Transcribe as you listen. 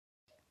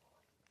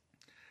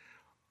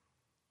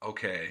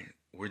Okay,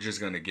 we're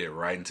just gonna get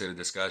right into the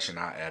discussion.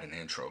 I'll add an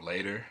intro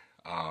later.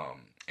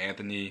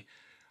 Anthony,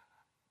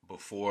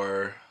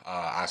 before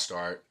I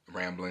start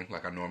rambling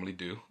like I normally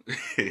do,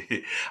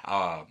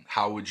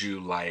 how would you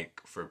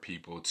like for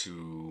people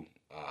to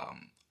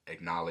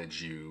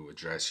acknowledge you,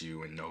 address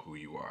you, and know who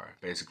you are?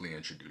 Basically,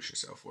 introduce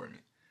yourself for me.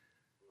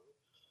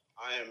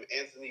 I am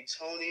Anthony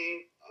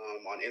Tony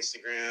on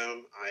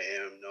Instagram. I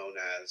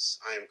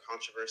am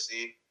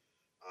Controversy.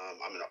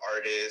 I'm an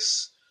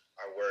artist.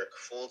 I work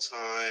full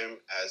time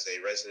as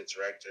a resident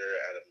director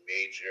at a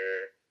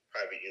major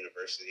private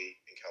university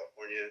in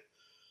California.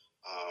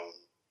 Um,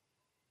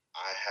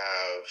 I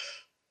have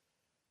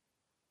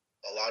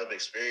a lot of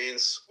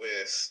experience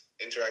with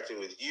interacting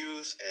with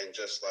youth and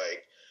just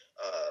like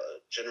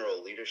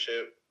general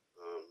leadership.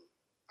 Um,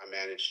 I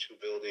manage two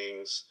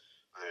buildings.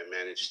 I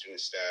manage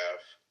student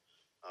staff.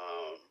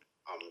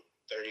 I'm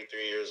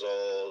 33 years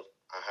old.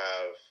 I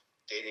have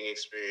dating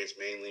experience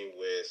mainly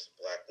with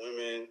Black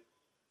women,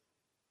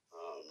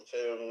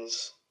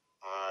 femmes.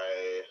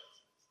 I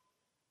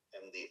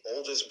am the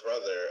oldest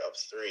brother of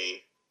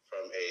three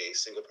from a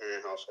single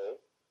parent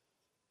household.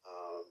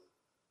 Um,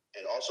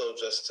 and also,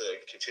 just to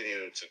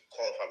continue to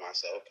qualify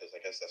myself, because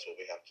I guess that's what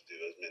we have to do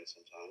as men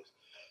sometimes,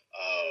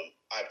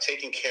 I've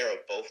taken care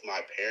of both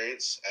my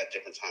parents at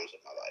different times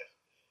of my life.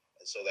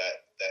 And so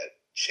that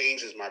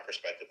changes my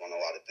perspective on a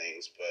lot of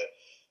things, but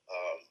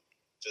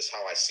just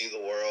how I see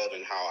the world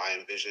and how I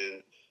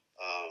envision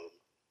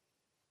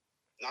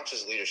not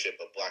just leadership,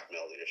 but Black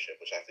male leadership,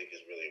 which I think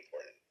is really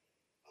important.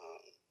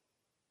 Um,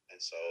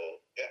 and so,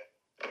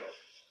 yeah,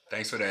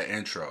 Thanks for that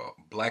intro.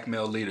 Black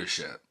male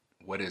leadership.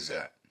 What is yeah.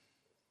 that?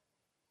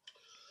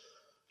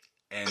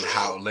 And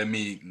how? Let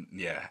me.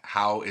 Yeah.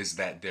 How is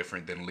that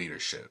different than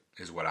leadership?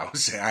 Is what I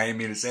was saying. I ain't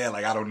mean to say it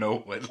like I don't know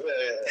what Yeah,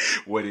 yeah,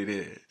 yeah. what it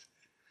is.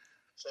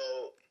 So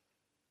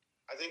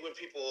I think when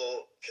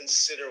people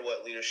consider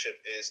what leadership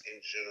is in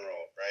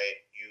general, right,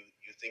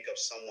 you think of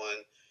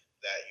someone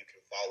that you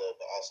can follow,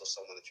 but also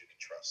someone that you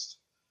can trust.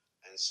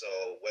 And so,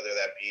 whether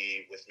that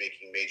be with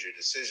making major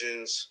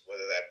decisions,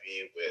 whether that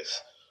be with,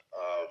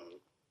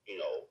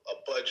 a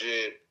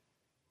budget,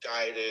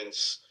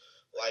 guidance,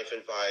 life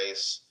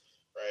advice,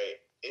 right?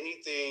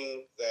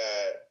 Anything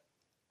that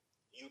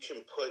you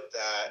can put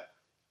that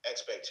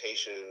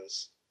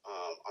expectations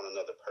on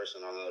another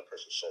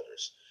person's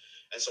shoulders.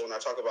 And so, when I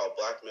talk about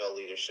Black male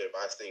leadership,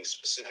 I think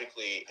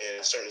specifically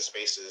in certain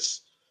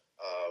spaces,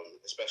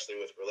 especially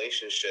with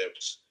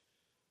relationships,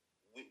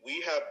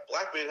 we have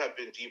Black men have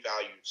been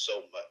devalued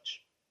so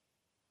much,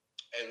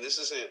 and this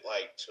isn't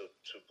like to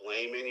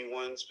blame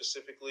anyone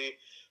specifically,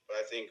 but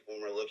I think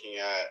when we're looking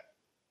at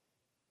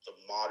the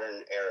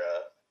modern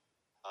era,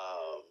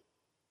 um,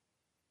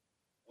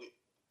 we,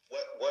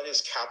 what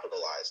is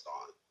capitalized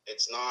on?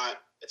 It's not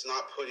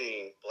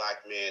putting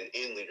Black men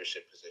in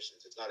leadership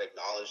positions. It's not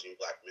acknowledging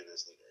Black men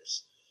as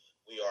leaders.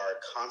 We are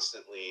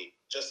constantly,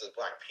 just as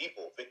Black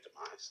people,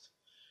 victimized,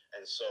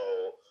 and so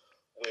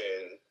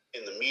when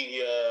in the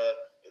media,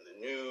 in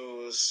the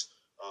news,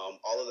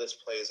 all of this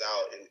plays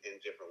out in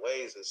different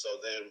ways. And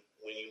so then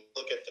when you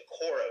look at the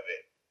core of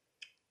it,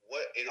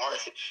 what in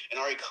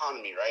our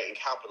economy, right, in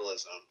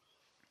capitalism,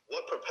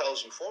 what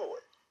propels you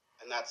forward?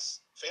 And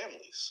that's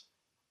families.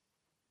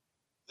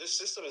 This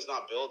system is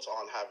not built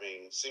on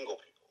having single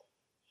people.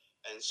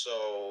 And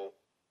so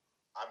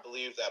I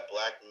believe that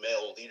Black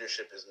male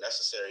leadership is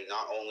necessary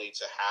not only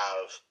to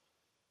have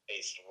a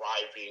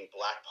thriving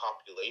Black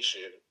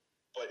population,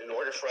 but in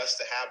order for us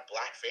to have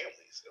Black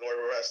families, in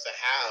order for us to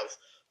have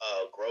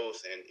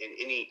growth and in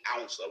any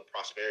ounce of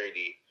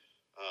prosperity,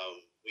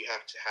 we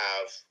have to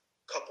have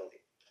coupling.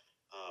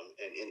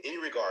 And in any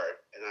regard,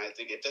 and I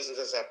think it doesn't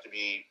just have to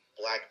be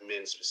Black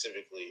men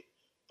specifically,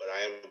 but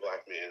I am a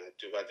Black man. I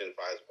do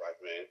identify as a Black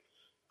man.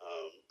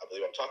 I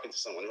believe I'm talking to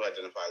someone who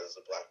identifies as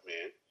a Black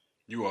man.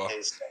 You are.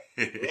 And so,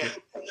 yeah.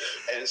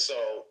 And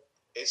so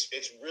it's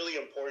really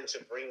important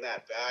to bring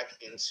that back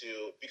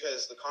into,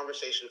 because the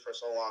conversation for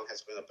so long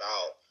has been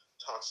about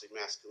toxic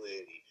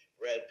masculinity,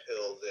 red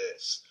pill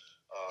this,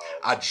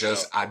 I you know,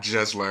 just I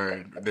just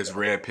learned this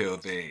red pill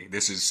thing.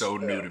 This is so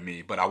new yeah. to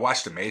me. But I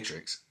watched The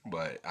Matrix,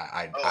 but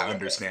I Oh, okay.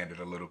 understand it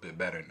a little bit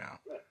better now.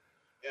 Yeah.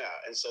 Yeah.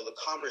 And so the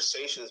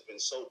conversation has been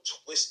so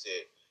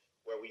twisted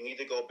where we need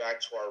to go back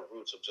to our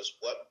roots of just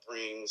what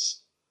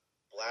brings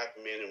Black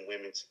men and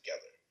women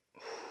together,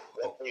 Oh,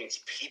 what brings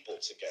people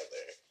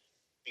together,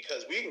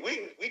 because we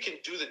can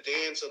do the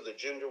dance of the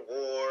gender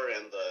war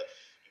and the,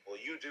 well,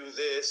 you do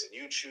this and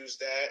you choose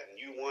that and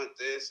you want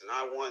this and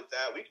I want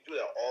that. We can do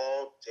that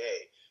all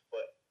day,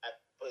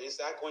 but is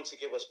that going to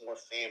give us more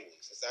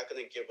families? Is that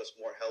going to give us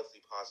more healthy,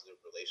 positive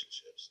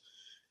relationships?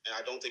 And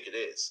I don't think it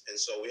is. And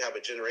so we have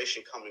a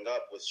generation coming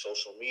up with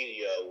social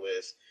media,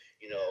 with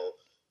you know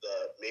the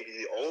maybe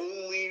the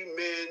only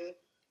men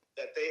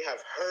that they have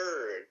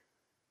heard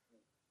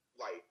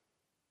like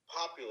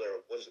popular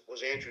was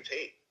Andrew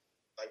Tate.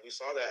 Like we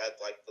saw that at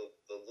like the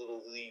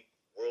Little League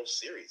World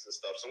Series and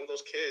stuff. Some of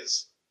those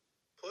kids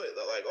put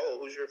like,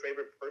 oh, who's your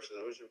favorite person?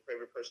 Who's your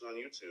favorite person on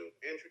YouTube?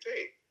 Andrew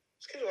Tate.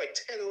 These kids are like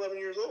 10, 11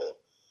 years old.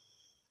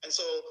 And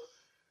so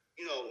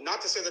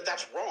not to say that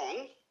that's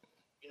wrong.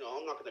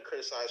 I'm not going to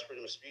criticize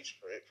freedom of speech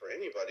for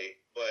anybody,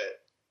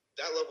 but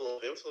that level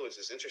of influence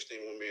is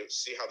interesting when we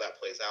see how that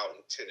plays out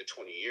in 10 to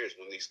 20 years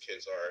when these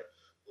kids are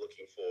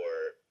looking for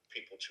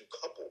people to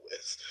couple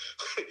with.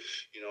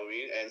 You know what I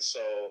mean? And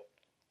so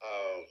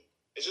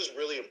it's just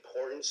really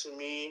important to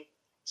me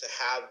to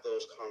have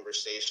those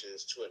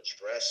conversations to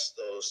address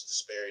those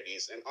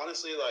disparities. And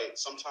honestly, like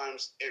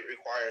sometimes it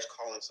requires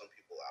calling some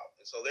people out.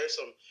 And so there's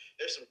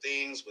some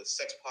things with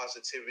sex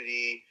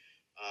positivity,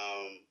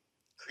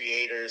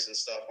 creators and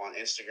stuff on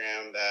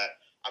Instagram that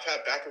I've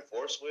had back and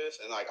forth with,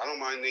 and like I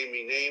don't mind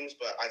naming names,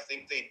 but I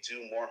think they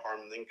do more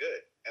harm than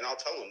good, and I'll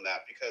tell them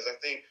that because I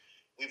think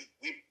we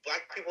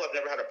black people have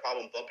never had a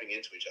problem bumping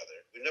into each other.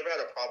 We've never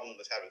had a problem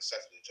with having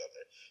sex with each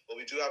other, but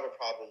we do have a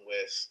problem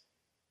with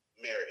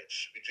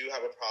marriage. We do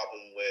have a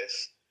problem with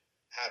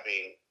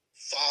having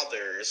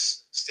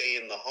fathers stay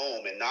in the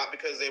home, and not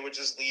because they were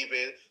just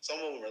leaving.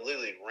 Some of them were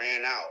literally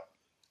ran out.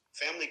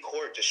 Family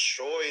court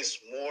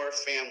destroys more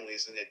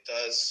families than it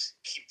does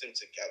keep them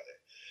together.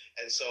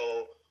 And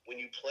so when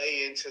you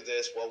play into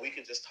this, well, we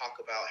can just talk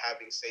about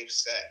having safe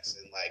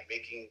sex and like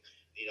making,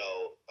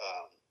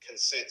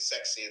 consent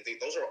sexy and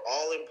things. Those are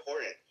all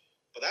important,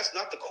 but that's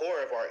not the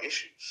core of our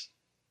issues.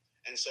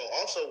 And so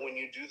also when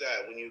you do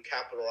that, when you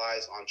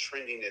capitalize on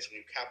trendiness,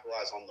 when you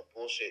capitalize on the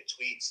bullshit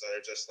tweets that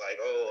are just like,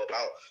 oh,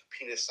 about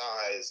penis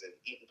size and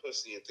eating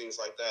pussy and things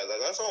like that, like,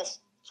 that's all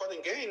fun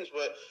and games,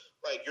 but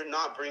like you're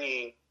not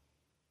bringing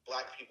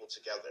black people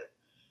together.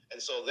 And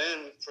so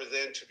then for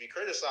them to be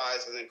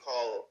criticized and then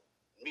call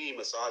me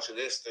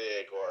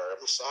misogynistic or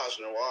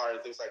misogynoir and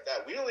things like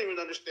that, we don't even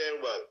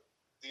understand what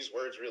these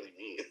words really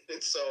mean.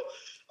 And so,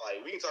 like,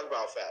 we can talk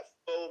about fat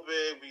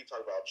phobic, we can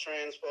talk about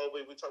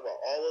transphobic, we can talk about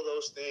all of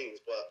those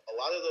things, but a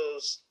lot of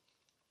those,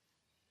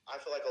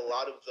 I feel like a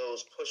lot of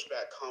those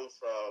pushback come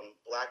from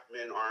black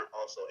men aren't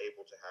also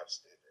able to have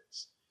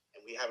standards.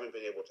 And we haven't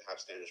been able to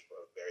have standards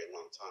for a very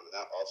long time. And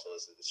that also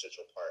is an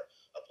essential part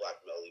of black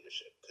male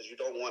leadership. Because you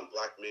don't want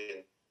black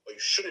men, or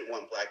you shouldn't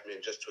want black men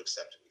just to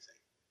accept anything.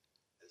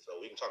 And so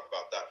we can talk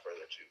about that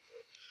further too.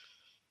 But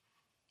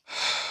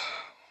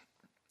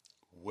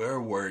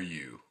Where were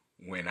you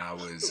when I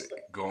was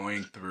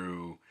going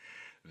through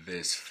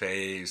this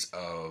phase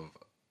of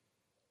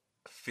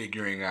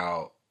figuring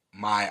out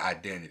my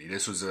identity?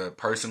 This was a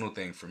personal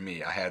thing for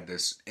me. I had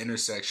this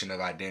intersection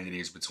of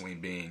identities between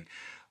being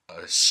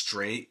a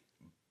straight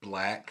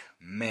black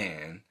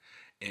man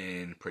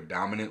in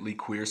predominantly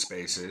queer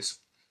spaces,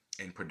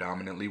 in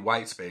predominantly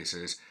white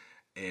spaces,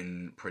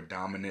 in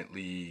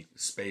predominantly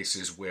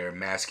spaces where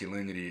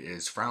masculinity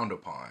is frowned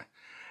upon.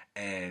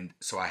 And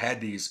so I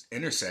had these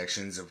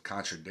intersections of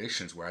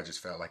contradictions where I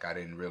just felt like I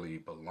didn't really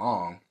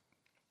belong.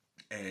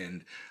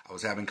 And I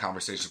was having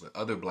conversations with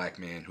other black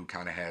men who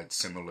kind of had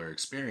similar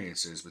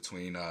experiences.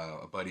 Between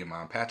a buddy of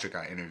mine, Patrick,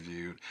 I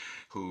interviewed,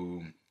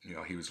 who,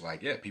 he was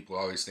like, yeah, people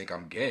always think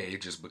I'm gay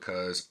just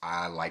because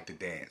I like to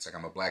dance. Like,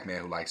 I'm a black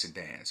man who likes to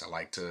dance. I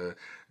like to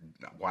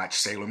watch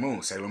Sailor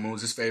Moon. Sailor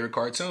Moon's his favorite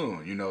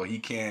cartoon. He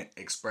can't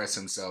express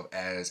himself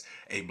as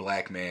a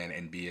black man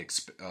and be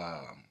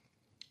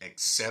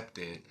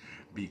accepted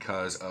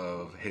because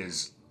of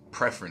his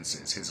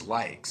preferences, his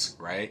likes,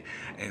 right?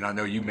 And I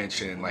know you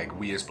mentioned like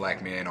we as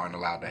black men aren't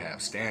allowed to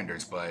have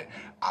standards, but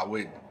I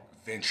would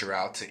venture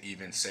out to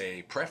even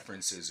say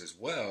preferences as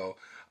well,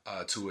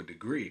 to a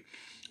degree.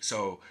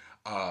 So,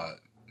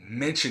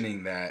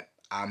 mentioning that,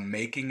 I'm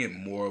making it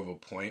more of a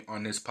point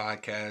on this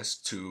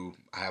podcast to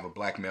I have a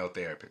black male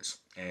therapist,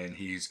 and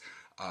he's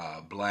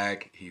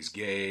black, he's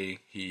gay,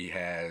 he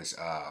has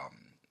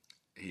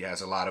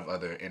a lot of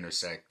other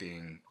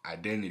intersecting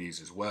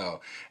identities as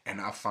well. And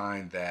I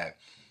find that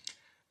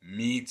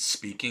me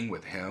speaking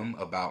with him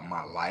about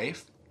my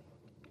life,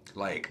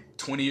 like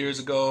 20 years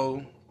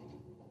ago,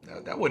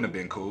 that wouldn't have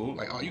been cool.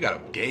 Like, oh, you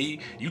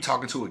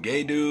talking to a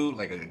gay dude,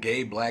 like a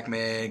gay black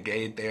man,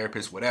 gay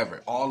therapist,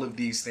 whatever. All of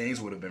these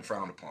things would have been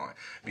frowned upon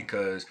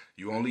because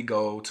you only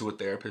go to a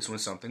therapist when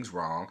something's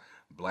wrong.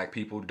 Black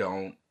people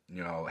don't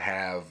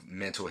have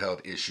mental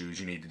health issues.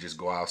 You need to just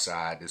go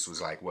outside. This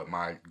was like what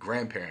my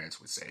grandparents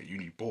would say. You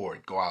need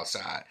bored, go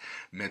outside.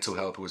 Mental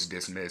health was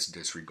dismissed,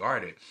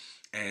 disregarded.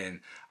 And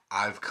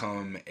I've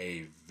come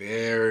a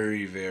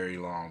very, very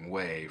long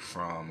way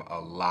from a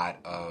lot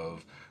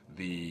of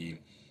the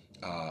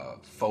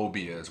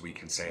phobias, we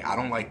can say. I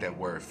don't like that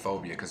word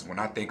phobia because when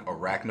I think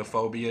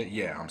arachnophobia,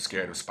 yeah, I'm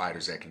scared of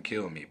spiders that can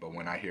kill me. But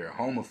when I hear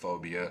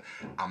homophobia,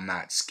 I'm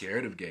not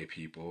scared of gay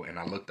people. And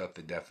I looked up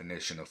the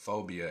definition of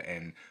phobia,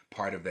 and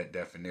part of that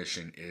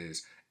definition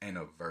is an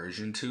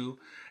aversion to.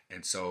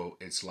 And so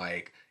it's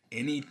like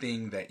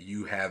anything that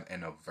you have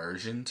an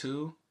aversion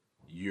to,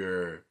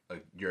 you're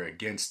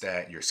against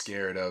that. You're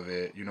scared of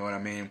it. You know what I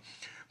mean?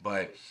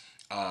 But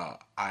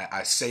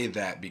I say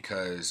that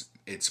because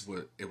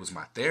it was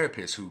my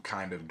therapist who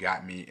kind of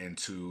got me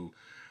into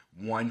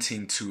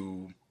wanting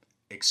to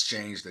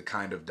exchange the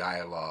kind of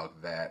dialogue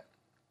that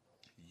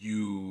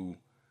you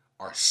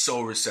are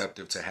so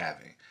receptive to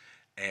having,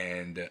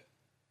 and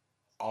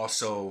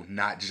also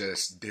not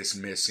just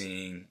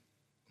dismissing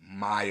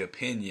my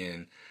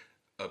opinion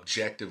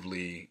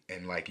objectively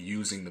and like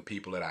using the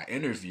people that I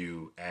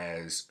interview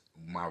as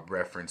my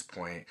reference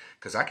point,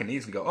 because I can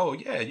easily go, oh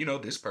yeah,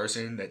 this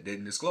person that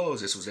didn't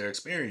disclose, this was their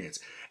experience.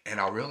 And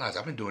I realized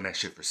I've been doing that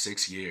shit for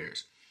 6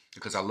 years,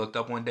 because I looked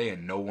up one day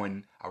and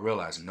I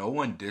realized no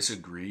one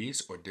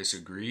disagrees or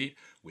disagreed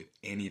with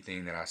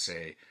anything that I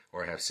say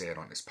or have said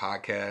on this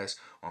podcast,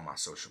 on my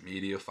social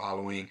media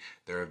following.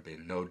 There have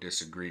been no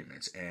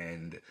disagreements.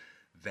 And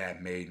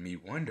that made me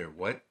wonder,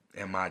 what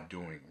am I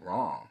doing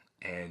wrong?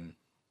 And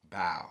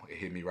bow, it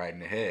hit me right in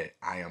the head.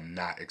 I am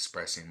not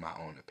expressing my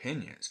own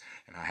opinions.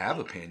 And I have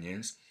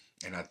opinions.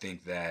 And I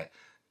think that,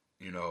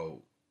 you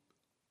know,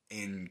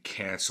 in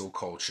cancel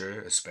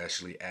culture,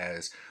 especially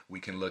as we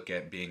can look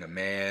at being a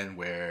man,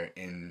 where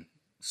in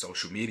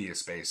social media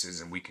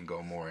spaces, and we can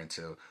go more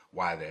into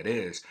why that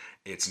is,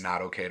 it's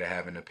not okay to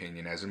have an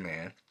opinion as a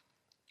man.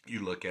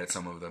 You look at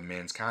some of the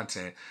men's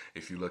content.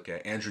 If you look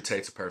at Andrew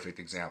Tate's a perfect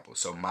example.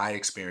 So my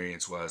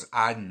experience was,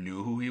 I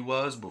knew who he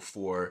was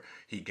before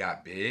he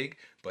got big,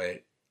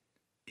 but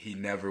he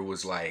never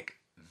was like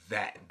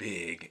that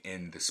big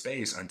in the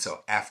space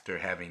until after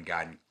having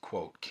gotten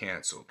quote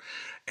canceled.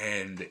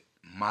 And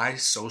my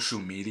social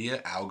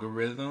media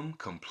algorithm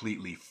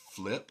completely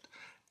flipped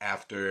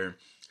after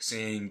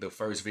seeing the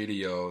first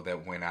video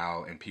that went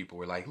out, and people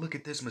were like, look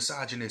at this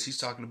misogynist, he's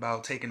talking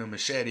about taking a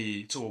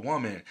machete to a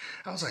woman.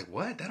 I was like,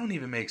 what? That don't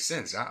even make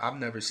sense. I've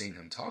never seen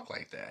him talk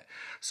like that.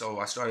 So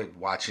I started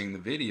watching the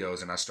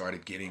videos, and I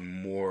started getting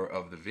more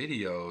of the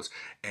videos,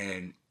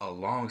 and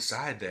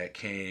alongside that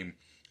came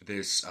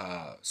this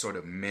sort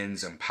of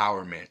men's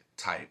empowerment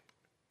type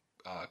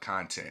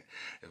content.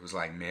 It was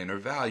like, men are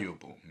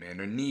valuable, men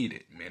are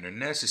needed, men are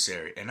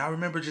necessary. And I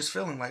remember just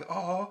feeling like,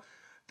 oh,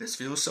 this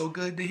feels so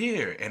good to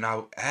hear. And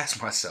I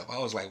asked myself, I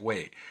was like,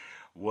 wait,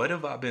 what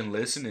have I been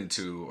listening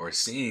to or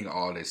seeing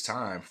all this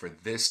time for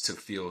this to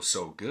feel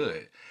so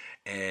good?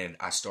 And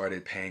I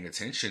started paying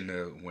attention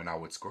to when I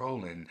would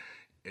scroll, and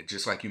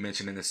just like you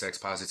mentioned in the sex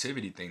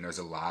positivity thing, there's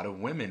a lot of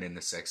women in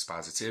the sex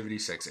positivity,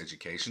 sex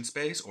education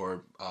space,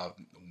 or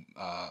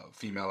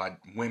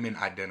women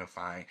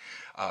identifying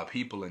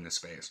people in the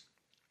space.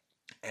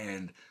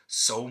 And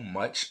so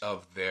much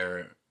of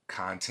their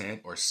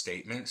content or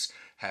statements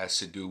has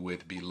to do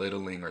with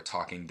belittling or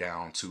talking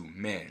down to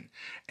men.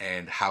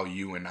 And how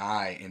you and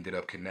I ended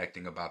up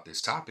connecting about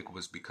this topic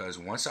was because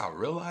once I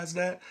realized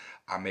that,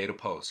 I made a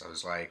post. I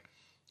was like,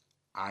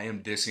 I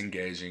am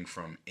disengaging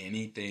from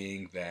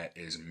anything that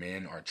is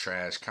men or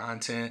trash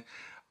content.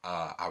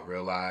 I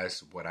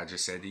realized what I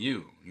just said to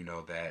you,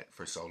 that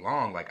for so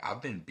long, like,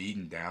 I've been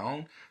beaten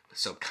down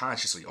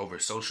subconsciously over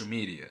social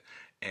media.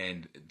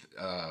 And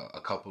a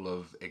couple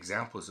of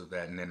examples of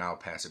that, and then I'll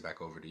pass it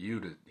back over to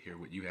you to hear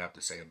what you have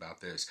to say about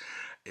this,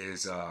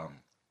 is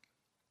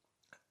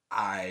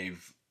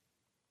I've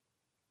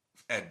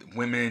at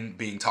women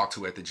being talked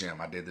to at the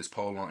gym. I did this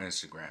poll on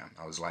Instagram.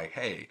 I was like,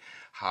 hey,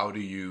 how do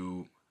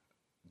you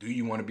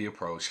want to be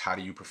approached? How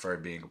do you prefer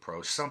being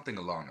approached? Something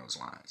along those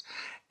lines.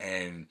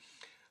 And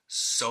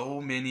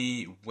so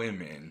many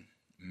women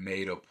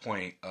made a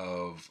point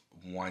of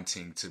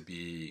wanting to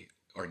be,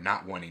 or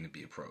not wanting to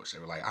be approached. They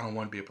were like, I don't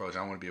want to be approached. I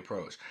don't want to be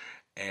approached.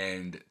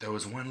 And there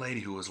was one lady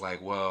who was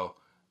like, well,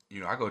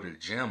 I go to the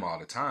gym all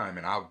the time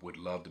and I would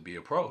love to be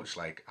approached.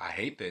 Like, I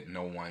hate that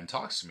no one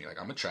talks to me. Like,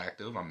 I'm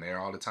attractive. I'm there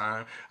all the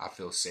time. I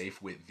feel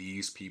safe with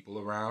these people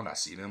around. I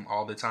see them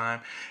all the time.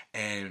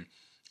 And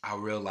I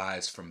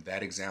realized from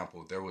that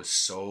example, there was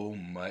so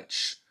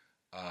much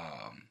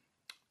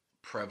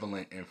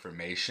prevalent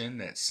information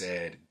that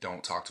said,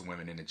 don't talk to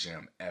women in the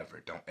gym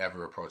ever. Don't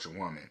ever approach a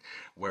woman.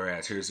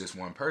 Whereas here's this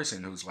one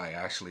person who's like,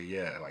 actually,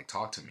 yeah, like,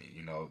 talk to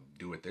me,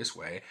 do it this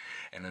way.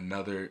 And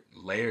another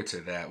layer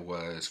to that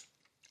was,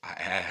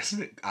 I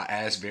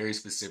asked very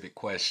specific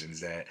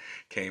questions that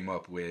came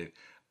up with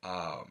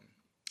the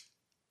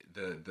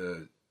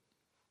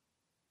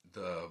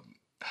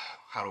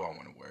how do I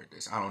want to word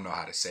this? I don't know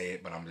how to say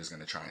it, but I'm just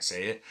going to try and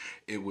say it.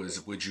 It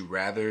was, would you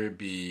rather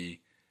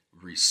be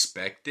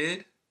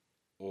respected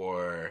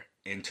or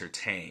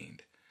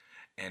entertained?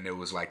 And it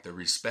was like, the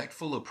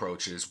respectful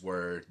approaches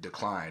were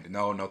declined.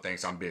 No, no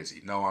thanks, I'm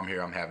busy. No, I'm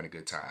here, I'm having a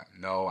good time.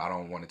 No, I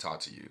don't want to talk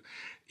to you.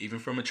 Even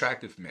from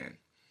attractive men.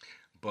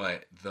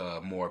 But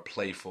the more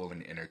playful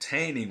and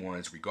entertaining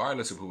ones,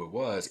 regardless of who it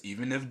was,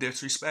 even if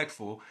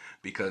disrespectful,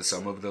 because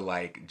some of the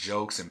like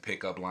jokes and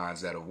pickup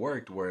lines that have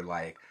worked were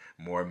like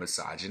more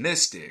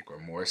misogynistic or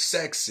more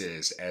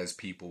sexist, as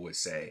people would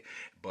say.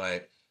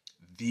 But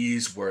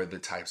these were the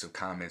types of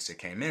comments that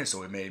came in.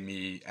 So it made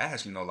me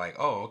ask, like,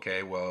 oh,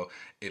 okay, well,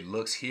 it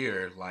looks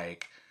here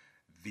like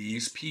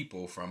these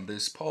people from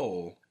this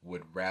poll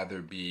would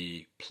rather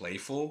be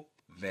playful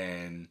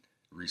than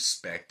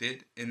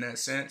respected in that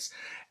sense.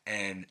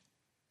 And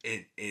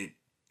it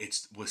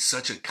was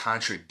such a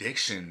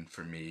contradiction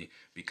for me,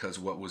 because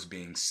what was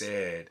being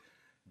said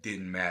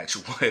didn't match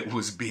what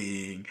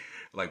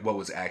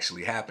was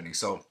actually happening.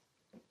 So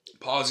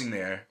pausing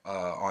there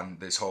on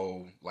this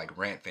whole like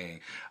rant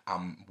thing,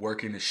 I'm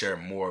working to share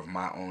more of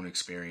my own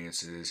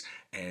experiences,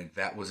 and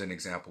that was an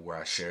example where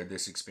I shared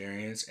this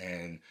experience,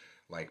 and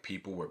like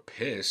people were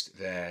pissed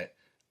that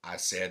I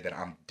said that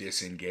I'm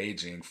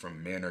disengaging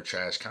from men or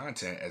trash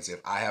content, as if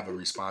I have a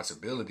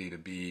responsibility to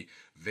be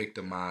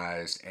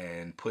victimized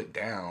and put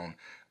down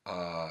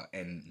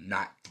and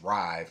not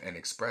thrive and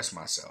express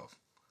myself.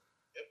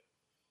 Yep.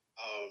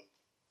 Um,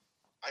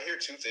 I hear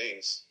two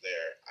things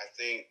there. I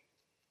think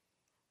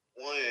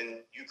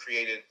one, you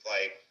created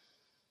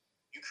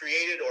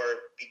or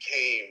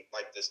became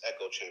like this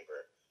echo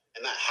chamber,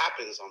 and that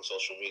happens on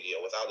social media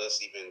without us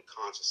even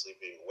consciously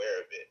being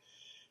aware of it.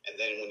 And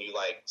then when you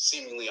like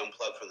seemingly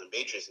unplug from the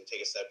matrix and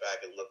take a step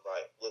back and look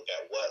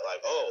at what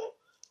like, oh,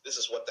 this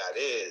is what that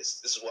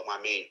is. This is what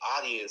my main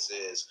audience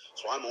is.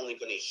 So I'm only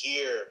going to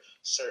hear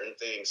certain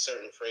things,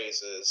 certain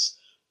phrases,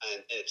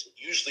 and it's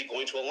usually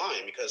going to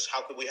align, because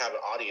how could we have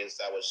an audience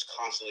that was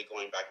constantly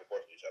going back and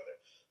forth with each other?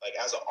 Like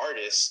as an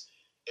artist,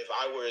 if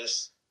I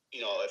was,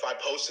 if I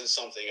posted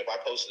something, if I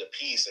posted a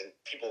piece and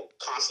people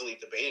constantly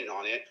debated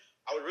on it,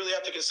 I would really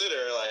have to consider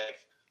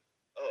like,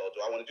 oh,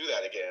 do I want to do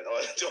that again? Or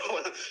do I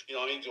want to,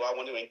 do I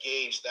want to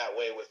engage that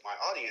way with my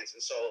audience?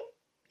 And so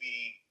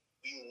we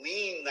we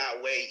lean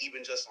that way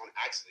even just on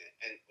accident.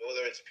 And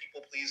whether it's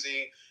people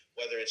pleasing,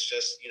 whether it's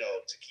just,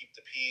 to keep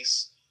the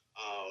peace,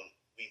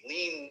 we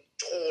lean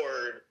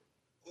toward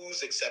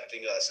who's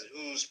accepting us and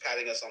who's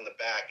patting us on the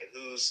back and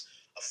who's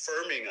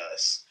affirming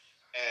us.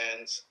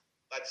 And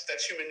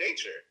that's human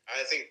nature.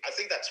 I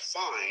think that's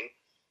fine,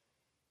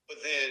 but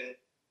then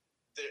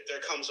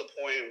there comes a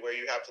point where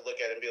you have to look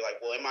at it and be like,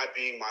 well, am I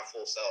being my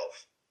full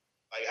self?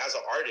 Like as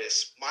an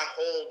artist, my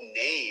whole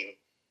name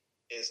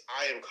is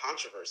I am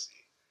controversy.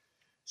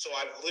 So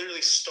I've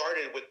literally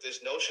started with this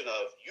notion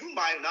of you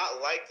might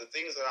not like the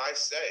things that I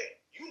say.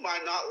 You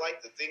might not like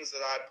the things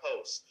that I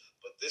post,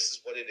 but this is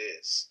what it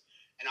is.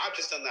 And I've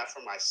just done that for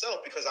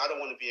myself because I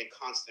don't want to be in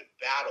constant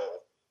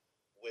battle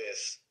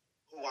with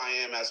who I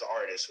am as an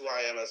artist, who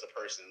I am as a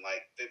person.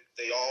 Like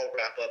they all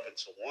wrap up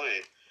into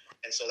one.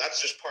 And so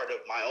that's just part of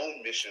my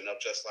own mission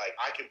of just like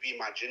I can be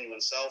my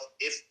genuine self,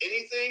 if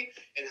anything,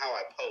 in how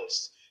I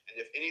post. And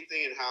if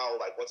anything, in how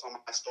like what's on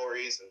my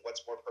stories and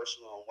what's more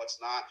personal and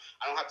what's not.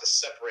 I don't have to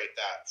separate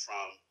that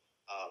from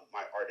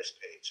my artist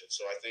page. And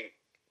so I think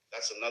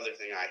that's another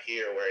thing I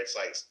hear where it's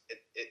like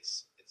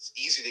it's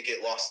easy to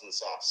get lost in the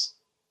sauce.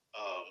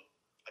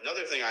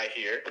 Another thing I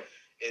hear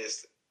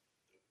is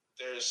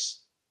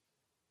there's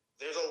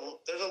there's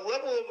a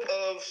level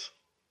of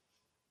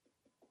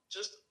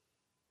just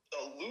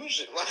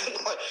illusion.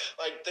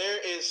 Like there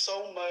is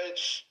so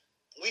much.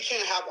 We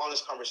can't have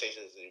honest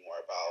conversations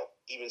anymore about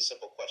even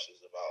simple questions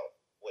about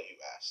what you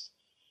asked.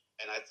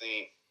 And I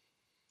think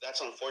that's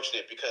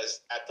unfortunate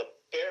because at the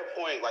fair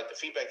point, like the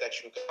feedback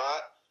that you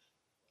got,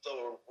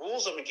 the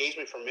rules of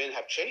engagement for men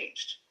have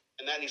changed,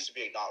 and that needs to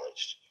be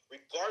acknowledged,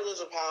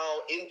 regardless of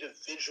how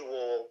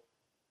individual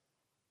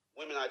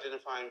women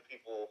identifying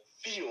people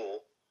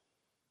feel,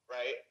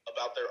 right,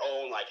 about their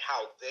own, like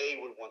how they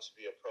would want to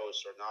be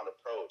approached or not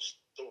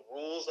approached. The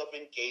rules of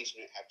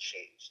engagement have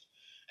changed.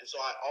 And so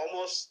I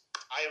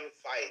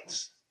invite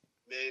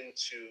men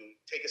to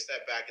take a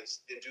step back and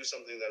do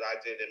something that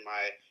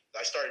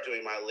I started doing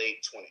in my late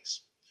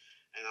 20s.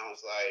 And I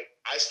was like,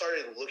 I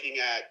started looking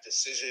at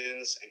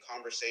decisions and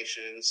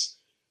conversations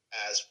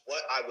as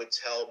what I would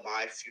tell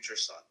my future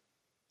son.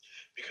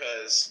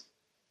 Because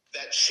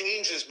that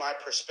changes my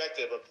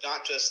perspective of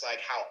not just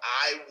like how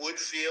I would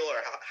feel or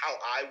how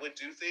I would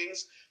do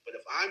things, but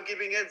if I'm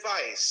giving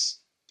advice,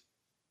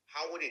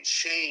 how would it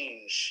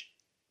change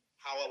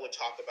how I would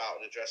talk about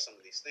and address some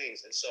of these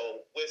things? And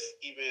so, with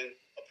even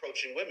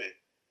approaching women,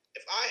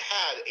 if I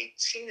had a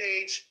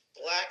teenage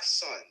black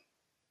son,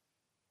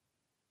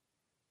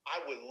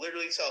 I would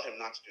literally tell him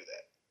not to do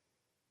that.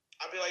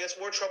 I'd be like, it's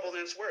more trouble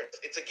than it's worth.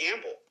 It's a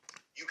gamble.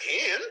 You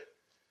can,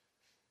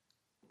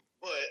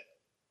 but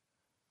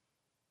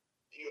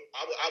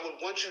I would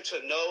want you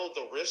to know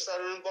the risks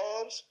that are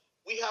involved.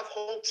 We have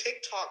whole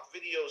TikTok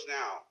videos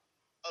now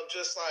of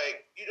just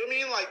like, you know what I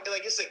mean?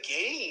 Like it's a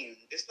game.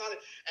 It's not,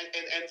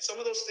 and some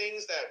of those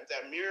things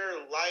that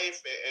mirror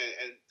life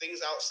and things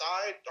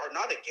outside are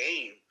not a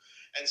game.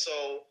 And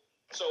so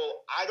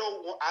I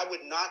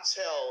would not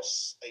tell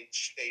a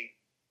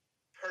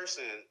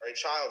person or a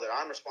child that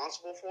I'm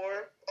responsible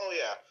for. Oh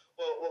yeah,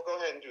 well go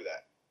ahead and do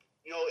that.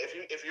 If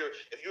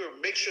you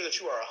make sure that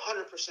you are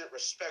 100%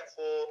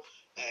 respectful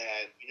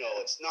and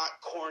it's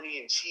not corny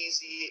and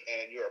cheesy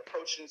and you're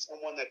approaching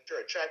someone that you're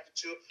attracted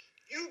to,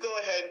 you go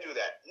ahead and do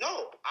that.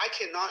 No, I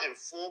cannot in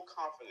full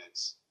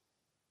confidence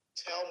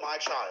tell my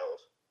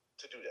child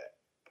to do that.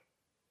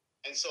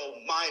 And so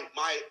my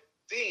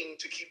thing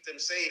to keep them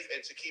safe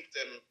and to keep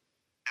them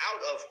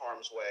out of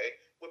harm's way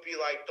would be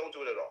like, don't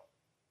do it at all.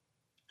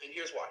 And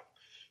here's why.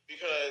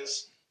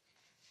 Because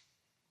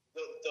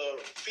the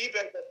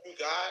feedback that you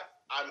got,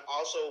 I'm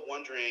also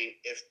wondering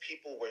if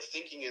people were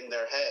thinking in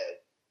their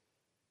head,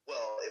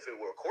 well, if it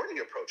were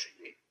Courtney approaching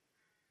me,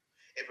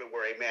 if it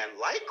were a man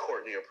like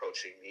Courtney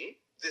approaching me,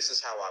 this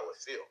is how I would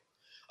feel.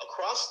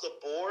 across the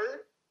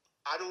board,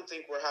 I don't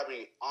think we're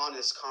having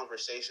honest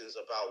conversations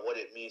about what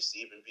it means to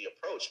even be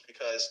approached.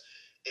 Because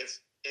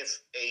if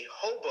a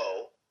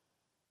hobo,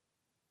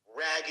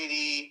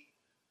 raggedy,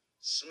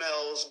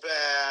 smells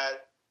bad,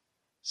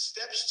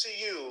 steps to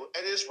you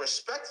and is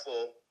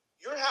respectful,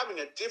 you're having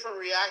a different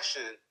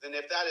reaction than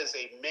if that is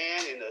a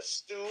man in a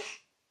stoop,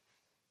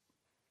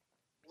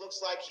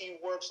 looks like he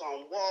works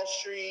on Wall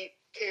Street,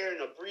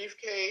 carrying a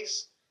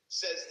briefcase,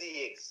 says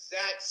the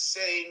exact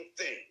same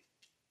thing.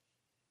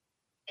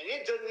 And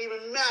it doesn't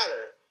even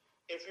matter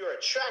if you're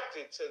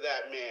attracted to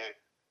that man.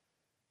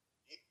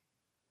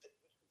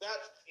 That,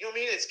 you know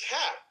what I mean? It's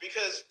capped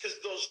because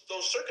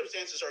those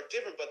circumstances are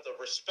different, but the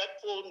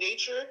respectful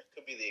nature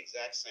could be the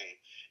exact same.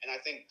 And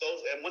I think those,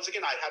 and once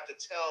again, I have to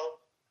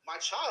tell my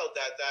child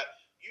that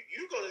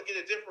you're going to get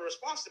a different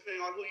response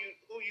depending on who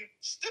you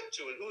step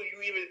to and who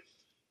you even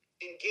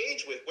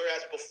engage with.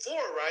 Whereas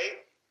before,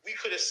 right, we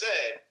could have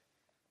said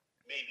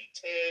maybe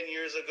 10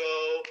 years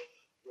ago,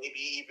 maybe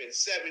even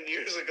 7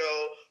 years ago,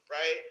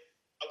 right?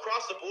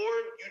 Across the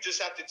board, you just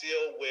have to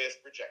deal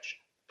with rejection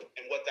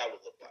and what that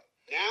would look like.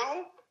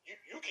 Now,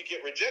 you could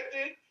get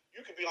rejected.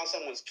 You could be on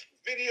someone's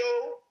video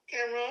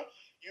camera.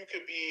 You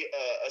could be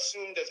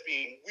assumed as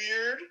being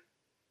weird.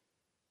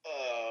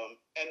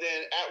 And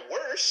then at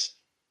worst,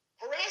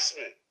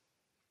 harassment.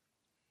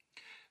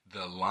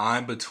 The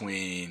line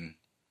between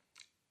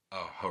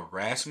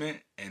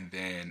harassment and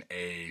then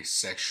a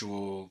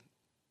sexual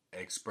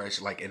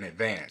expression, like in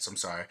advance, I'm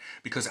sorry,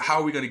 because how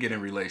are we going to get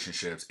in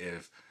relationships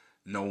if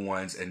no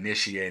one's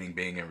initiating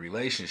being in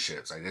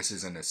relationships? Like, this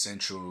is an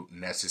essential,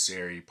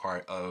 necessary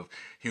part of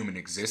human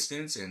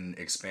existence and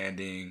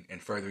expanding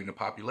and furthering the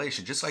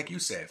population. Just like you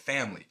said,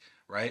 family,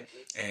 right?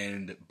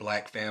 And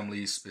black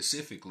families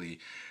specifically,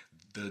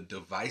 the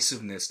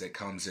divisiveness that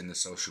comes into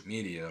social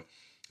media,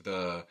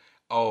 the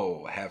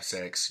oh, have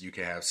sex, you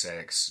can have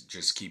sex,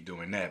 just keep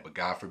doing that. But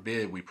God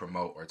forbid we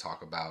promote or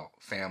talk about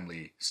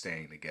family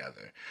staying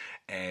together.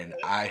 And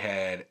I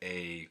had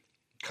a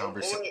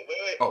conversation.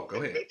 Wait. Oh, go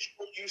ahead. Make sure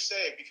what you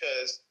say,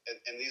 because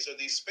and these are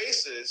these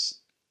spaces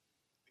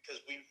because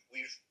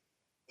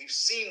we've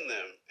seen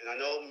them, and I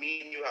know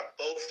me and you have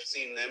both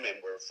seen them, and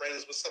we're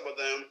friends with some of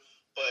them.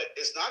 But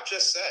it's not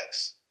just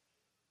sex,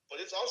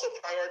 but it's also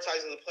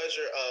prioritizing the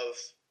pleasure of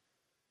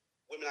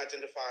women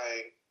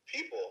identifying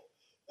people,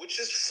 which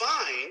is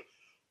fine.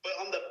 But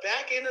on the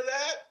back end of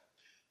that,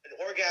 an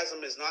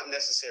orgasm is not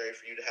necessary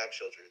for you to have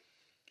children.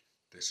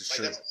 This is like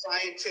true. That's a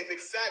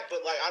scientific fact.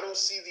 But like I don't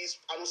see these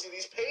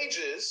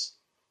pages,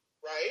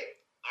 right?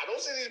 I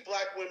don't see these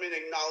black women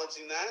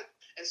acknowledging that.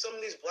 And some of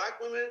these black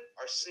women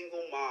are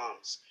single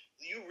moms.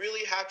 You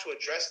really have to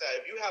address that.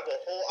 If you have a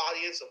whole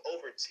audience of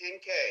over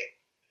 10K,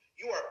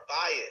 you are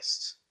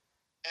biased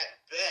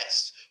at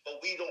best.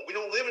 But we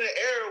don't live in an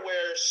era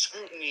where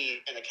scrutiny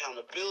and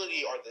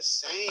accountability are the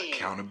same.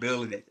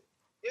 Accountability.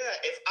 Yeah,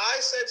 if I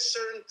said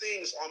certain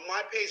things on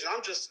my page, and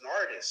I'm just an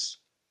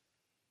artist,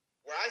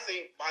 where I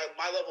think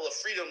my level of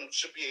freedom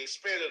should be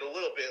expanded a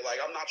little bit.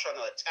 Like, I'm not trying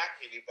to attack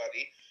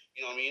anybody,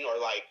 you know what I mean? Or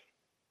like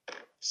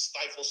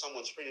stifle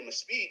someone's freedom of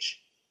speech.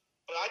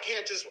 But I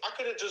couldn't just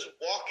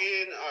walk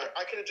in, or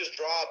I couldn't just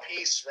draw a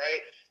piece,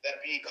 right,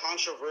 that be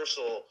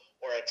controversial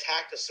or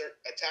attack a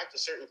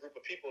certain group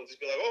of people and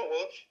just be like, oh,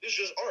 well, this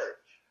is just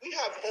art. We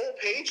have whole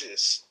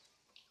pages.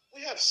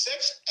 We have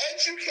sex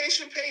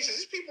education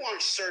pages. These people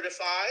aren't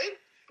certified,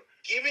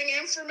 giving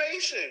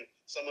information.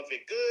 Some of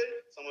it good,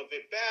 some of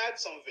it bad,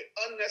 some of it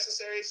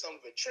unnecessary, some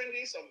of it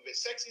trendy, some of it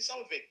sexy, some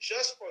of it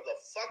just for the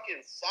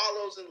fucking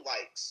follows and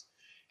likes.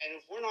 And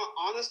if we're not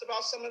honest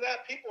about some of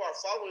that, people are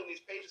following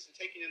these pages and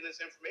taking in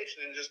this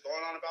information and just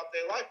going on about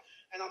their life.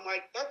 And I'm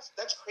like, that's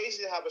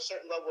crazy to have a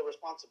certain level of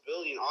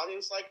responsibility in an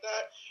audience like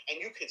that.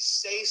 And you could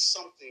say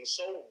something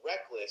so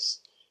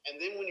reckless, and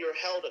then when you're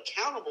held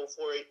accountable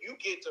for it, you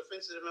get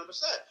defensive and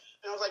upset.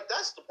 And I was like,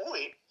 that's the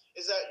point,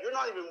 is that you're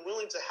not even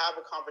willing to have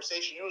a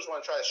conversation. You just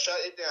want to try to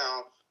shut it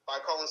down by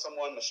calling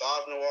someone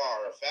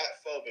misogynoir or fat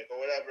phobic or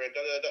whatever.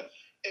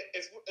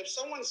 If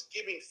someone's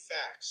giving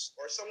facts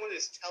or someone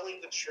is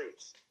telling the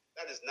truth,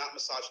 that is not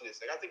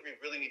misogynistic. I think we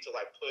really need to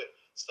like put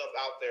stuff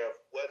out there of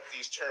what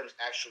these terms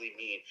actually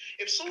mean.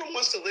 If someone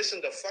wants to listen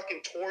to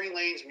fucking Tory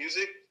Lane's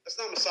music, that's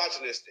not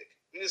misogynistic.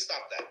 We need to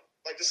stop that.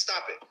 Like, just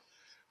stop it.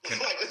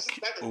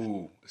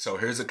 Ooh, so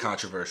here's a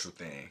controversial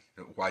thing.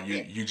 While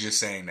you just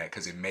saying that,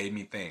 because it made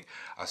me think.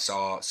 I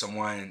saw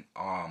someone,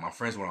 my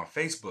friends went on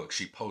Facebook.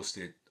 She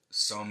posted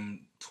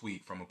some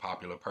tweet from a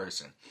popular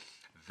person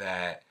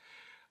that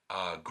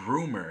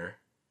groomer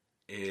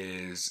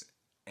is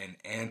an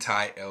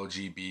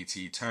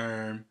anti-LGBT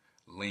term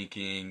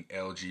linking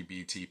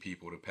LGBT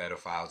people to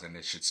pedophiles, and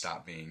it should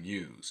stop being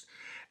used.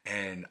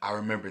 And I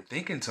remember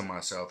thinking to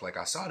myself, like,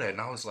 I saw that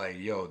and I was like,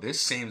 yo, this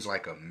seems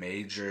like a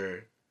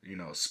major,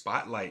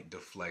 spotlight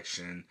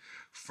deflection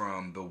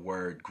from the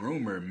word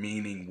groomer,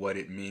 meaning what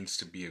it means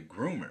to be a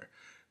groomer,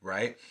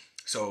 right?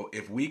 So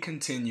if we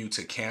continue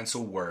to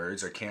cancel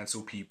words or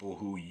cancel people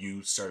who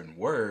use certain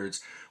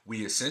words,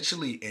 we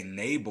essentially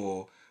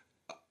enable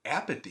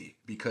apathy,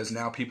 because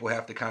now people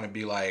have to kind of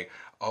be like,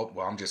 oh,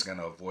 well, I'm just going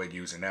to avoid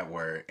using that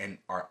word, and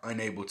are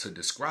unable to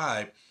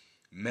describe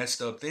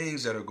messed up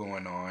things that are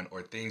going on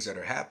or things that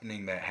are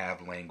happening that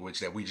have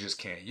language that we just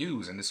can't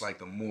use. And it's like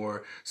the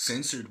more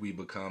censored we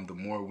become, the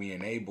more we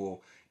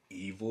enable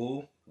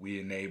evil,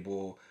 we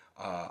enable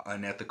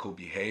unethical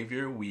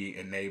behavior, we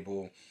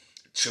enable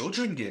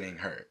children getting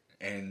hurt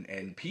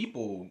and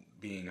people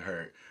being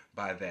hurt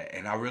by that.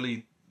 And I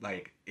really,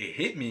 like, it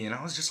hit me, and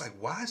I was just like,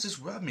 why is this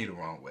rub me the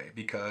wrong way?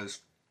 Because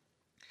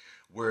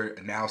we're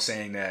now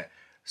saying that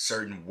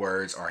certain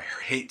words are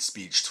hate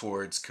speech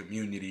towards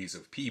communities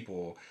of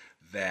people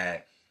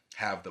that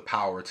have the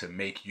power to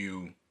make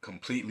you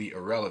completely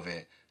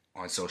irrelevant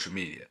on social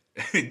media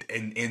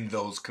in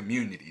those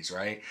communities,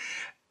 right?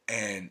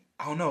 And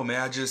I don't know,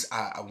 man.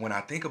 When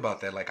I think about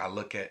that, like, I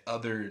look at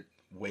other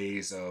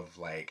ways of,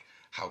 like,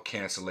 how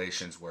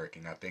cancellations work,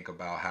 and I think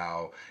about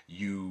how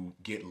you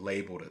get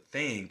labeled a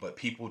thing, but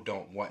people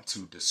don't want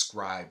to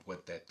describe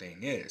what that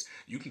thing is.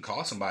 You can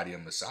call somebody a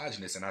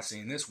misogynist, and I've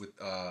seen this with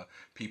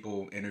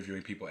people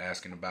interviewing people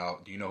asking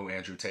about, do you know who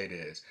Andrew Tate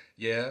is?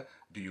 Yeah.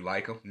 Do you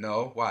like him?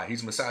 No. Why?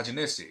 He's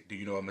misogynistic. Do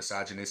you know what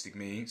misogynistic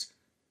means?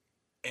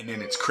 And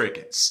then it's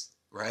crickets,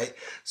 right?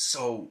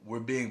 So we're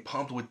being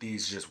pumped with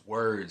these just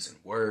words and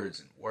words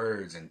and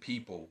words and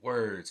people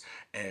words,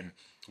 and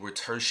we're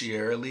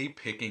tertiarily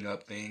picking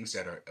up things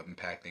that are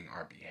impacting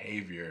our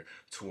behavior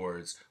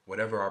towards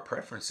whatever our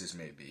preferences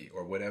may be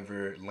or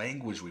whatever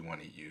language we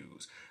want to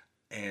use.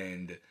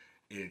 And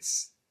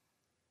it's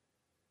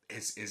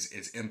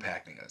it's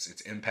impacting us.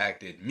 It's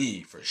impacted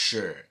me for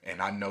sure,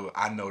 and I know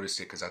I noticed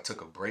it because I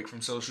took a break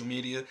from social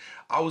media.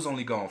 I was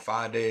only gone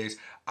 5 days.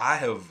 I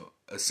have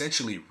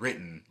essentially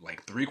written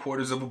like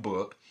 3/4 of a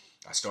book.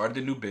 I started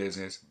a new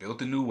business,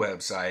 built a new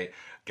website,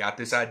 got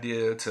this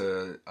idea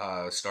to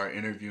start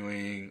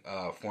interviewing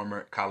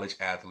former college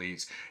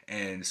athletes,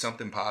 and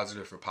something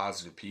positive for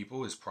positive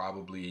people is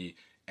probably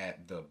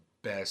at the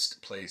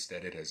best place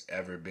that it has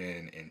ever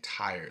been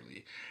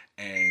entirely.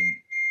 And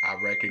I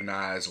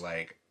recognize,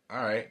 like,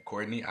 all right,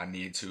 Courtney, I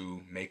need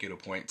to make it a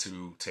point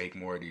to take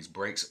more of these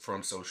breaks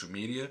from social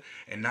media,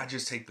 and not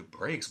just take the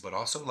breaks, but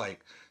also,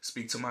 like,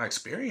 speak to my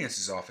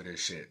experiences off of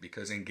this shit,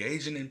 because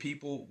engaging in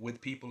people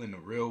with people in the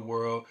real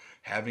world,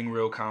 having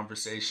real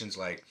conversations,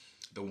 like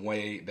the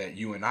way that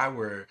you and I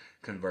were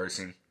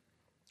conversing,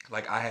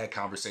 like, I had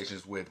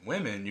conversations with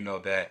women,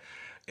 that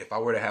if I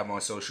were to have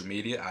on social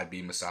media, I'd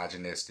be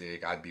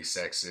misogynistic, I'd be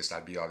sexist,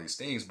 I'd be all these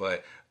things.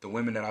 But the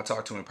women that I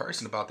talk to in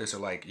person about this are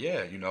like,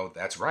 yeah,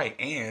 that's right.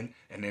 And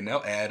then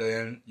they'll add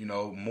in,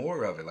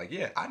 more of it. Like,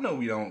 yeah, I know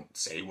we don't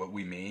say what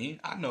we mean.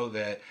 I know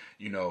that,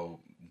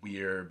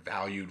 we're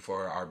valued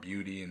for our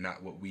beauty and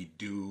not what we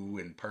do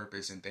and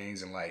purpose and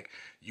things. And, like,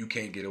 you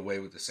can't get away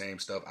with the same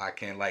stuff I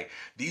can. Like,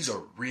 these are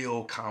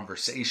real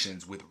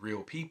conversations with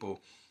real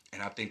people.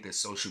 And I think that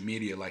social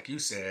media, like you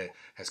said,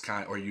 has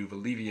or you've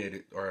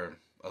alleviated or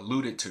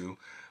alluded to,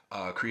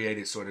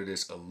 created sort of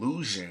this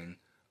illusion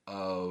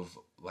of,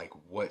 like,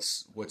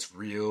 what's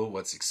real,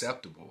 what's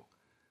acceptable.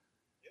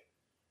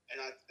 And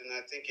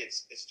I think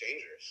it's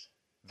dangerous.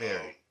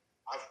 Very.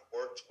 I've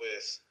worked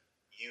with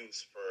youth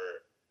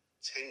for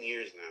 10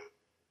 years now,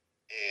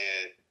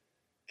 and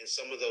in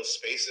some of those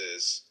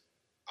spaces,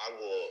 I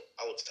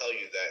will tell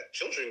you that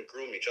children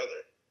groom each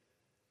other,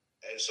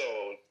 and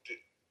so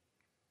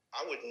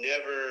I would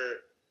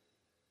never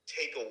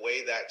take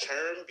away that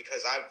term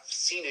because I've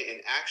seen it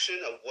in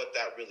action of what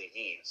that really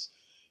means,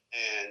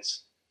 and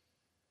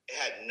it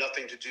had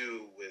nothing to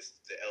do with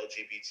the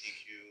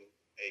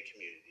LGBTQA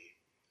community.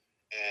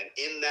 And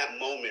in that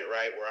moment,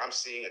 right, where I'm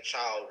seeing a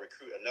child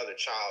recruit another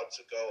child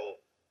to go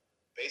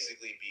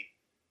basically be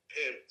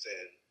pimped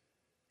and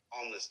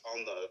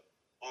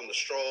on the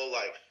stroll,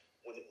 like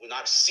when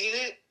I've seen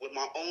it with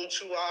my own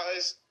two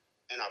eyes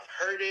and I've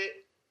heard it,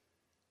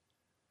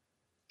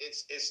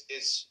 it's it's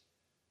it's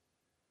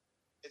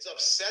it's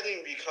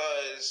upsetting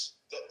because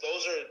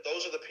those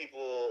are the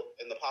people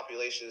in the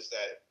populations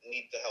that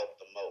need the help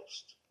the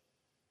most.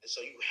 And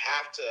so you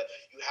have to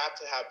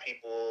have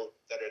people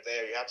that are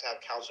there. You have to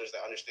have counselors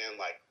that understand,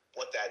 like,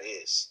 what that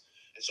is.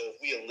 And so if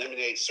we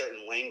eliminate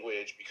certain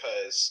language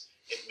because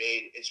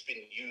it's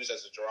been used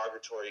as a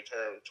derogatory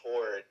term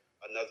toward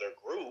another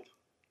group,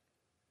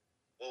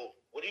 well,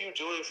 what are you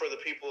doing for the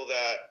people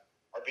that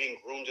are being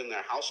groomed in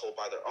their household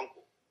by their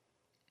uncle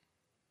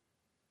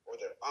or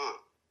their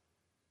aunt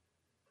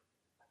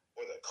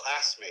or their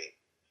classmate?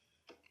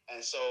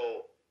 And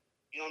so,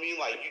 you know what I mean?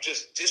 Like, you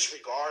just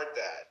disregard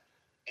that.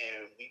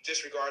 And we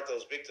disregard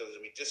those victims,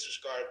 and we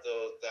disregard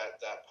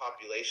that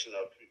population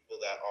of people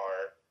that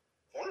are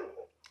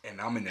vulnerable.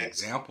 And I'm an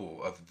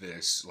example of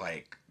this,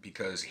 like,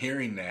 because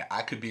hearing that,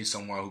 I could be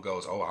someone who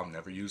goes, oh, I'll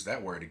never use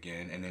that word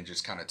again, and then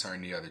just kind of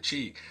turn the other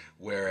cheek.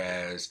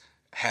 Whereas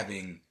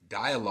having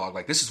dialogue,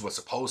 like, this is what's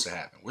supposed to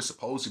happen. We're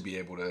supposed to be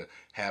able to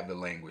have the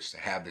language, to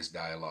have this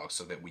dialogue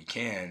so that we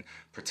can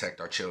protect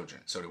our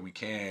children, so that we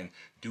can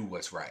do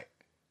what's right.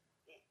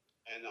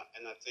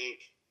 And I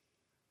think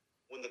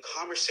when the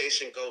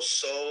conversation goes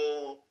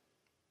so,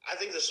 I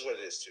think this is what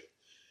it is too.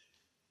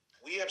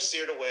 we have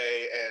steered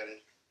away, and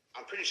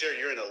I'm pretty sure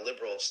you're in a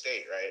liberal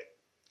state, right?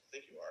 I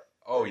think you are.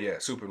 Oh yeah,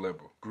 super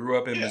liberal. Grew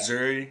up in Yeah,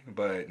 Missouri,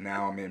 but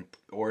now I'm in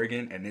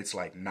Oregon, and it's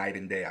like night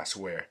and day. I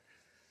swear.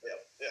 yeah,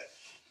 yeah.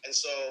 And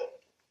so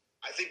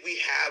I think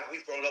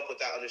we've grown up with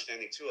that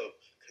understanding too of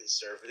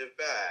conservative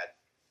bad,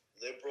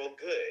 liberal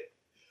good,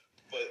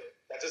 but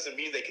that doesn't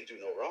mean they can do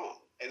no wrong.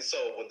 And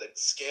so when the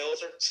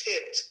scales are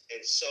tipped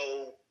and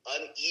so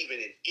uneven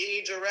in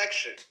any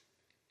direction,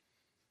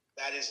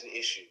 that is an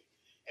issue,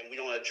 and we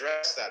don't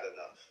address that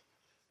enough.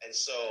 And We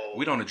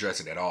so, don't address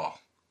it at all.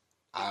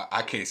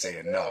 I can't say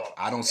enough.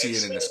 I don't see and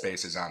it in so, the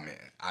spaces I'm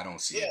in. I don't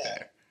see it yeah,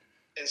 there.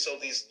 and so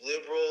these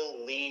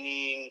liberal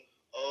leaning,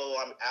 oh,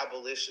 I'm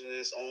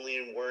abolitionist only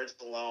in words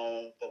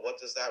alone, but what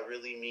does that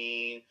really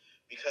mean?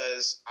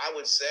 Because I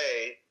would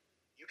say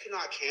you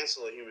cannot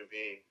cancel a human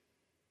being.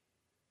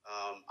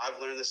 I've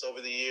learned this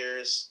over the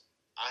years.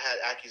 I had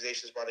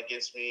accusations brought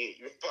against me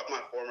by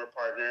my former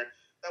partner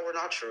that were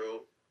not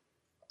true.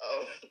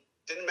 Um,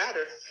 didn't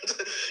matter.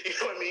 You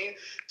know what I mean?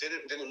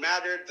 Didn't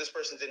matter. This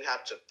person didn't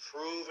have to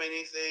prove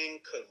anything.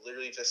 Could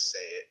literally just say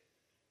it.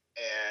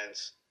 And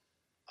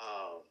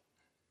um,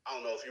 I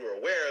don't know if you were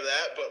aware of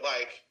that, but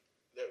like,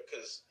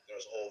 because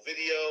there's a whole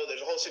video,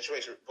 there's a whole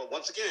situation. But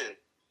once again,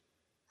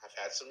 I've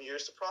had some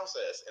years to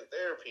process and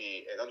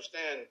therapy and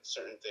understand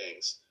certain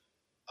things.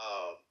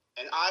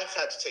 And I've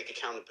had to take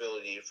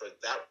accountability for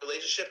that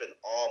relationship and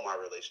all my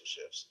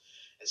relationships.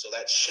 And so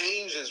that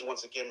changes,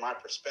 once again, my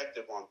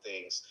perspective on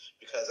things.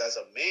 Because as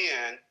a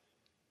man,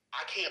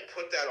 I can't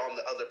put that on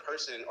the other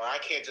person, or I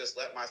can't just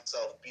let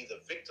myself be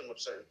the victim of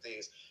certain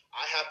things.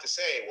 I have to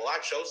say, well, I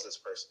chose this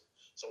person.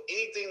 So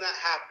anything that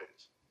happened,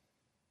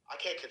 I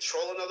can't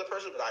control another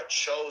person, but I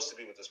chose to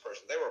be with this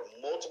person. There were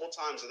multiple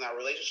times in that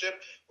relationship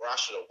where I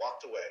should have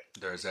walked away.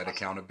 There's that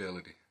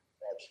accountability.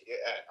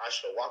 I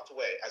should have walked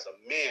away. As a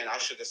man, I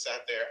should have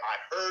sat there. I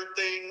heard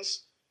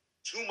things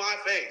to my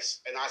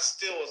face, and I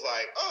still was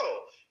like,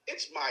 oh,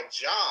 it's my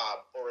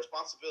job or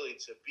responsibility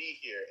to be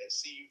here and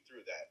see you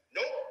through that.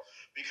 Nope.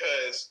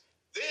 Because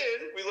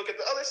then we look at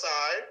the other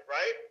side,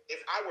 right?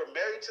 If I were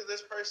married to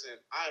this person,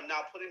 I am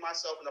now putting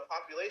myself in a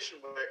population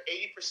where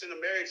 80%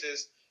 of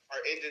marriages are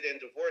ended in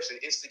divorce and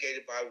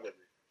instigated by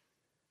women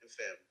and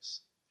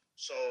families.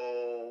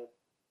 So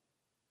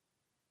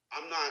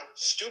I'm not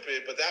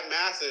stupid, but that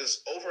math is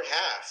over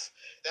half.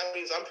 That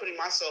means I'm putting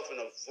myself in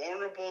a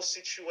vulnerable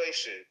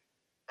situation,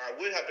 or I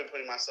would have been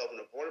putting myself in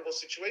a vulnerable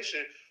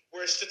situation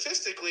where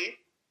statistically,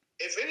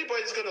 if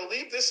anybody's going to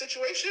leave this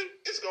situation,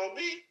 it's going to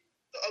be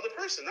the other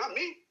person, not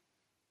me.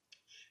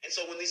 And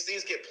so when these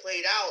things get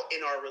played out in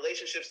our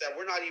relationships that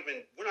we're not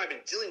even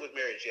dealing with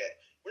marriage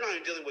yet. We're not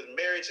even dealing with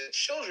marriage and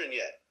children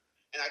yet.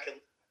 And I can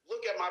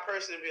look at my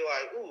person and be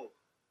like, ooh,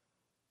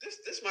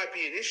 this might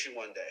be an issue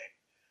one day.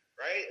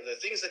 Right? The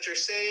things that you're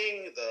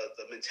saying,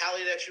 the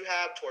mentality that you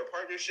have toward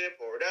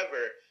partnership or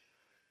whatever,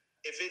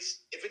 if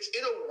it's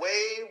in a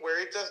way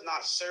where it does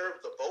not serve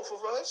the both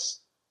of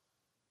us,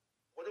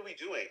 what are we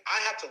doing? I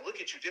have to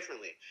look at you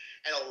differently.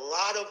 And a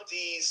lot of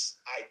these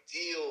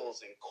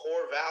ideals and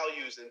core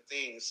values and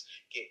things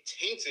get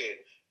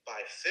tainted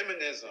by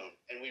feminism.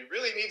 And we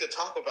really need to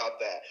talk about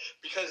that.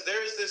 Because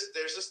there's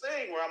this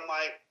thing where I'm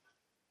like,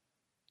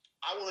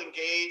 I will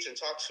engage and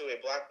talk to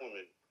a black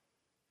woman,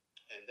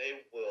 and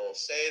they will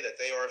say that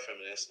they are a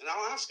feminist, and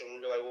I'll ask them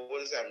and be like, well, what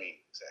does that mean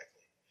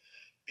exactly?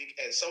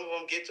 And some of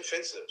them get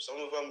defensive. Some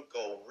of them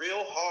go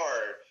real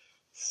hard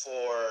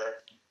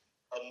for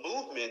a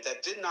movement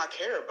that did not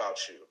care about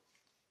you,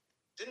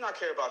 did not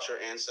care about your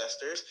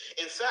ancestors.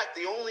 In fact,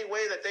 the only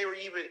way that they were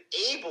even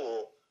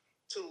able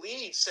to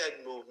lead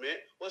said movement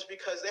was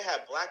because they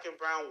had black and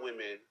brown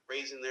women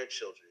raising their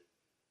children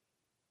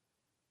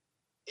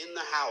in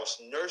the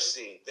house,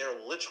 nursing their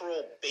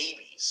literal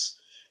babies.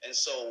 And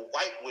so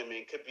white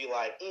women could be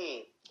like,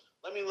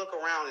 let me look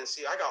around and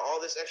see. I got all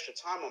this extra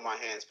time on my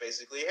hands,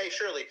 basically. Hey,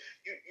 Shirley,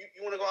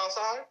 you want to go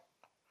outside?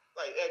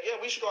 Like, yeah,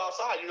 we should go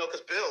outside,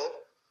 because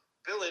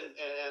Bill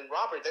and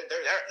Robert,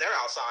 they're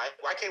outside.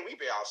 Why can't we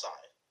be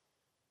outside?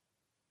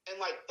 And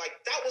like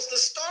that was the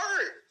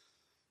start.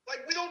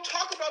 Like, we don't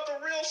talk about the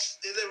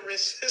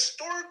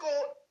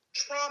historical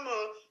trauma.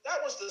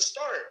 That was the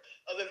start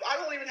of, if I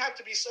don't even have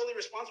to be solely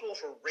responsible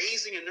for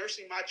raising and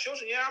nursing my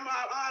children, yeah,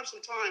 I have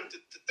some time to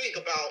think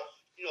about,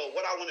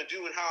 what I want to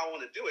do and how I want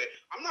to do it.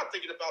 I'm not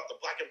thinking about the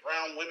black and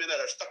brown women that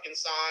are stuck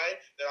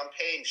inside, that I'm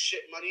paying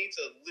shit money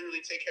to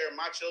literally take care of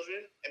my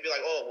children and be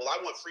like, oh, well,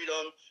 I want freedom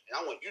and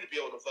I want you to be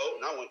able to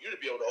vote and I want you to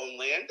be able to own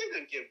land. They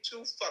didn't give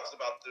two fucks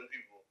about them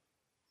people.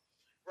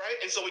 Right?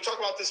 And so we talk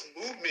about this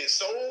movement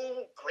so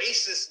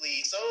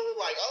graciously, so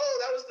like, oh,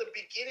 that was the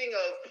beginning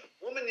of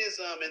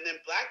womanism and then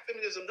black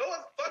feminism. No,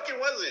 it fucking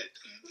wasn't.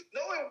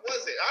 No, it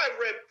wasn't. I've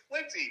read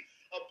plenty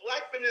of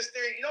black feminist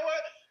theory. You know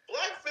what?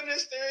 Black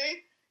feminist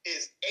theory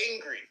is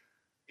angry.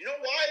 You know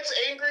why it's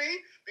angry?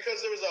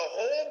 Because there was a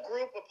whole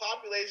group of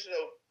population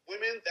of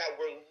women that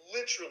were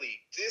literally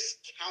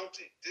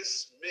discounted,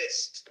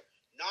 dismissed,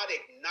 not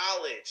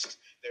acknowledged.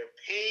 Their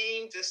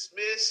pain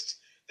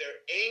dismissed, their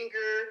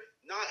anger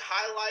not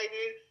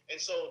highlighted. And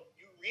so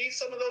you read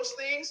some of those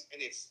things,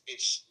 and it's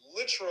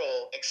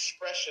literal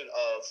expression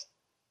of,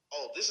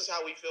 oh, this is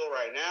how we feel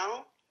right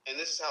now, and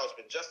this is how it's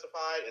been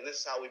justified, and this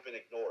is how we've been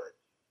ignored.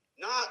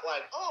 Not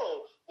like,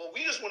 oh, well,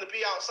 we just want to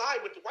be outside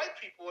with the white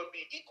people and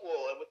be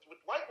equal and with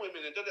white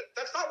women. And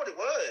that's not what it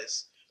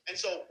was. And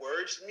so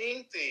words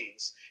mean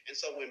things. And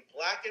so when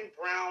black and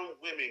brown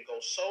women go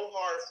so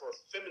hard for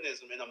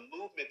feminism in a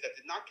movement that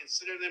did not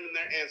consider them and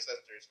their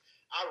ancestors,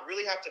 I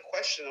really have to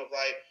question of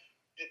like,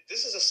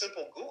 this is a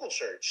simple Google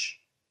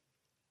search.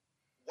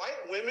 White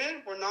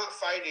women were not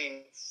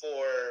fighting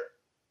for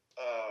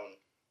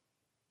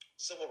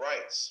civil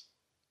rights.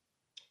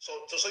 So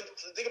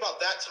think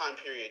about that time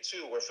period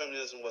too, where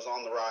feminism was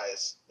on the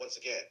rise once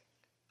again,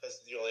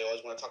 because they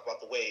always want to talk about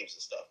the waves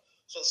and stuff.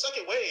 So the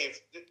second wave,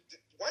 the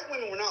white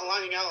women were not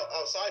lining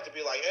outside to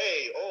be like,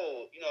 hey,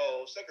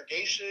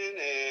 segregation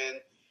and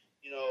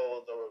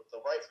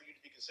the right for you to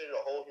be considered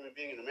a whole human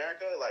being in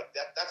America, like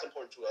that's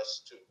important to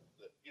us too.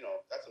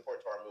 That's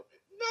important to our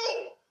movement.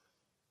 No,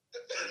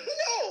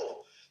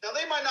 no. Now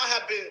they might not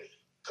have been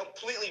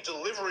completely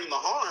delivering the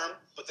harm,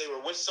 but they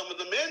were with some of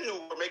the men who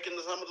were making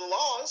some of the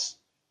laws.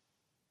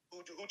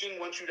 Who didn't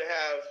want you to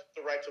have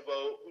the right to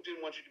vote, who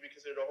didn't want you to be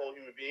considered a whole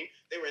human being.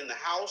 They were in the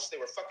house, they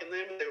were fucking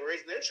them, they were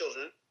raising their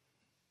children,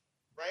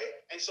 right?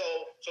 And so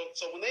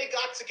when they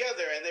got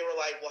together and they were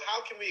like, well,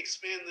 how can we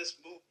expand this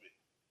movement?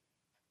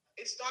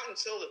 It's not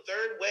until the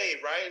third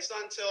wave, right? It's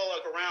not until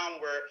like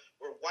around where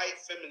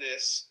white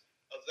feminists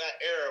of that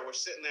era were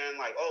sitting there and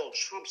like, oh,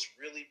 Trump's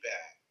really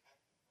bad.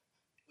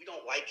 We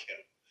don't like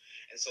him.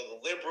 And so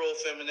the liberal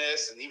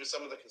feminists and even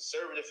some of the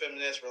conservative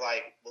feminists were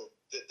like, well,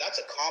 that's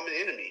a common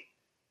enemy.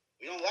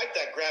 We don't like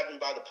that grabbing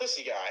by the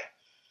pussy guy.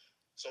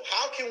 So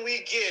how can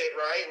we get,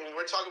 right, when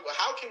we're talking about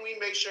how can we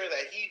make sure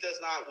that he does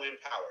not win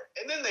power?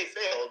 And then they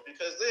failed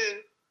because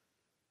then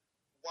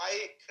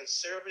white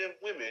conservative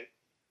women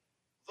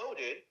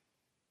voted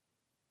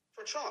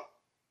for Trump.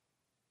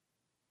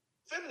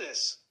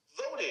 Feminists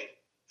voted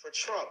for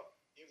Trump.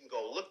 You can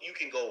go look, you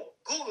can go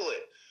Google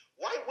it.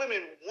 White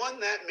women won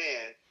that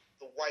man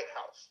the White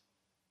House.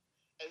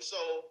 And so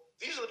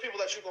these are the people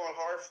that you're going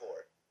hard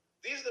for.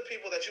 These are the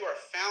people that you are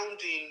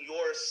founding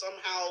your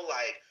somehow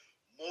like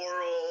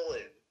moral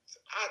and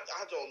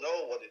I don't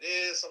know what it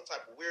is, some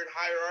type of weird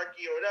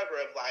hierarchy or whatever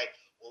of like,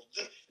 well,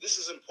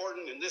 this is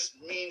important and this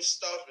means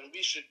stuff and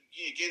we should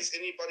be against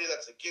anybody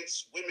that's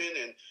against women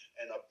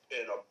and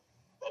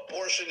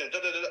abortion and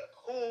da-da-da-da.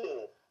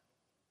 Cool.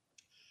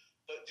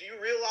 But do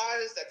you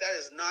realize that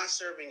is not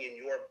serving in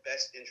your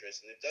best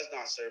interest, and it does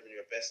not serve in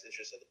your best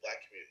interest of the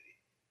black community?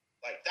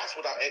 Like that's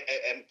what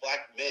and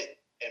black men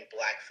and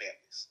black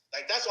families.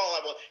 Like that's all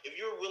I want. If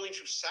you're willing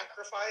to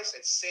sacrifice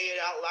and say it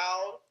out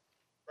loud,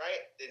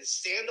 right, then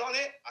stand on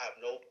it. I have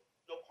no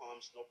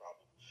qualms, no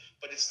problem.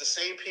 But it's the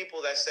same people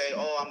that say,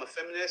 "Oh, I'm a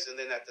feminist," and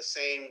then at the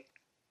same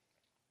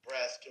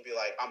breath can be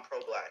like, "I'm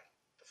pro-black."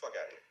 The fuck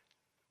out of here.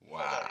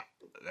 Wow,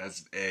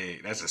 that's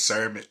a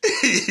sermon.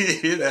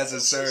 That's a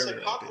sermon.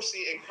 It's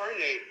hypocrisy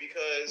incarnate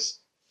because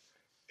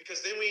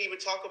then we even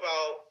talk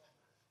about.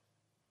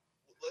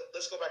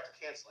 Let's go back to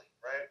canceling,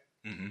 right?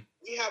 Mm-hmm.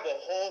 We have a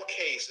whole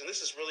case, and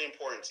this is really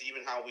important to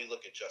even how we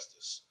look at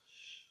justice.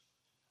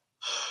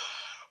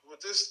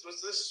 With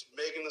this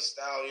Megan Thee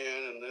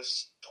Stallion and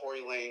this Tory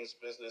Lanez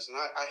business, and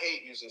I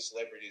hate using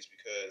celebrities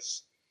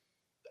because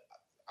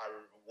I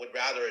would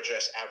rather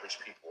address average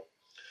people.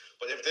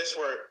 But if this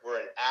were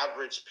an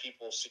average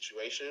people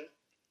situation,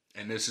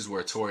 and this is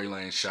where Tory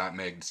Lanez shot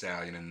Megan Thee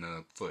Stallion in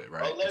the foot,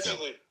 right?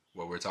 Allegedly.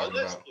 What we're talking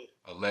about?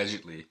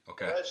 Allegedly.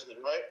 Okay. Allegedly,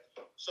 right?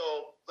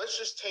 So let's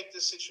just take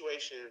this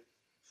situation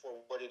for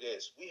what it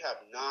is. We have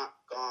not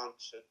gone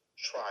to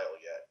trial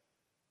yet.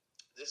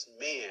 This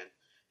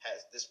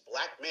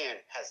black man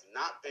has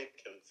not been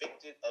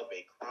convicted of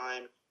a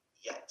crime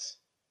yet.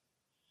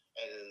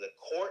 And in the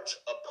court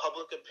of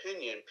public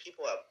opinion,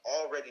 people have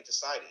already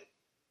decided,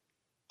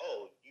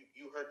 oh,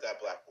 you hurt that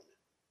black woman.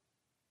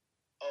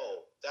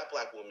 Oh, that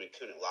black woman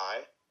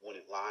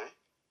wouldn't lie.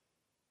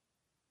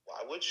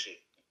 Why would she?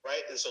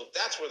 Right? And so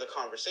that's where the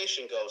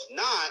conversation goes.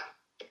 Not,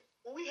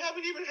 well, we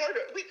haven't even heard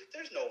it.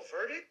 There's no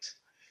verdict.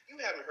 You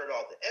haven't heard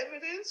all the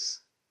evidence.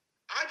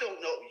 I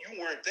don't know.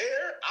 You weren't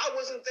there. I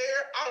wasn't there.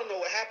 I don't know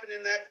what happened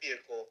in that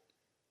vehicle.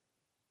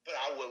 But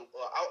I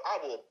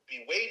will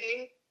be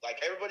waiting like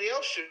everybody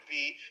else should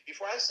be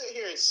before I sit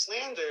here and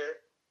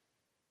slander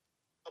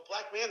a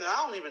black man that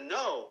I don't even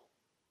know.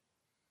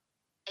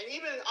 And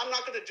even I'm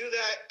not going to do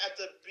that at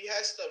the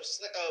behest of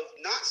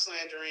not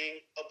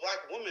slandering a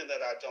black woman that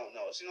I don't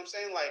know. See what I'm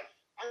saying? Like,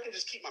 I can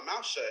just keep my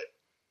mouth shut.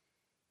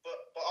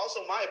 But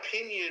also my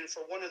opinion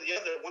for one or the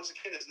other, once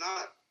again, is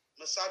not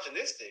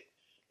misogynistic.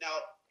 Now,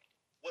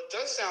 what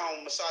does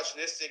sound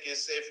misogynistic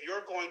is if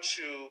you're going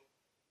to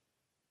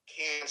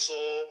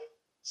cancel,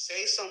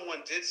 say someone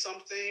did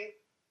something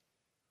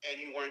and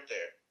you weren't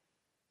there.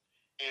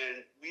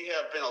 And we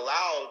have been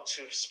allowed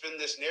to spin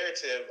this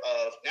narrative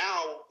of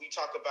now we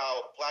talk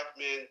about black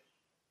men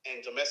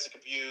and domestic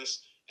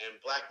abuse and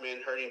black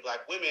men hurting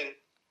black women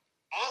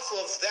off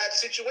of that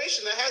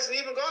situation that hasn't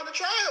even gone to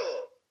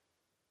trial.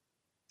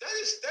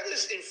 That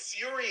is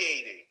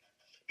infuriating,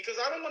 because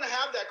I don't want to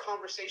have that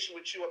conversation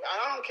with you.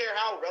 I don't care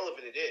how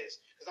relevant it is,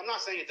 because I'm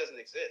not saying it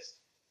doesn't exist,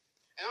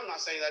 and I'm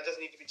not saying that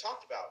doesn't need to be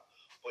talked about.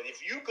 But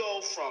if you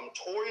go from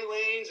Tory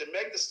Lanez and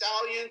Meg Thee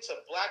Stallion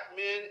to black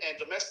men and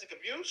domestic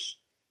abuse,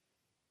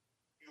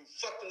 you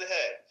fucked in the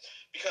head,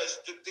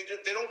 because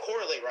they don't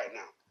correlate right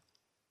now.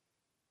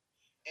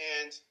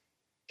 And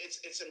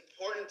it's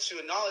important to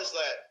acknowledge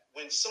that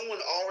when someone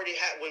already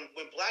had when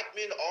black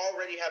men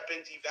already have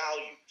been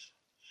devalued,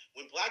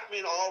 when black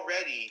men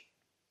already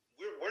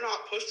we're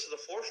not pushed to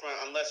the forefront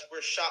unless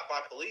we're shot by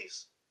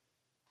police.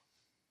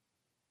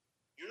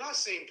 You're not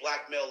seeing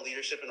black male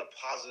leadership in a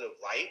positive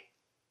light.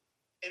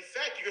 In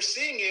fact, you're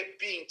seeing it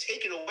being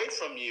taken away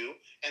from you,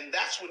 and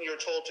that's when you're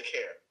told to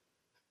care.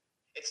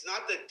 It's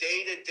not the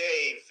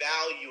day-to-day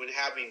value in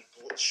having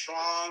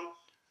strong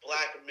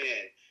black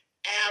men,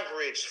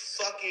 average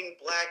fucking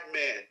black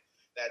men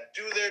that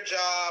do their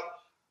job,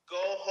 go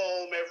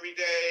home every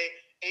day,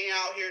 ain't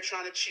out here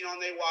trying to cheat on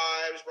their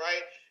wives,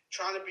 right?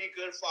 Trying to be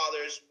good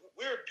fathers.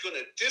 We're going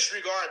to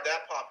disregard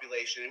that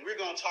population, and we're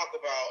going to talk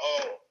about,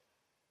 oh,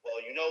 well,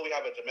 we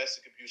have a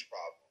domestic abuse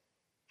problem.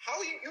 How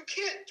you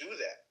can't do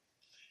that.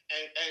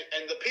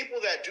 And the people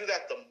that do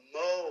that the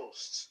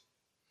most,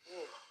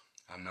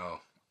 I know,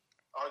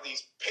 are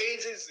these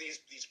pages,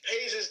 these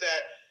pages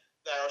that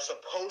are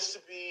supposed to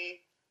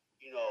be,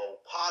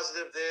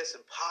 positive this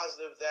and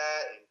positive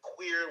that, and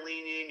queer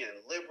leaning and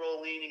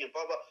liberal leaning and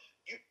blah blah.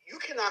 You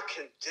cannot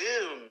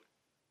condemn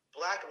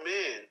black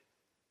men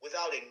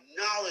without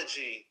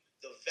acknowledging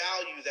the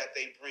value that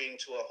they bring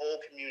to a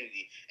whole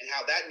community, and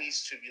how that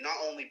needs to be not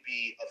only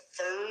be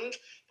affirmed,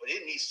 but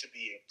it needs to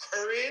be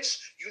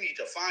encouraged. You need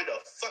to find a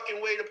fucking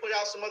way to put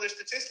out some other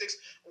statistics.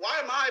 Why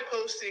am I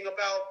posting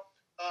about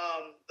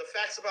the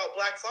facts about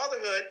black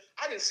fatherhood?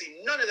 I didn't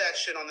see none of that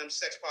shit on them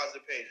sex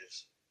positive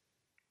pages.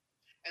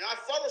 And I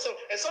follow some,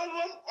 and some of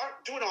them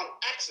aren't doing it on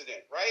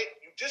accident, right?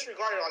 You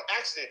disregard it on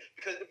accident,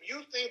 because if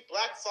you think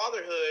black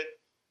fatherhood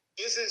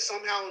isn't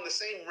somehow in the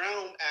same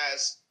realm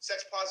as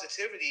sex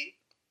positivity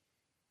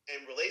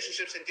and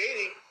relationships and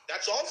dating,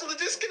 that's also the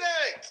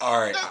disconnect.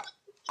 All right.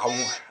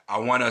 I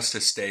want us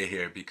to stay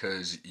here,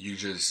 because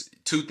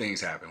two things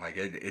happened. Like,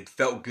 it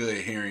felt good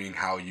hearing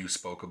how you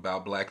spoke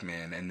about black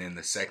men. And then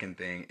the second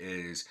thing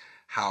is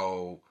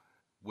how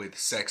with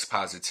sex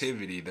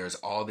positivity, there's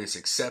all this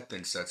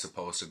acceptance that's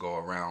supposed to go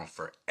around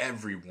for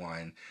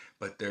everyone,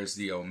 but there's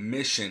the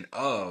omission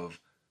of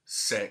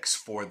sex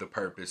for the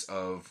purpose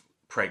of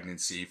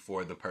pregnancy,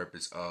 for the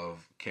purpose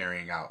of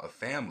carrying out a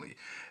family.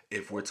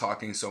 If we're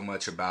talking so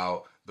much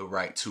about the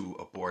right to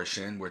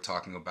abortion, we're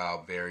talking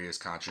about various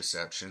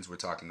contraceptions, we're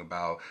talking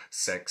about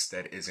sex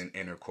that isn't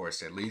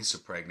intercourse that leads to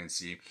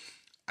pregnancy,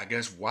 I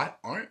guess, why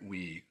aren't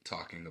we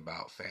talking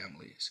about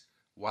families?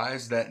 Why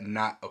is that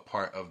not a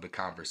part of the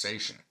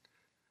conversation?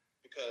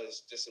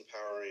 Because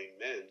disempowering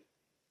men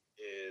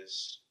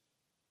is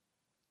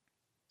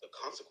the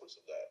consequence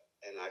of that.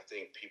 And I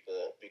think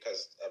people,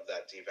 because of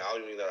that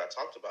devaluing that I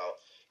talked about,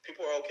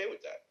 people are okay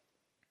with that.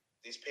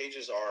 These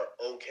pages are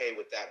okay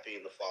with that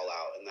being the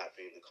fallout and that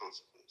being the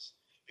consequence.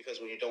 Because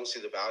when you don't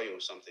see the value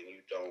of something,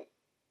 you don't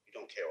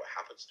care what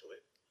happens to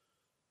it.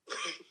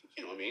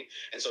 You know what I mean?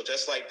 And so,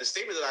 just like the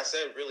statement that I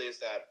said, really is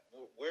that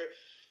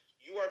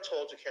you are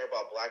told to care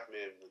about black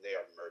men when they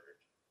are murdered.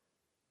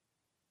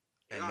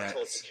 You're not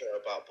told to care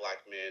about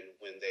black men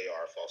when they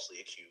are falsely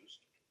accused.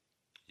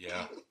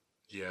 Yeah.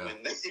 Yeah.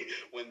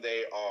 When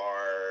they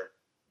are,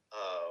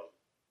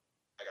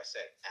 like I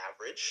said,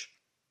 average.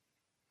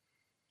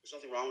 There's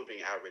nothing wrong with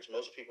being average.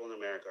 Most people in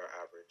America are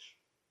average.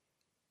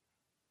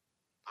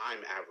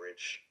 I'm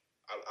average.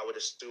 I would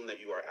assume that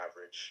you are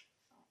average.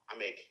 I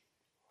make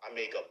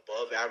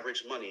above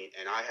average money,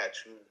 and I had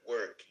to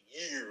work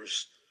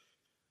years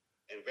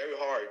and very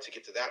hard to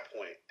get to that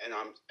point. And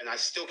I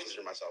still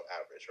consider myself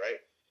average, right?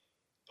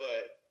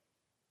 But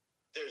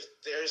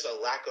there's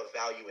a lack of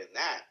value in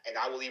that. And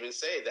I will even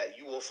say that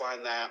you will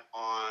find that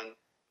on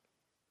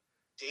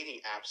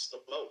dating apps the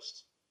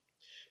most.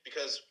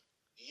 Because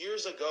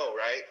years ago,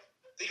 right?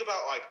 Think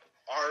about like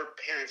our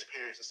parents'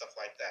 and stuff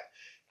like that.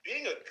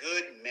 Being a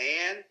good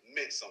man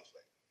meant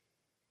something.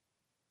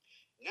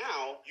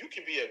 Now you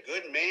can be a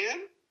good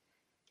man.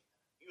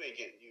 You ain't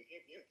getting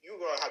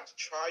you're gonna have to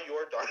try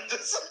your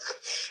darndest.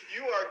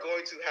 You are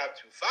going to have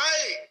to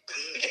fight.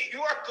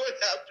 You are going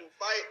to have to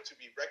fight to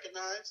be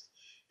recognized.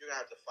 You're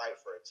gonna have to fight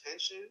for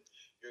attention.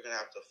 You're gonna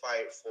have to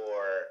fight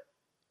for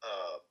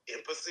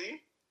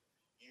empathy.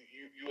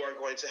 You are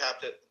going to have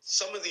to,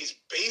 some of these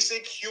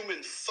basic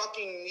human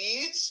fucking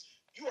needs,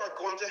 you are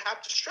going to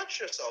have to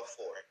stretch yourself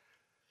for it.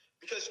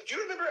 Because do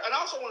you remember, and I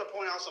also want to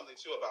point out something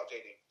too about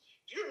dating.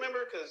 Do you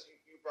remember, because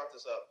you brought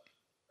this up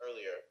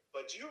earlier,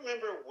 but do you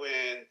remember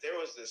when there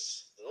was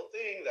this little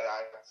thing that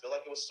I feel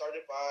like it was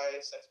started by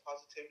sex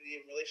positivity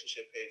and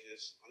relationship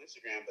pages on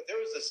Instagram, but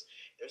there's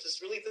this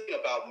really thing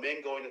about men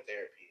going to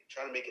therapy and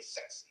trying to make it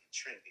sexy and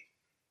trendy.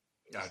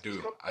 I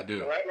do.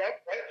 Right.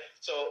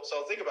 So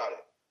think about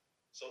it.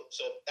 So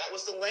that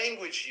was the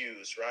language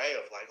used, right?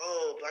 Of like,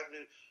 oh, black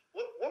men.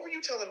 What were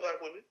you telling black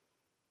women?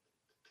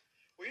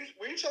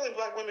 Were you telling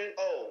black women,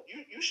 oh,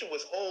 you should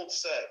withhold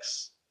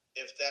sex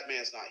if that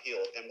man's not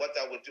healed, and what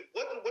that would do?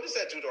 What does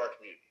that do to our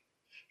community?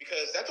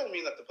 Because that don't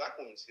mean that the black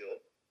woman's healed.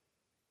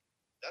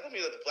 That don't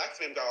mean that the black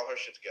femme got all her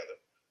shit together.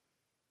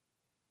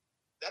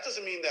 That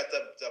doesn't mean that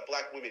the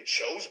black women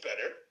chose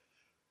better,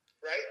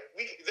 right?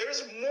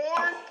 There's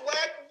more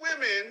black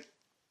women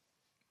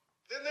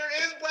than there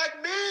is black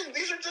men.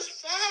 These are just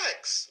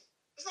facts.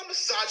 It's not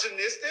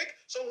misogynistic.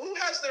 So who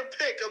has their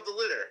pick of the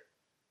litter?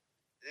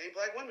 It ain't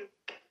black women.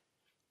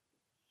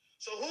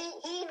 So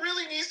who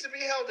really needs to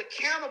be held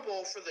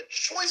accountable for the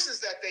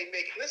choices that they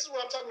make? And this is what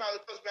I'm talking about.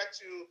 It comes back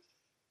to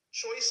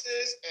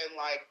choices, and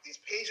like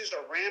these pages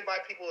are ran by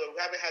people who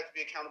haven't had to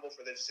be accountable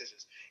for their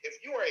decisions.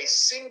 If you are a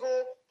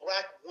single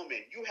black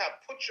woman, you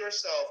have put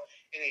yourself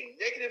in a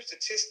negative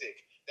statistic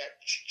that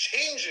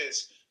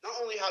changes not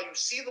only how you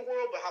see the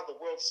world, but how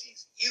the world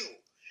sees you.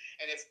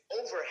 And if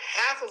over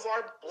half of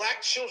our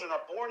black children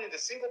are born into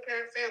single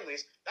parent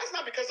families, that's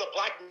not because the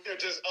black men are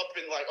just up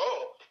and like,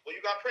 oh, well, you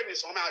got pregnant,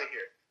 so I'm out of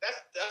here.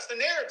 That's the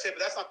narrative,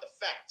 but that's not the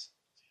fact.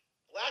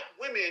 Black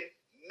women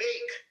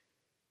make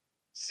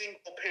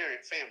single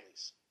parent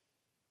families.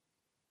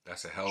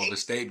 That's a hell of a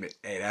statement.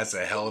 Hey, that's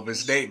a hell of a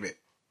statement.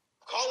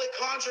 Call it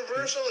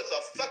controversial. It's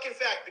a fucking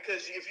fact,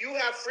 because if you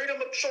have freedom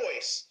of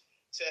choice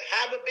to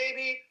have a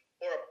baby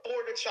or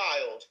abort a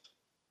child,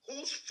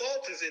 whose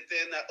fault is it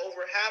then that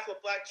over half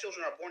of black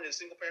children are born in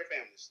single parent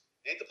families?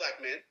 It ain't the black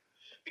men.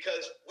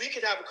 Because we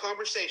could have a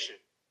conversation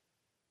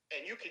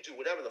and you can do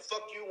whatever the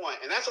fuck you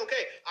want. And that's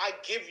okay.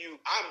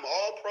 I'm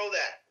all pro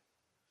that.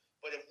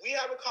 But if we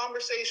have a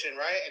conversation,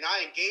 right, and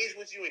I engage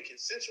with you in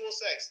consensual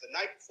sex the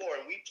night before,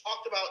 and we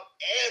talked about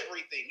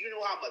everything, you know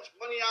how much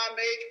money I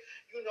make,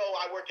 you know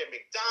I work at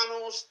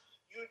McDonald's,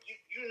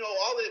 you know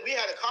all that. We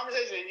had a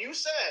conversation, and you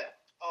said,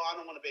 oh, I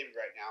don't want a baby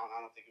right now, and I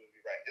don't think it would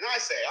be right. And I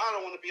say, I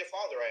don't want to be a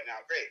father right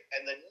now. Great.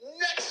 And the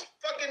next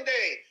fucking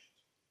day,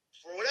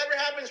 for whatever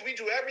happens, we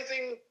do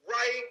everything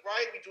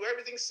right? We do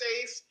everything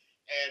safe,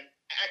 and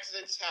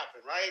accidents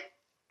happen, right?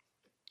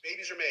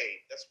 Babies are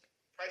made. That's the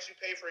price you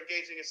pay for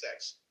engaging in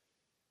sex.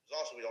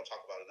 Also, we don't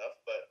talk about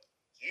enough, but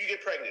you get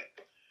pregnant.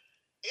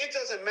 It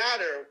doesn't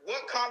matter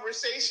what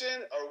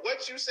conversation or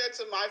what you said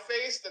to my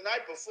face the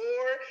night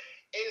before.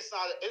 It's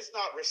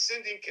not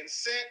rescinding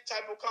consent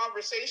type of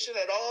conversation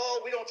at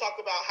all. We don't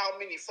talk about how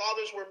many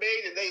fathers were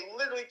made, and they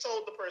literally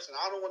told the person,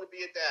 I don't want to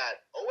be a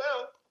dad. Oh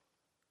well.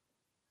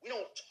 We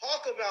don't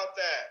talk about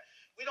that.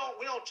 We don't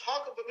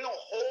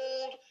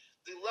hold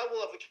the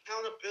level of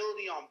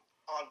accountability on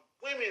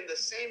women the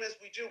same as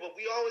we do, but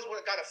we always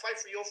got to fight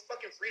for your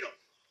fucking freedom.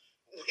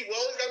 We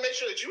always got to make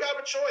sure that you have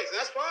a choice, and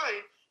that's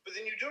fine. But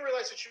then you do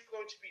realize that you're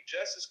going to be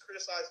just as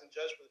criticized and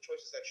judged for the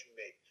choices that you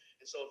make.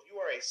 And so if you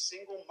are a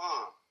single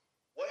mom,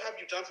 what have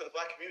you done for the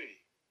black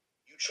community?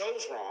 You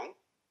chose wrong.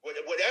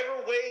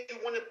 Whatever way you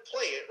want to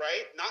play it,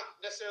 right? Not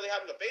necessarily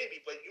having a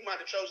baby, but you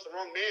might have chose the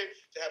wrong man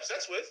to have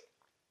sex with.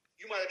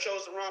 You might have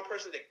chose the wrong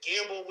person to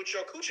gamble with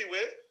your coochie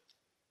with.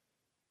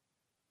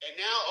 And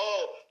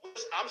now,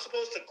 I'm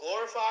supposed to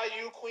glorify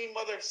you, Queen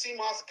Mother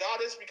CMOS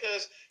Goddess,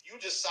 because you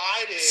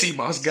decided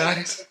CMOS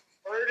Goddess the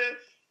burden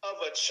of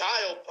a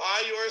child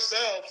by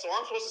yourself. So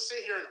I'm supposed to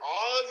sit here in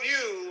awe of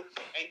you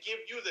and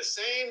give you the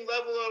same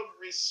level of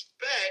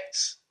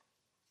respect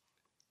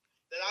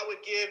that I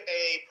would give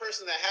a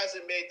person that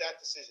hasn't made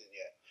that decision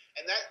yet.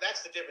 And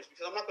that's the difference,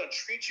 because I'm not going to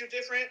treat you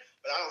different,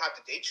 but I don't have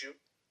to date you.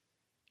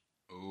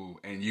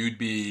 Ooh, and you'd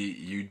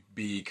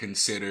be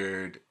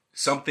considered,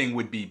 something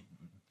would be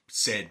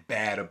said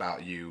bad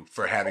about you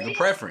for having a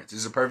preference.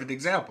 This is a perfect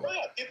example.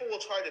 Yeah, people will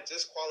try to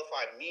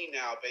disqualify me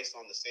now based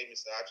on the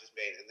statements that I just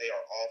made, and they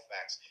are all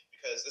facts,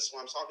 because this is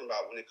what I'm talking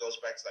about when it goes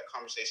back to that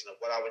conversation of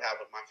what I would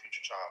have with my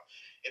future child.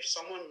 If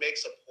someone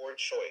makes a poor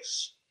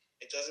choice,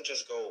 it doesn't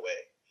just go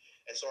away.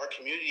 And so our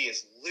community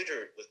is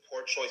littered with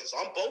poor choices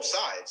on both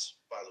sides,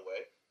 by the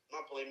way.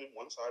 I'm not blaming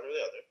one side or the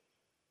other.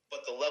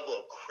 But the level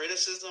of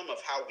criticism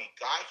of how we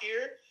got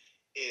here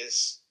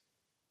is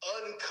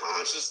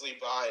unconsciously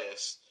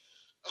biased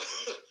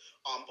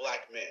on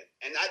black men.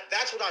 And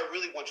that's what I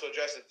really want to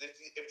address.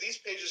 If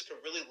these pages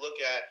could really look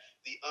at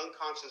the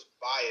unconscious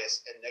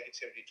bias and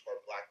negativity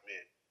toward black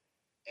men,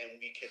 and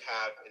we could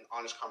have an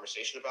honest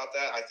conversation about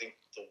that, I think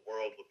the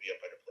world would be a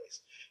better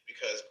place.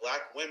 Because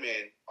black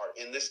women are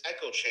in this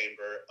echo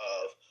chamber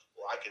of,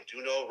 well, I can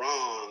do no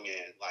wrong,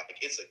 and like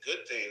it's a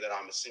good thing that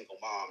I'm a single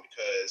mom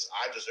because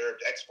I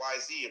deserved X, Y,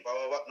 Z, and blah,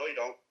 blah, blah. No, you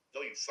don't.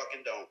 No, you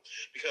fucking don't.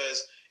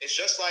 Because it's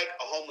just like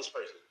a homeless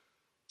person.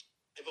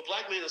 If a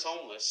black man is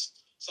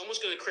homeless, someone's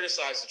going to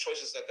criticize the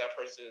choices that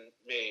person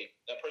made,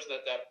 the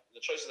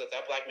choices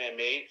that black man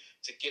made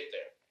to get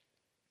there.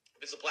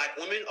 If it's a black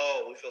woman,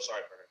 oh, we feel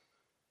sorry for her.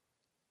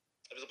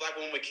 If it's a black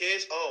woman with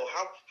kids, oh,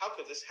 how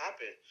could this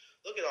happen?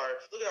 Look at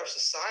our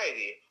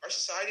society. Our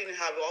society didn't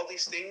have all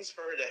these things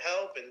for her to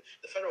help, and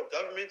the federal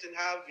government didn't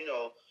have,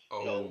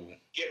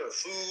 get her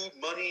food,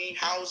 money,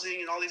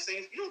 housing, and all these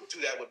things. You don't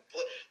do that with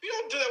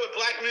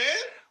black men.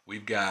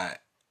 We've got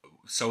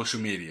social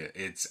media.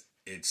 It's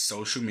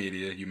social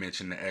media. You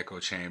mentioned the echo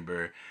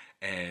chamber,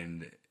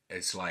 and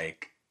it's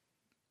like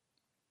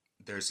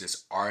there's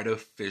this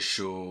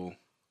artificial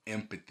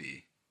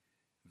empathy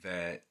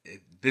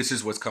this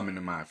is what's coming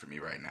to mind for me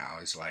right now.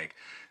 It's like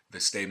the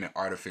statement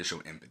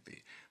artificial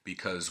empathy,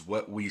 because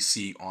what we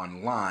see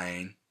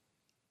online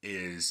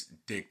is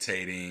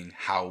dictating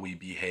how we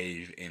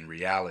behave in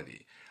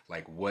reality,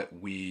 like what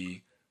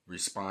we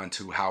respond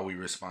to, how we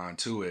respond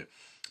to it.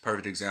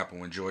 Perfect example,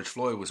 when George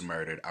Floyd was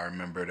murdered, I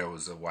remember there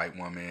was a white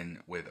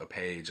woman with a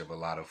page of a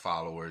lot of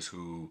followers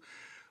who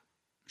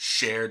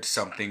shared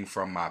something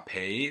from my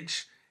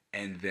page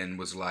and then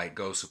was like,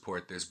 go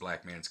support this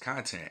black man's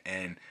content.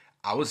 And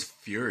I was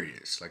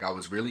furious. Like, I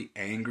was really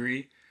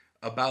angry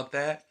about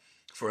that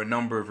for a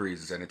number of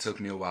reasons. And it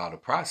took me a while to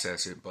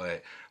process it.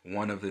 But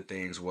one of the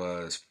things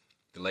was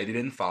the lady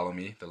didn't follow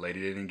me. The lady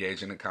didn't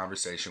engage in a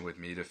conversation with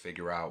me to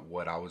figure out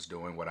what I was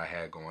doing, what I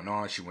had going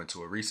on. She went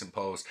to a recent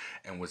post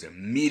and was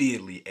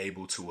immediately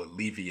able to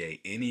alleviate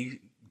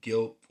any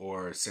guilt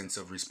or sense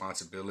of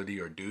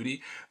responsibility or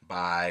duty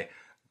by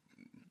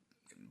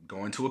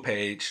going to a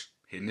page,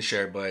 hitting the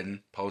share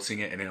button,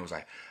 posting it, and then it was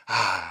like,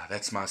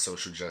 that's my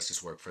social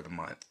justice work for the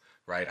month,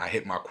 right? I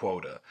hit my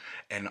quota.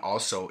 And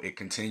also, it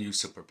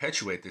continues to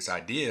perpetuate this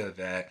idea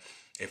that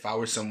if I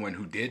were someone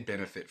who did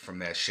benefit from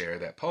that share,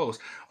 that post,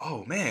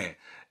 oh man,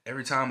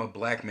 every time a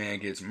black man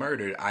gets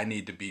murdered, I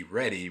need to be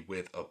ready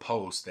with a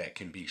post that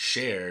can be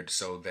shared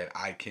so that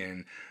I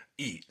can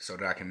eat, so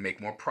that I can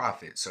make more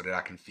profit, so that I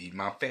can feed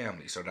my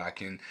family, so that I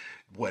can,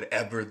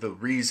 whatever the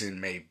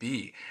reason may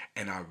be.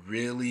 And I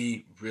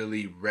really,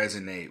 really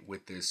resonate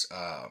with this,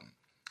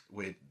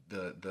 with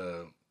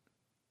the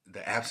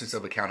absence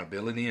of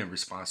accountability and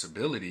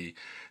responsibility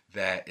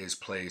that is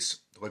placed.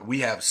 Like,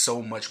 we have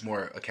so much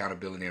more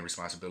accountability and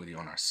responsibility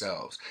on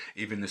ourselves.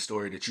 Even the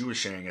story that you were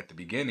sharing at the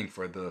beginning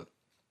for the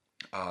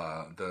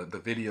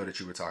video that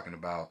you were talking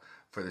about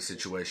for the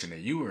situation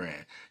that you were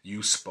in,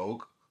 you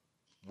spoke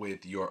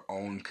with your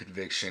own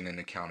conviction and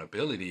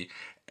accountability,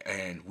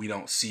 and we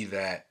don't see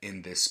that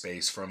in this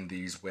space from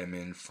these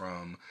women,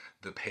 from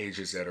the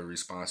pages that are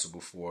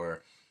responsible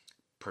for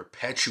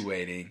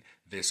perpetuating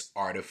this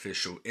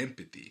artificial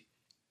empathy.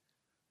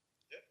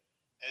 Yeah.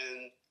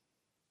 And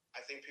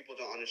I think people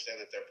don't understand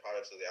that they're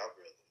products of the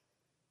algorithm,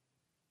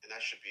 and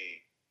that should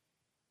be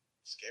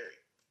scary.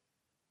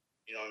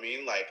 You know what I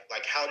mean?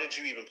 Like how did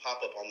you even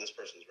pop up on this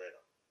person's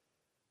radar?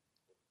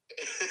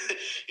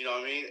 You know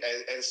what I mean?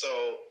 And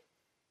so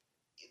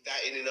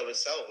that in and of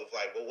itself of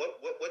like, well,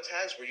 what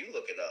tags were you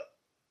looking up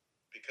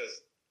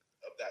because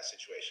of that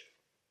situation?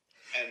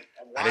 And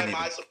why am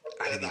I supposed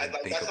to?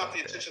 That's not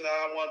the attention that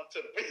I want to.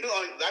 You know,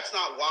 that's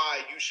not why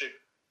you should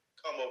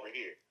come over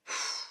here.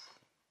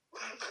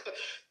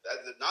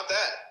 Not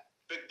that.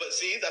 But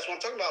see, that's what I'm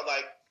talking about.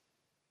 Like,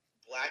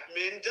 black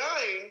men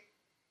dying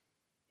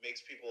makes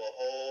people a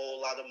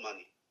whole lot of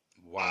money.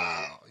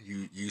 Wow,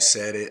 you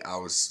said it. I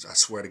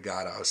swear to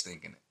God, I was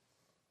thinking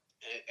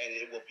it. And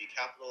it will be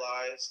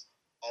capitalized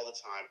all the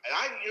time. And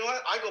you know what?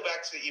 I go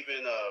back to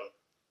even,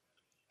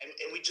 and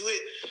we do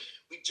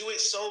it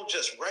so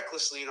just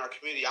recklessly in our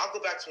community. I'll go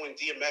back to when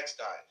DMX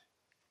died.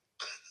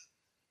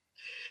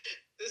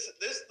 This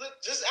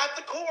just at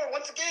the core,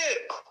 once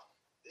again,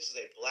 this is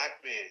a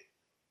black man,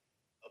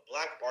 a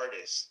black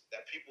artist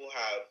that people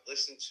have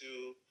listened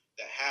to,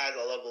 that had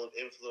a level of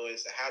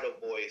influence, that had a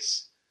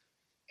voice,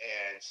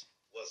 and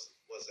was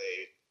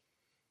a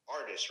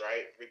artist,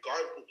 right?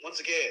 Once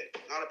again,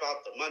 not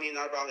about the money,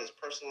 not about his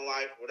personal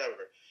life,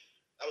 whatever.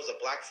 That was a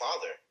black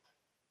father,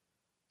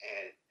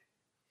 and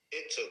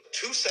it took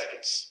 2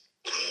 seconds.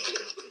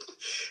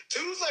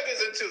 2 seconds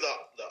into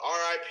the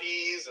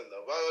RIPs and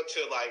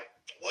to like,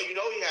 well, you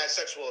know, he had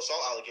sexual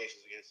assault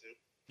allegations against him.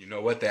 You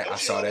know what? I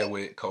saw that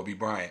with Kobe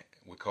Bryant.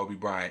 With Kobe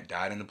Bryant,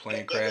 died in the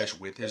plane crash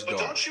with his daughter.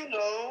 But don't you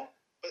know?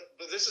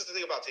 But this is the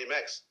thing about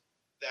DMX,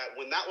 that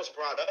when that was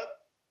brought up,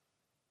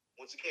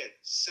 once again,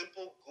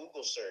 simple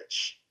Google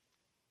search,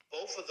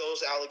 both of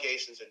those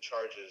allegations and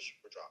charges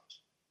were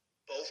dropped.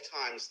 Both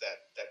times that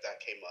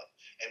came up,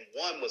 and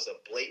one was a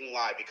blatant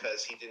lie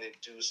because he didn't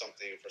do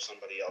something for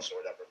somebody else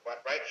or whatever, right?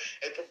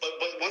 But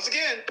once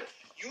again,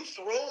 you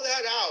throw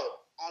that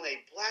out on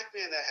a black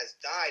man that has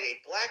died,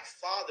 a black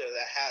father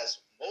that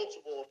has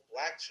multiple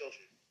black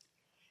children,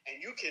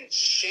 and you can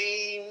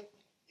shame,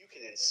 you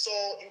can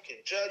insult, you can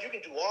judge, you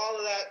can do all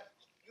of that.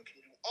 You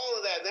can do all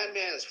of that, and that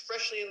man is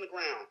freshly in the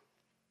ground.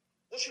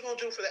 What you gonna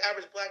do for the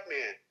average black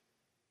man?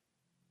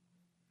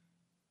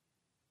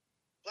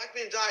 Black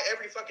men die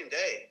every fucking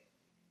day.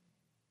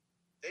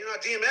 They're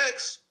not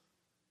DMX.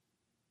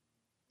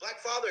 Black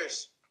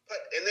fathers,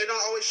 and they're not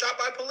always shot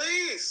by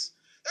police.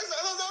 That's the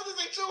other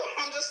thing too.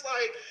 I'm just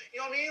like, you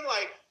know what I mean?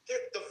 Like,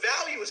 the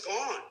value is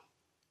gone.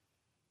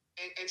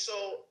 And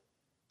so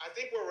I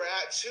think where we're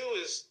at too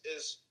is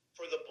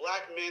for the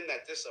black men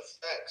that this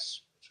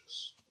affects, which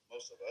is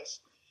most of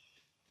us.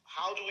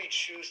 How do we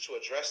choose to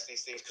address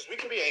these things? Because we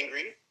can be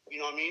angry.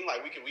 You know what I mean?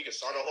 Like, we can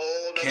start a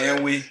whole.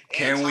 Can we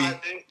get angry?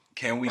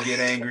 Yeah, we really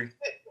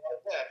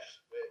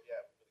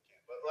can.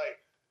 But like,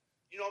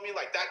 you know what I mean?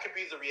 Like, that could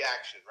be the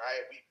reaction,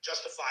 right?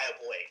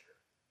 Justifiable anger.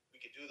 We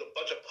could do a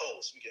bunch of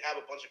posts. We could have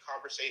a bunch of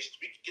conversations.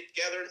 We could get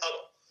together and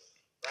huddle,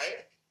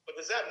 right? But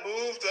does that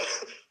move the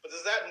but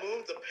does that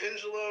move the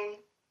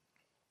pendulum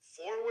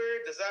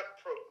forward? Does that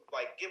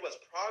like give us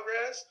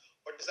progress,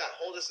 or does that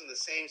hold us in the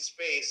same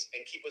space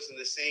and keep us in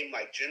the same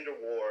like gender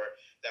war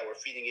that we're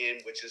feeding in,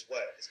 which is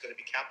what it's going to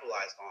be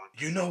capitalized on?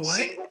 You know what?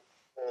 Single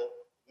people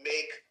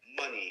make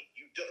money.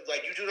 You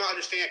do not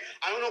understand.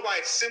 I don't know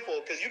why it's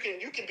simple, because you can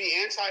be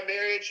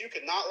anti-marriage, you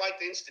can not like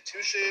the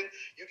institution,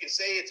 you can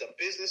say it's a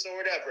business or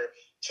whatever.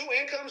 Two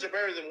incomes are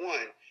better than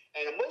one,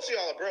 and most of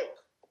y'all are broke.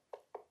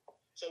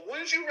 So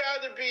wouldn't you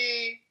rather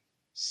be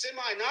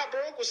semi not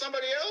broke with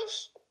somebody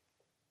else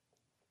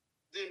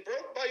than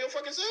broke by your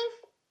fucking self?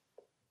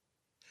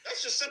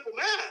 That's just simple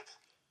math.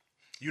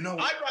 You know,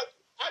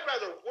 I'd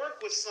rather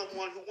work with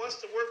someone who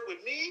wants to work with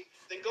me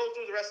than go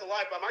through the rest of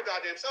life by my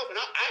goddamn self, and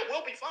I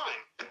will be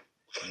fine.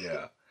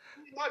 yeah.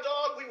 My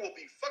dog, we will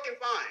be fucking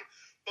fine.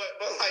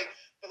 But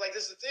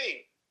this is the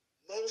thing.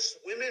 Most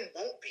women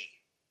won't be.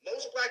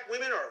 Most black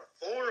women are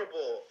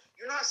vulnerable.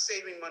 You're not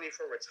saving money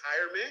for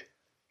retirement.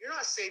 You're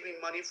not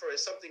saving money for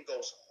if something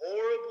goes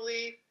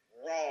horribly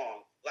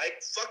wrong, like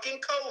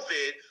fucking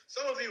COVID.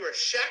 Some of you are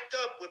shacked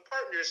up with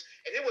partners,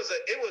 and it was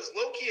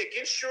low key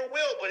against your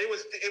will, but it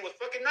was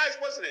fucking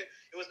nice, wasn't it?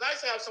 It was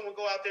nice to have someone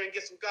go out there and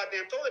get some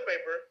goddamn toilet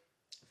paper.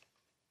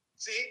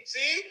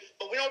 See,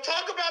 but we don't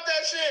talk about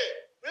that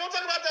shit. We don't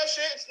talk about that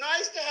shit. It's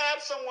nice to have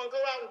someone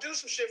go out and do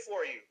some shit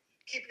for you,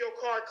 keep your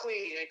car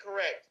clean and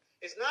correct.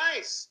 It's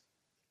nice,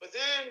 but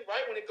then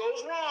right when it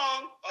goes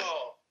wrong,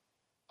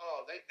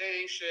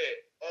 they ain't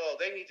shit. Oh,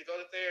 they need to go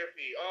to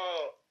therapy.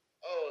 Oh,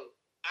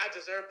 I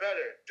deserve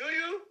better. Do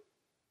you?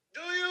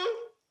 Do you?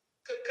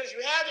 Because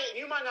you had it and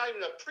you might not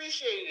even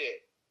appreciate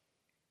it.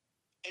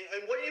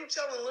 And what are you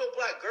telling little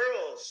black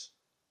girls?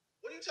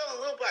 What are you telling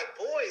little black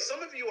boys?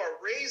 Some of you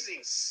are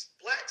raising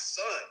black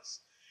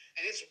sons.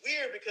 And it's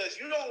weird because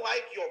you don't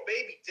like your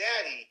baby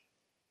daddy,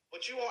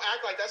 but you won't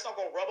act like that's not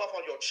going to rub off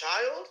on your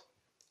child.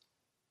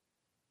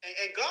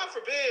 And God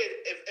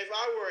forbid, if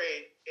I were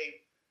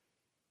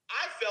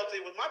I felt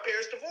it with my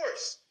parents'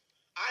 divorce.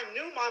 I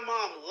knew my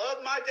mom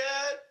loved my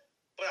dad,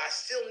 but I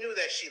still knew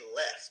that she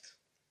left.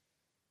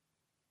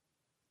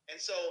 And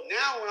so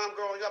now when I'm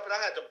growing up and I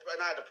had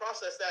to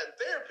process that in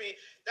therapy,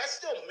 that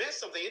still meant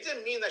something. It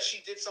didn't mean that she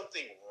did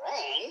something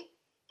wrong,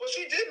 but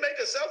she did make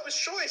a selfish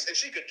choice, and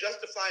she could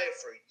justify it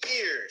for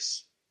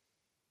years.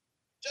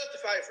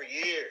 Justify it for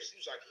years. She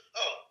was like,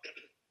 oh,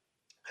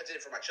 I did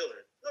it for my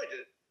children. No,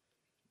 you didn't.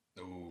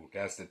 Ooh,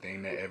 that's the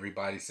thing that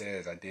everybody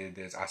says. I did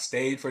this. I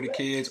stayed for the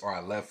kids or I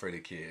left for the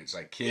kids.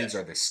 Like, kids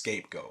are the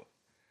scapegoat.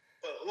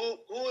 But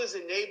who is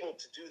enabled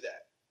to do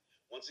that?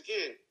 Once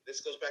again, this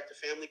goes back to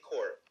family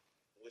court,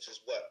 which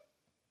is what?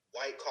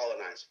 White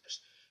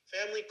colonizers.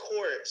 Family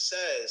court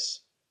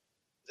says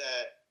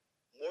that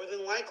more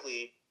than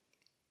likely,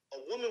 a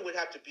woman would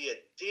have to be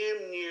a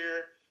damn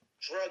near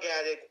drug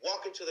addict,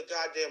 walk into the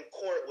goddamn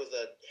court with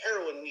a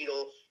heroin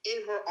needle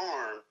in her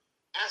arm,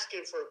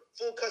 asking for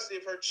full custody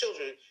of her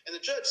children, and the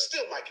judge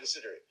still might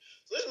consider it.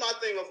 So this is my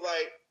thing of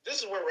like,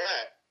 this is where we're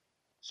at.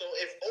 So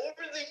if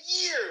over the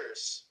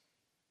years,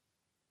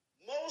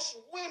 most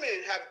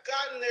women have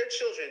gotten their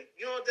children,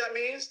 you know what that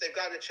means? They've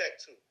gotten a check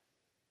too.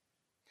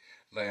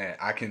 Man,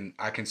 I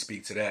can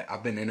speak to that.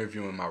 I've been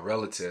interviewing my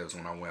relatives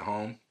when I went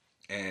home,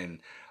 and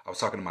I was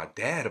talking to my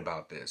dad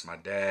about this. My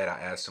dad, I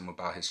asked him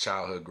about his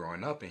childhood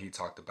growing up, and he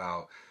talked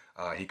about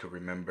he could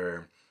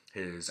remember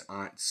his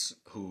aunts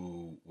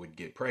who would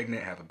get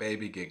pregnant, have a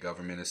baby, get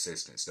government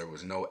assistance. There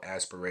was no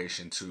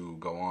aspiration to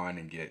go on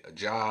and get a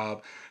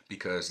job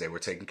because they were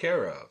taken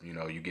care of. You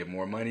know, you get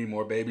more money,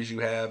 more babies you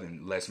have,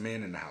 and less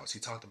men in the house. He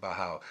talked about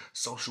how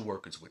social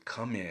workers would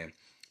come in,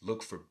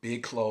 look for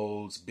big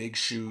clothes, big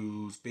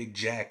shoes, big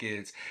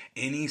jackets,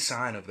 any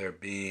sign of there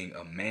being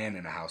a man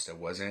in the house that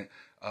wasn't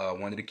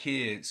one of the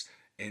kids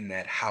in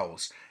that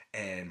house.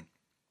 And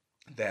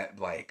that,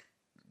 like,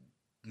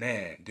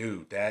 man,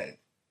 dude, that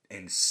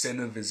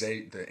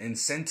the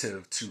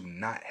incentive to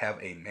not have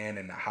a man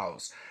in the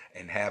house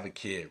and have a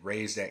kid,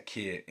 raise that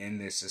kid in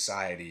this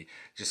society,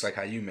 just like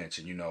how you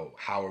mentioned, you know,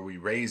 how are we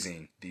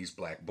raising these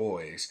black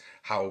boys?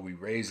 How are we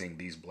raising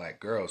these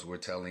black girls? We're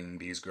telling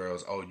these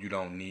girls, oh, you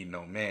don't need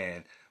no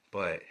man,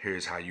 but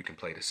here's how you can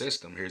play the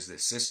system. Here's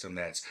this system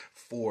that's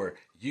for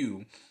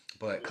you,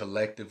 but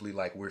collectively,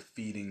 like, we're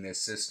feeding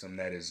this system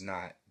that is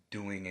not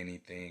doing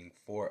anything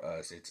for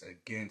us. It's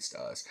against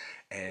us.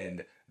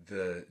 And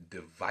the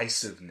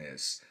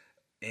divisiveness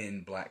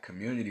in black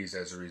communities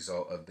as a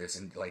result of this,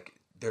 and like,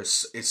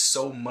 it's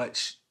so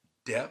much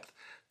depth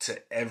to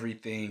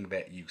everything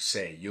that you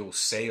say. You'll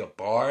say a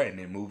bar and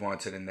then move on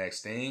to the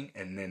next thing,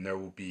 and then there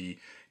will be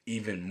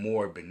even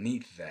more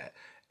beneath that.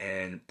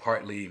 And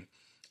partly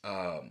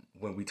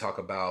when we talk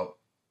about,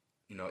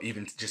 you know,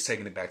 even just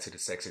taking it back to the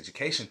sex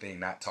education thing,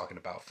 not talking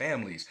about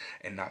families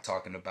and not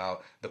talking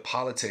about the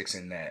politics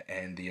in that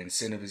and the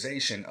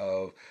incentivization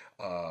of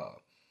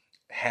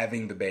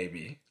having the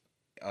baby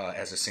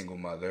as a single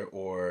mother,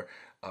 or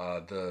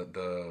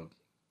the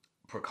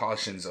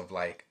precautions of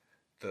like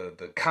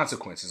the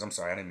consequences. I'm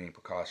sorry, I didn't mean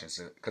precautions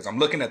because I'm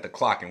looking at the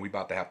clock and we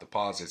about to have to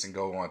pause this and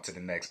go on to the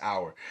next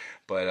hour.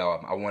 But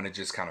I want to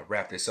just kind of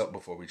wrap this up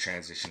before we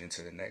transition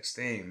into the next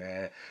thing,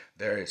 man.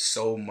 There is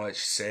so much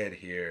said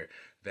here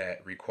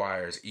that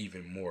requires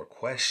even more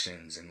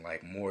questions and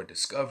like more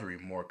discovery,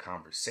 more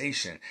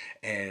conversation.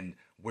 And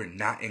we're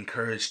not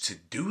encouraged to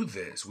do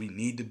this. We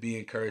need to be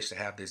encouraged to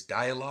have this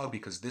dialogue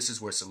because this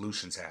is where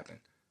solutions happen.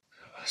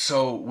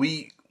 So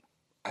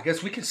I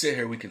guess we can sit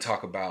here, we can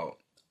talk about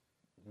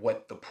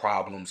what the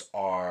problems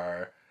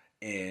are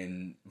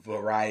in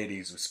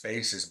varieties of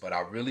spaces, but I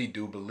really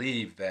do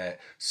believe that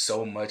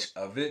so much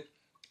of it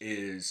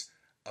is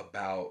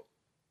about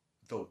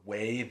the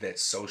way that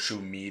social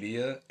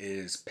media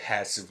is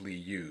passively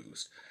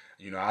used.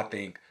 I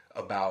think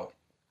about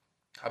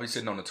I'll be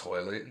sitting on the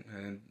toilet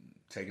and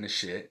taking a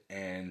shit,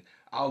 and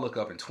I'll look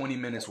up and 20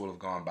 minutes will have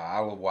gone by.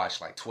 I'll have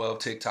watched like 12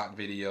 TikTok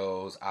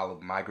videos. I'll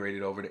have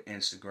migrated over to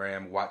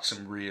Instagram, watch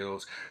some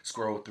reels,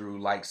 scroll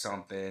through, like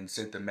something,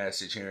 sent a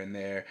message here and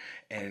there,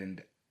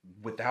 and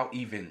without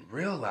even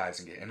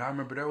realizing it. And I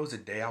remember there was a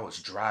day I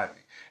was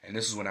driving, and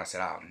this is when I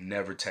said I'll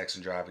never text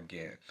and drive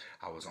again.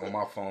 I was on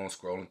my phone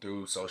scrolling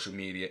through social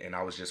media, and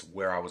I was just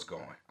where I was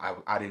going.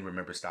 I didn't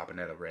remember stopping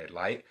at a red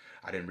light.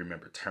 I didn't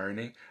remember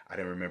turning. I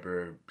didn't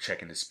remember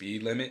checking the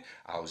speed limit.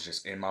 I was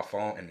just in my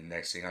phone, and the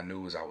next thing I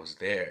knew was I was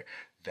there.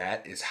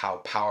 That is how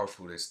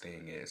powerful this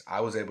thing is.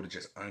 I was able to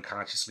just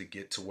unconsciously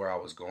get to where I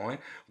was going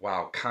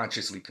while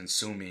consciously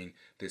consuming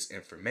this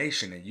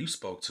information. And you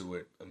spoke to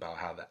it about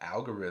how the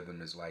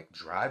algorithm is like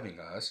driving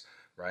us,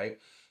 right?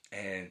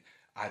 And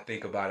I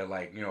think about it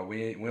like, we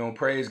don't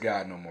praise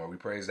God no more. We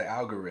praise the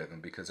algorithm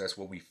because that's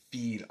what we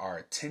feed our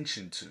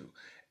attention to.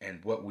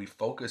 And what we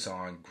focus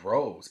on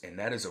grows. And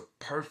that is a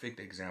perfect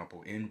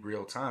example in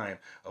real time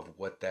of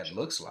what that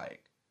looks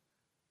like.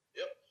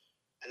 Yep.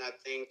 And I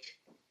think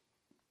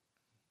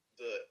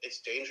it's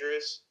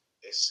dangerous.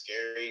 It's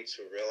scary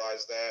to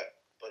realize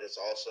that, but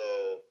it's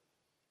also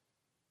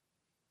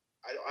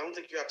I don't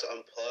think you have to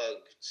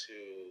unplug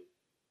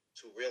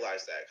to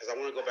realize that, because I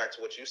want to go back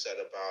to what you said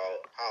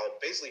about how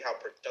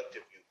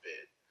productive you've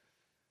been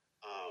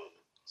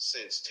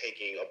since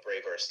taking a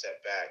break or a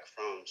step back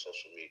from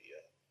social media.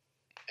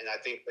 And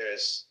I think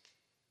there's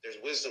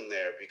wisdom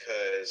there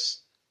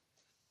because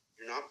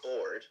you're not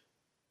bored.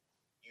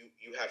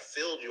 You have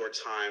filled your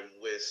time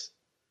with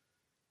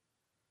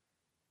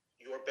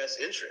your best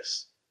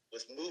interests,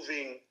 with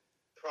moving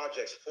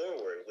projects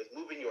forward, with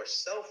moving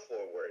yourself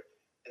forward,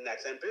 and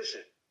that's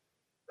ambition,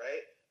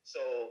 right?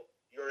 So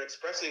you're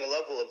expressing a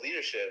level of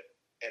leadership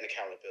and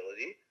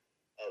accountability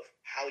of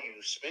how you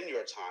spend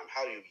your time,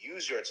 how you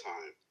use your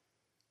time.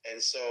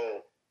 And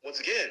so, once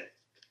again,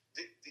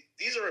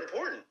 these are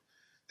important.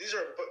 These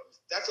are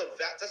that's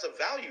a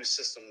value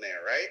system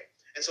there, right?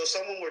 And so,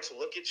 someone were to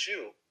look at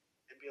you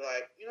and be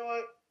like, you know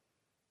what?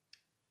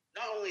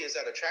 Not only is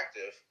that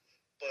attractive,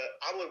 but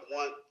I would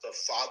want the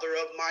father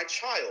of my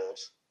child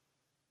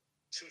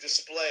to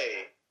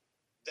display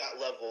that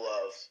level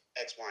of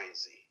X, Y, and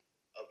Z,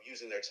 of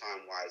using their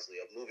time wisely,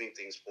 of moving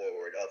things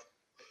forward, of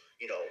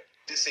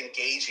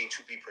disengaging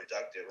to be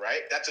productive,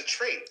 right? That's a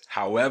trait.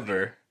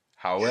 However,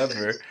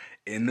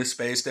 in the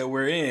space that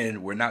we're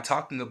in, we're not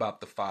talking about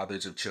the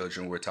fathers of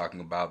children. We're talking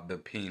about the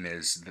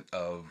penis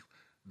of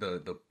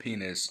the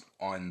penis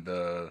on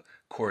the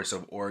course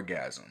of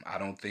orgasm. I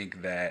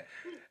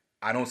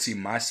don't see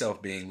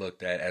myself being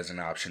looked at as an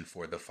option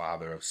for the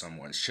father of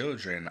someone's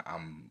children.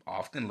 I'm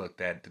often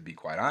looked at, to be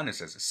quite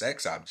honest, as a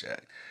sex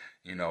object,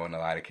 in a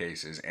lot of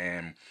cases.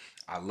 And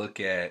I look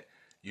at,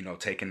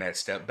 taking that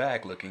step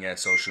back, looking at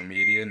social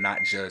media, not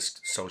just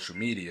social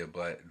media,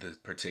 but the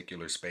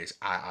particular space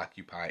I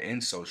occupy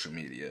in social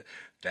media.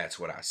 That's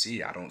what I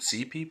see. I don't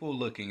see people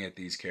looking at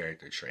these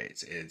character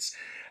traits. It's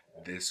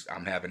this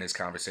I'm having this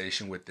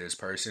conversation with this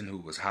person who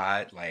was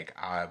hot, like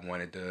I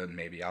wanted to,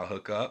 maybe I'll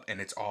hook up, and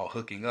it's all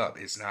hooking up.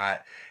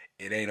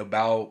 It ain't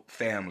about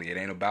family, it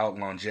ain't about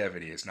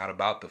longevity, it's not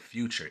about the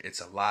future.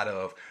 It's a lot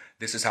of,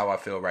 this is how I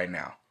feel right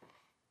now.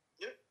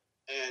 Yep.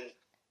 And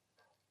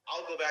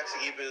I'll go back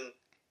to, even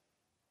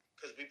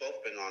because we both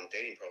been on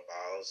dating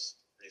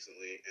profiles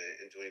recently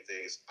and doing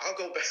things. I'll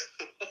go back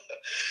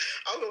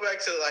I'll go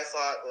back to, I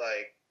thought,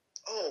 like,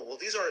 oh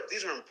well, these are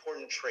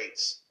important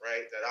traits,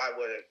 right, that I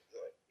would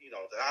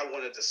that I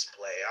want to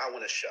display, I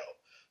want to show.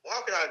 Well,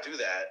 how can I do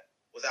that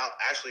without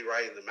actually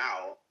writing them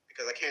out,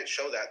 because I can't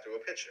show that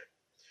through a picture?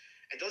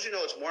 And don't you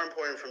know, it's more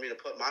important for me to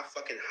put my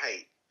fucking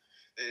height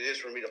than it is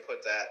for me to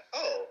put that,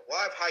 oh,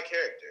 well, I have high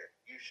character.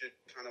 You should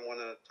kind of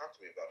want to talk to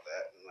me about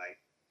that. And like,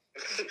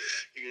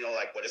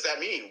 like, what does that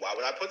mean? Why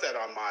would I put that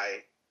on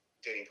my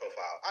dating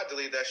profile? I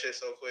delete that shit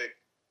so quick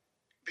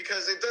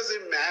because it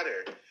doesn't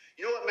matter.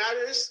 You know what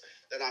matters?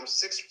 That I'm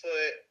 6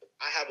 foot,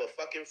 I have a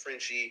fucking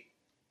Frenchie,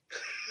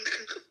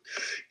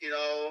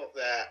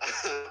 that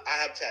I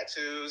have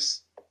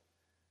tattoos,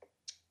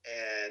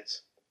 and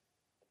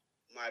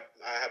I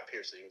have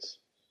piercings.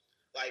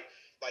 Like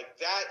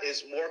that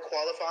is more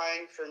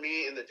qualifying for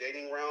me in the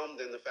dating realm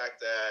than the fact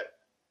that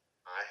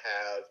I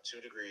have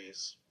 2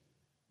 degrees.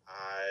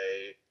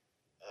 I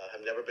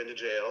have never been to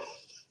jail.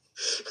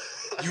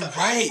 You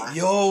right,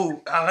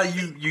 yo.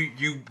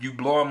 You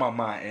blowing my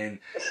mind. And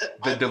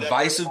the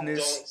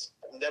divisiveness,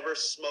 I've never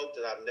smoked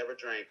and I've never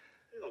drank.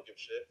 You don't give a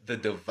shit. the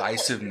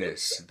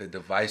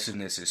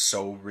divisiveness is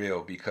so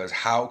real because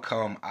how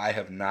come I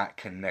have not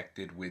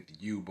connected with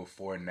you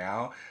before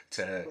now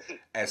to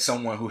as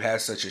someone who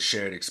has such a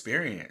shared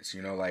experience?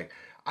 You know, like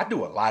I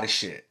do a lot of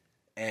shit.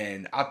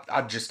 And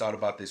I just thought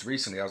about this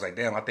recently. I was like,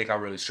 damn, I think I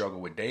really struggle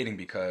with dating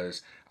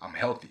because I'm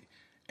healthy.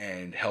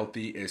 And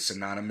healthy is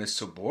synonymous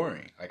to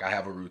boring. Like I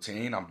have a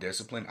routine, I'm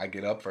disciplined. I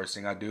get up, first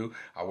thing I do,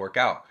 I work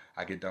out.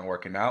 I get done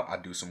working out, I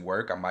do some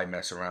work. I might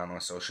mess around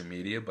on social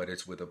media, but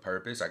it's with a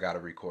purpose. I got to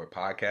record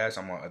podcasts.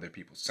 I'm on other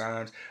people's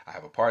times. I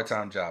have a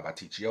part-time job. I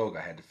teach yoga.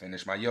 I had to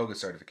finish my yoga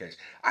certification.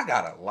 I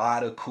got a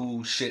lot of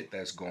cool shit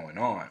that's going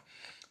on.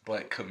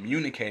 But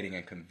communicating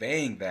and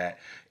conveying that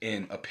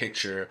in a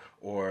picture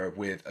or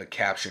with a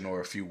caption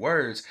or a few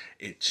words,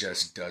 it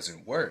just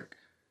doesn't work.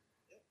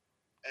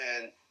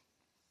 And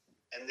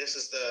this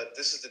is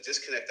the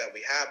disconnect that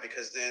we have,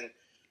 because then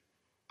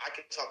I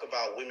can talk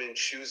about women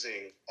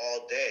choosing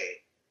all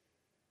day,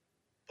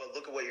 but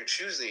look at what you're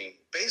choosing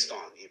based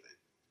on even.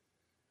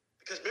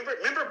 Because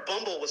remember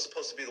Bumble was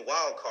supposed to be the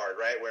wild card,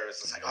 right? Where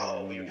it's just like,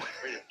 oh, we're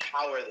going to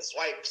power the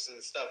swipes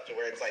and stuff to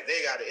where it's like they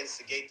got to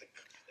instigate the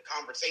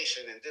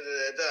conversation and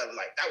da.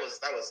 Like that was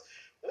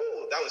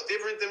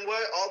different than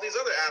what all these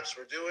other apps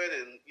were doing,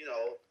 and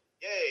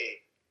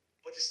yay.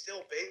 But it's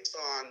still based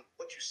on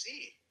what you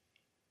see.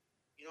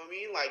 You know what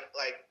I mean?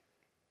 Like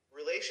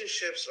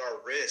relationships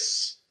are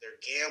risks, they're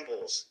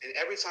gambles, and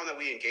every time that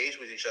we engage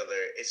with each other,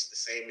 it's the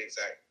same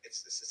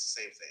it's the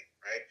same thing,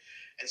 right?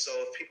 And so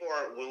if people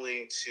aren't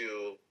willing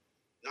to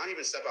not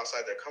even step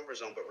outside their comfort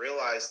zone, but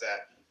realize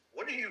that,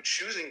 what are you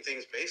choosing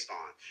things based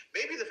on?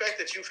 Maybe the fact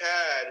that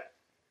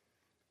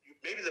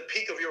maybe the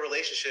peak of your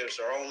relationships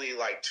are only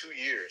like 2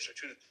 years or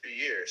 2 to 3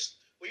 years.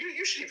 Well,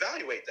 you should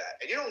evaluate that.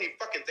 And you don't need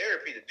fucking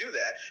therapy to do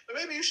that. But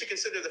maybe you should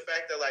consider the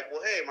fact that, like,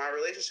 well, hey, my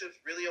relationships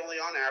really only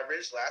on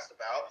average last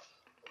about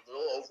a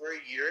little over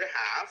a year and a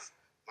half.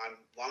 My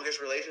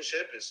longest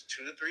relationship is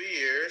 2 to 3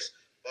 years.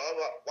 Blah,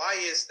 blah. Why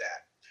is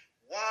that?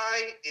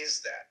 Why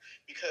is that?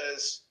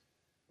 Because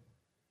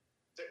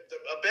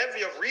a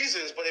bevy of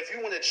reasons, but if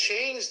you want to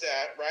change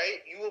that,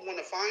 right, you would want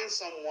to find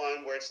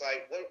someone where it's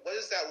like, what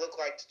does that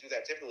look like to do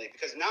that differently?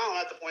 Because now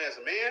I'm at the point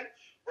as a man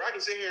where I can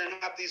sit here and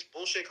have these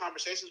bullshit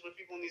conversations with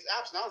people in these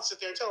apps. Now I'll sit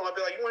there and tell them, I'll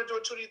be like, you want to do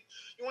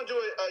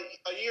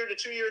a year to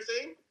 2 year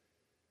thing?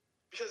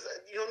 Because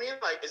you know what I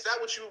mean? Like, is that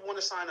what you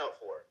want to sign up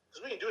for?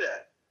 Because we can do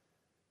that.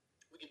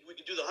 We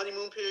could do the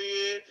honeymoon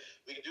period.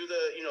 We could do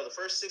the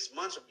first 6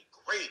 months would be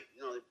great.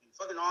 It'd be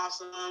fucking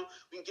awesome.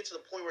 We can get to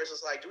the point where it's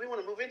just like, do we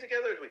want to move in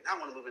together or do we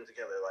not want to move in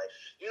together? Like,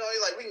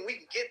 like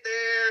we can get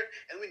there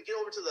and we can get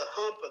over to the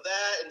hump of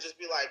that and just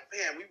be like,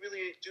 man, we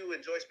really do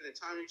enjoy spending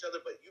time with each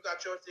other, but you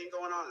got your thing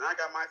going on and I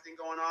got my thing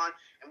going on,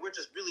 and we're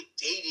just really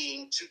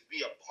dating to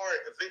be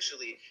apart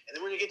eventually. And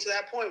then we're gonna get to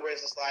that point where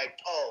it's just like,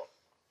 oh,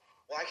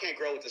 well, I can't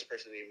grow with this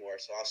person anymore,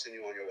 so I'll send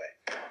you on your way.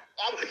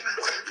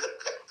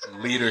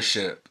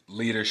 Leadership.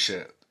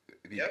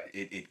 Yep.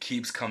 It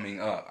keeps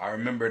coming up. I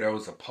remember there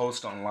was a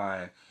post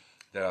online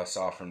that I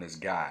saw from this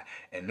guy,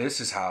 and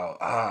this is how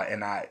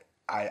and I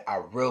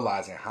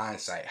realize in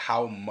hindsight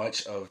how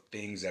much of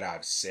things that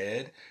I've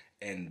said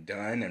and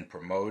done and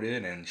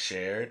promoted and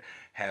shared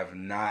have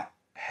not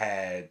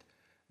had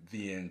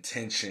the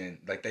intention,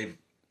 like they've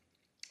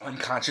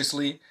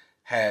unconsciously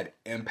had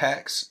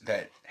impacts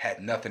that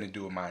had nothing to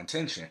do with my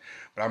intention.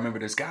 But I remember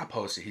this guy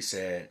posted, he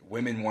said,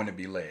 women want to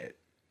be led.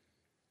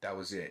 That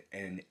was it.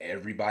 And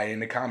everybody in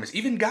the comments,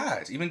 even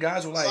guys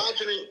were like,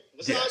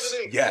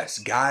 Misogyny. yes,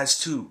 guys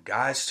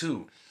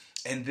too.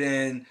 And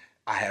then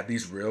I have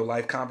these real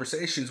life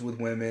conversations with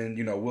women,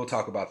 we'll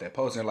talk about that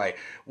post, and they're like,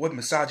 what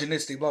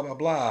misogynistic, blah, blah,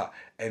 blah.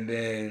 And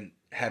then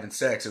having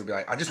sex, it'll be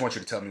like, I just want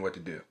you to tell me what to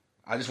do.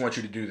 I just want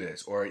you to do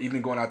this. Or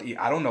even going out to eat,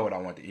 I don't know what I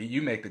want to eat.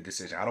 You make the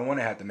decision. I don't want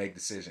to have to make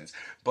decisions.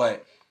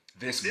 But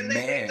this Then man...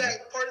 they make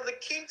that part of the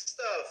kink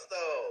stuff,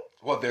 though.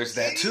 Well, there's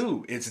that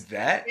too. It's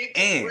that,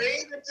 and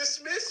degrade and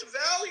dismiss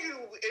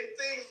value in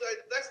things like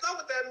that's not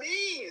what that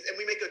means. And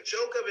we make a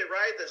joke of it,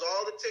 right? There's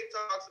all the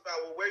TikToks about,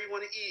 well, where you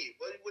want to eat,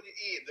 what do you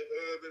eat,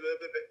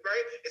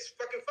 right? It's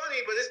fucking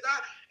funny, but it's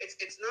not.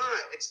 It's not.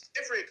 It's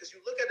different because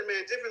you look at the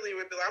man differently.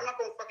 We'd be like, I'm not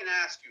gonna fucking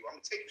ask you.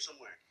 I'm gonna take you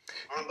somewhere.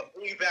 Or I'm gonna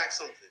bring you back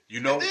something.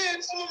 And then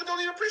some women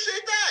don't even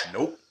appreciate that.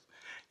 Nope.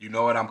 You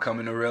know what I'm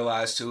coming to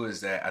realize too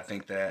is that I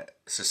think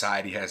that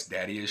society has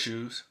daddy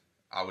issues.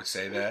 I would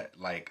say that.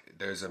 Like,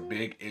 there's a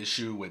big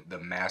issue with the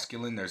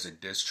masculine. There's a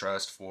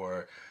distrust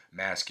for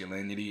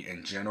masculinity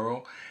in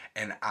general.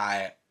 And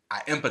I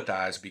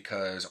empathize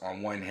because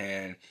on one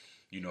hand,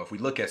 if we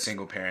look at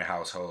single parent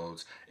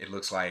households, it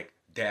looks like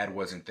dad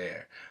wasn't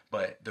there.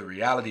 But the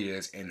reality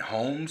is in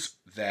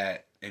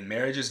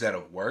marriages that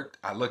have worked,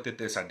 I looked at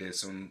this,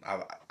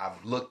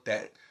 I've looked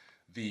at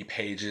the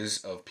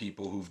pages of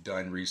people who've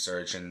done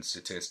research and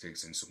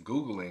statistics and some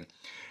Googling,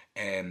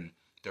 and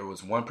there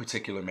was one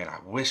particular man, I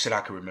wish that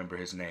I could remember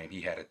his name.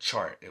 He had a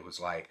chart. It was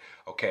like,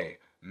 okay,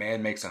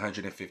 Man makes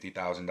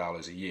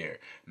 $150,000 a year.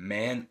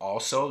 Man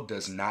also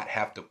does not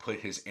have to put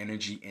his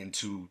energy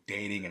into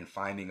dating and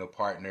finding a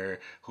partner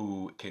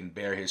who can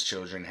bear his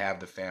children, have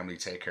the family,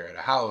 take care of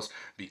the house,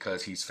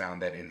 because he's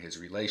found that in his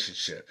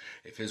relationship.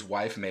 If his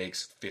wife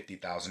makes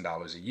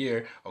 $50,000 a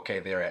year, okay,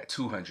 they're at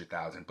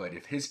 200,000. But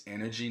if his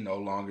energy no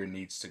longer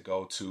needs to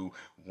go to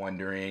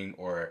wondering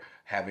or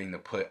having to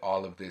put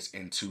all of this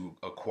into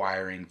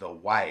acquiring the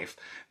wife,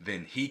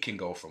 then he can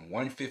go from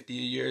 150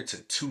 a year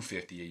to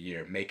 250 a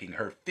year, making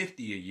her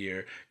 50 a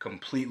year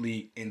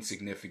completely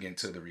insignificant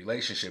to the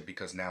relationship,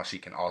 because now she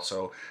can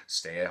also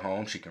stay at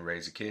home, she can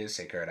raise the kids,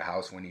 take care of the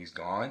house when he's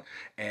gone,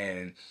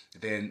 and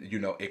then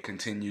it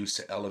continues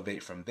to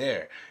elevate from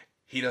there.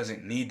 He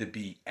doesn't need to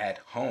be at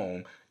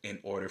home in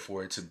order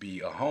for it to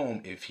be a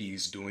home if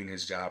he's doing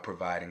his job,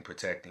 providing,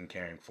 protecting,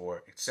 caring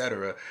for,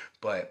 etc.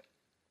 But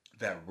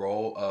that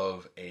role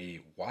of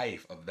a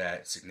wife, of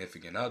that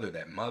significant other,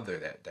 that mother,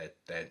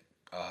 that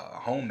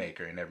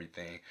homemaker and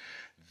everything,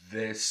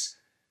 this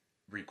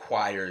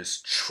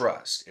requires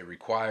trust. It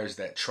requires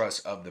that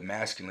trust of the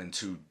masculine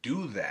to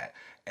do that,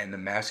 and the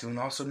masculine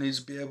also needs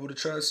to be able to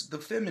trust the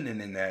feminine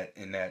in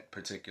that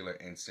particular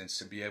instance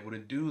to be able to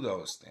do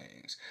those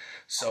things.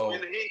 So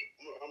bring the heat.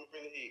 I'm gonna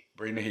bring the heat.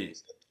 Bring the heat.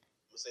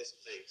 I'm gonna say some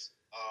things.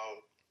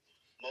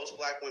 Most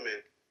black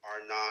women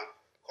are not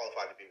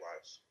qualified to be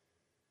wives.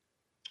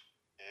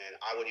 And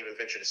I would even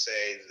venture to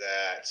say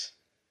that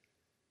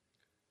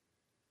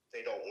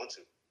they don't want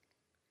to.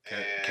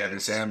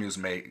 Kevin Samuels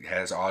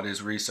has all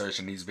this research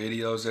and these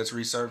videos that's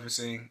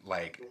resurfacing,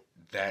 like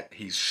that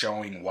he's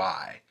showing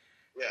why.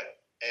 Yeah,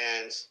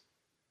 and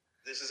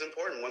this is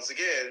important once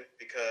again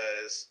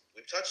because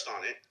we've touched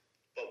on it,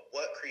 but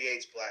what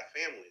creates black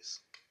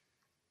families?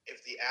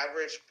 If the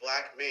average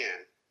black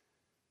man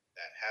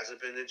that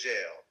hasn't been to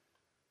jail,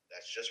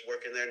 that's just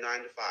working their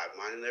 9 to 5,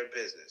 minding their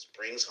business,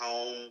 brings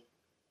home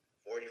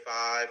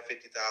 $45,000,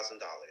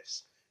 $50,000.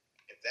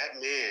 If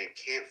that man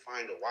can't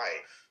find a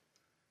wife,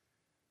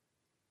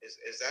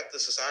 is that the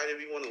society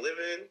we want to live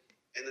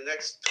in the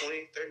next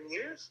 20, 30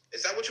 years?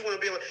 Is that what you want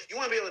to be able to? You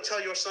want to be able to tell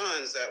your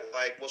sons that,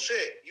 like, well,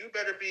 shit, you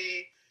better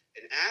be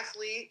an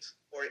athlete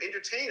or an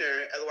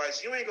entertainer,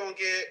 otherwise you ain't going to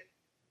get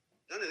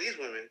none of these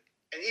women.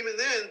 And even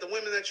then, the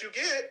women that you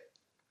get,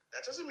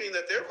 that doesn't mean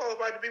that they're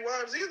qualified to be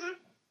wives either.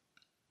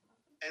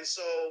 And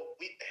so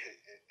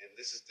and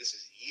this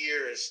is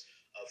years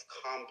of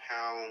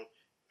compound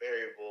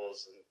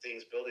variables and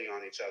things building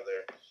on each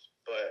other.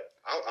 But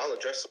I'll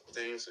address some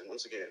things, and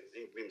once again,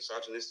 they can be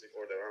misogynistic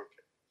or whatever, I don't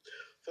care.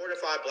 4 to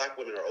 5 black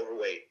women are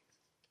overweight.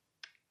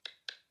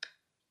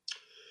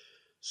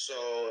 So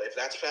if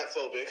that's fat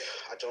phobic,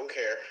 I don't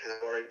care, and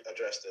I've already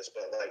addressed this.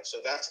 But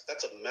so that's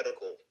a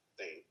medical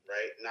thing,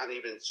 right? Not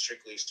even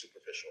strictly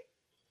superficial.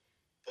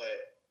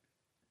 But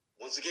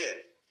once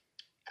again,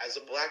 as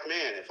a black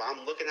man, if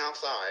I'm looking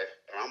outside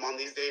or I'm on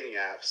these dating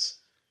apps,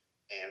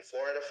 and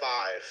 4 out of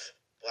 5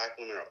 black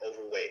women are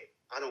overweight,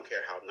 I don't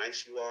care how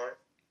nice you are.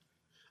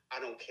 I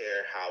don't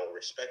care how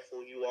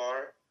respectful you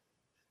are.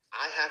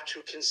 I have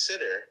to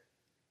consider,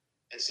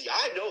 and see,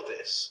 I know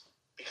this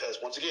because,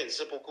 once again,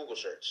 simple Google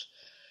search.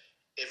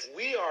 If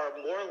we are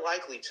more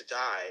likely to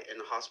die in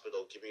the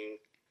hospital during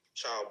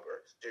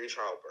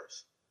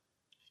childbirth,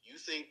 you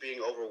think being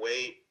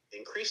overweight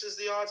increases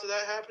the odds of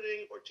that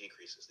happening or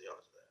decreases the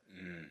odds of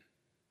that? Mm.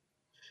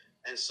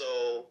 And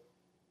so,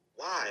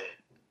 why,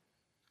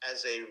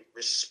 as a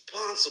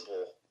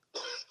responsible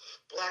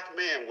black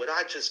man, would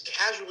I just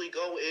casually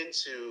go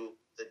into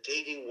the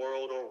dating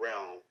world or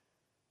realm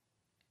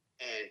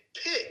and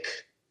pick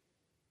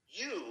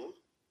you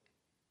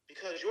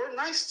because you're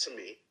nice to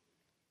me,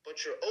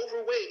 but you're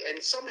overweight,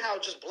 and somehow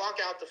just block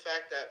out the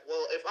fact that,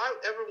 well, if I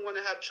ever want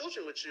to have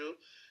children with you,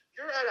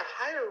 you're at a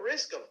higher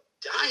risk of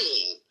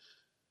dying.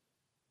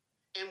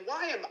 And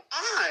why am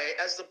I,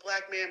 as the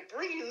black man,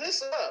 bringing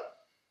this up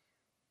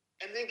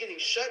and then getting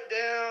shut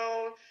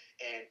down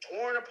and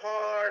torn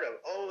apart of,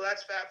 oh,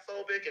 that's fat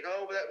phobic, and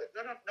oh, that,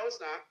 no,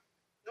 it's not.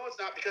 No, it's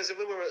not, because if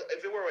it were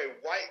a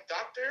white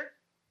doctor,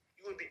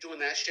 you wouldn't be doing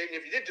that shit. And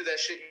if you did do that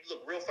shit, you'd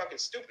look real fucking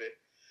stupid.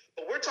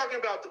 But we're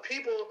talking about the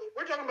people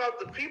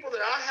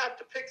that I have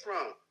to pick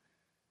from.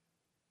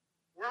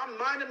 Where I'm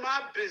minding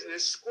my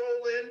business,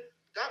 scrolling,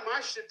 got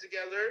my shit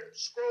together,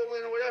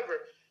 scrolling or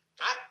whatever.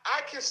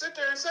 I can sit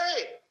there and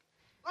say,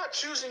 I'm not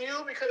choosing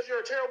you because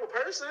you're a terrible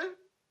person.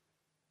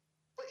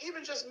 But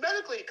even just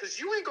medically, because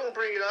you ain't gonna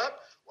bring it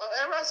up.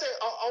 Whenever I say,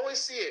 I'll always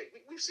see it.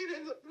 We see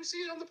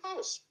it on the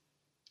post.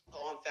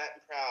 Oh, I'm fat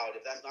and proud.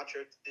 If that's not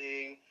your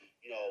thing,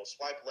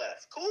 swipe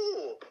left.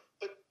 Cool.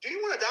 But do you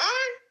want to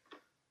die?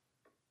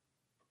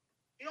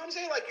 You know what I'm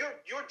saying? Like,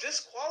 you're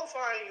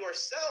disqualifying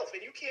yourself,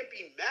 and you can't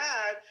be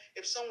mad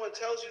if someone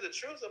tells you the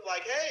truth of,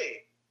 like,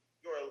 hey,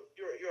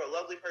 you're a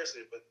lovely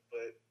person, but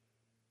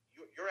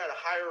you're at a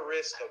higher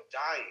risk of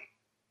dying.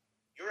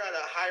 You're at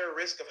a higher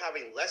risk of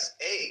having less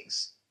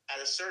eggs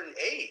at a certain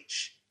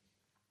age.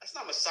 That's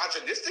not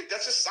misogynistic.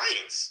 That's just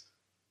science.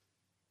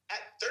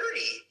 At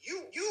 30,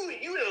 you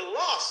have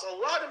lost a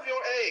lot of your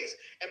eggs.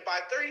 And by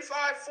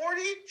 35,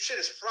 40, shit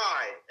is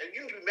fried. And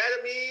you can be mad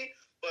at me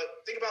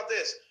But think about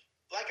this: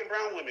 black and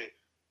brown women,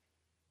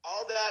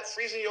 all that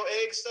freezing your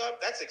egg stuff,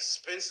 that's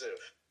expensive.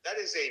 That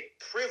is a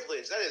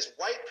privilege. That is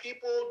white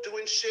people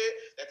doing shit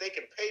that they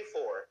can pay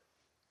for,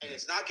 and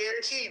it's not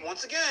guaranteed.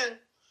 Once again,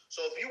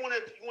 so if you want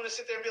to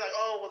sit there and be like,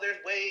 oh well,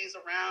 there's ways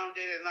around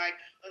it, and like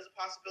there's a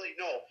possibility.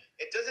 No,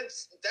 it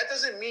doesn't. That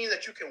doesn't mean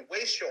that you can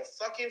waste your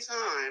fucking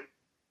time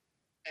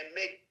and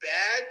make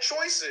bad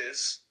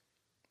choices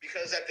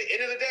because at the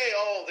end of the day,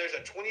 oh, there's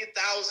a $20,000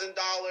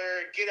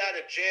 get out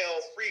of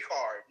jail free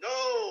card.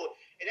 No,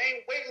 it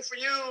ain't waiting for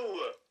you.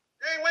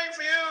 It ain't waiting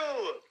for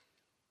you.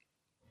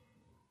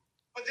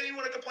 But then you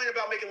want to complain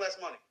about making less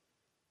money.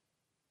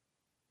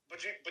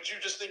 But you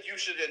just think you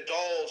should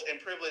indulge in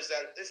privilege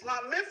that it's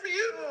not meant for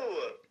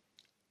you.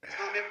 It's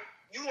not meant.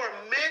 You are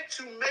meant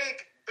to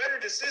make better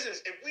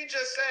decisions. If we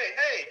just say,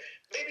 hey,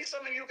 maybe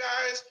some of you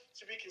guys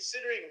should be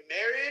considering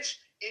marriage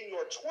in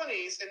your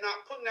 20s and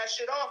not putting that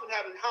shit off and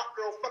having hot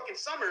girl fucking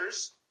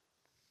summers,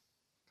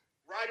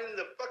 riding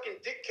the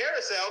fucking dick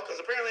carousel, because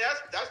apparently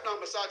that's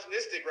not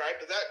misogynistic, right?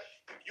 But that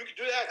you can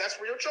do that. That's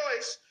for your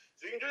choice.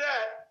 So you can do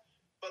that.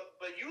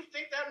 But you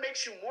think that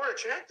makes you more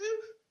attractive?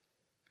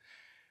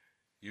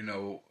 You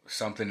know,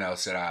 something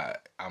else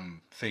that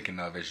I'm thinking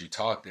of as you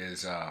talked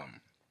is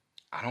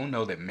I don't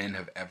know that men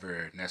have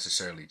ever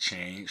necessarily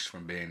changed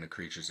from being the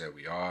creatures that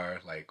we are.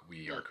 Like,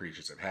 we are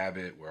creatures of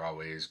habit. We're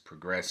always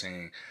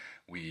progressing.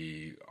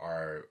 We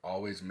are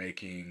always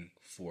making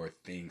for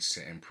things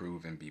to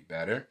improve and be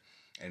better.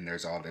 And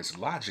there's all this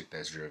logic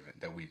that's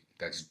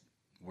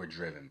we're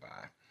driven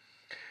by.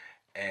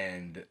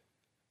 And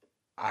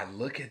I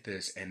look at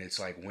this and it's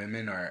like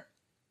women are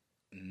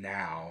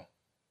now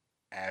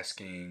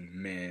asking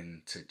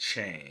men to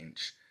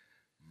change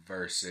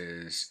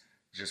versus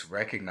just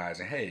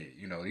recognizing, hey,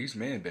 you know, these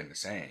men have been the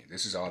same.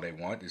 This is all they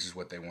want. This is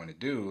what they want to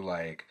do.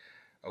 Like,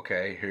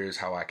 okay, here's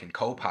how I can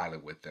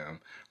co-pilot with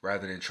them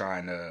rather than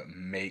trying to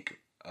make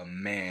a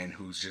man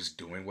who's just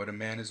doing what a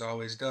man has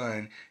always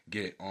done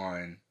get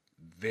on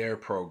their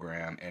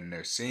program. And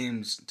there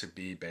seems to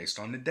be, based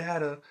on the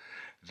data,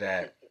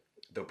 that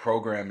the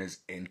program is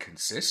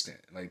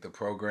inconsistent. Like, the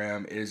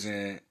program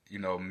isn't, you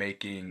know,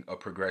 making a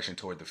progression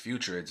toward the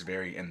future. It's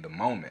very in the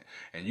moment.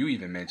 And you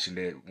even mentioned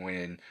it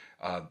when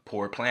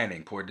poor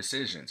planning, poor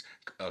decisions,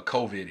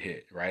 COVID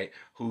hit, right?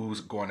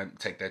 Who's going to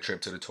take that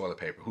trip to the toilet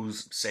paper?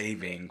 Who's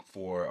saving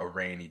for a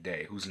rainy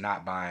day? Who's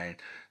not buying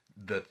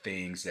the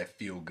things that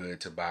feel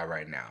good to buy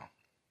right now?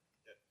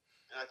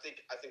 And I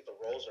think the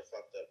roles are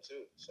fucked up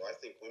too. So I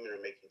think women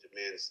are making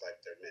demands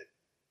like they're men.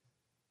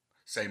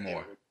 Say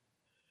more. And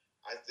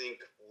I think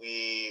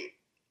we.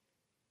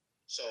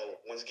 So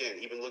once again,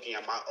 even looking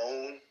at my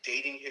own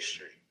dating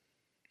history,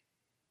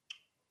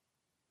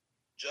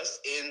 just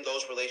in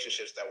those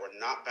relationships that were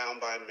not bound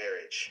by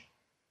marriage,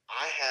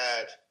 I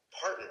had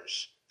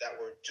partners that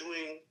were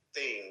doing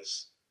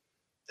things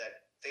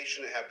that they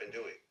shouldn't have been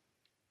doing.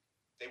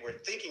 They were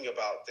thinking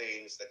about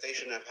things that they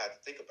shouldn't have had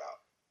to think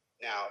about.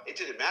 Now, it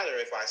didn't matter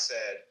if I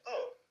said,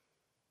 oh,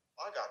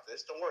 I got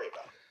this, don't worry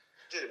about it.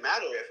 It didn't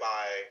matter if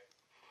I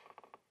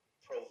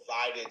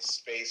provided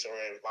space or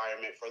an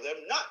environment for them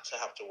not to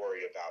have to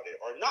worry about it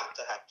or not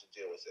to have to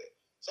deal with it.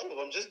 Some of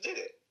them just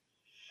did it.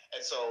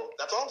 And so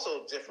that's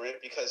also different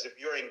because if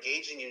you're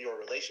engaging in your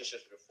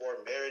relationships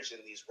before marriage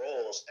in these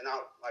roles, and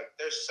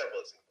there's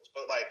several examples,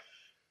 but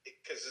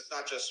because it's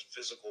not just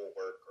physical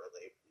work or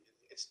labor,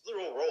 it's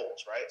literal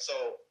roles, right?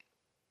 So,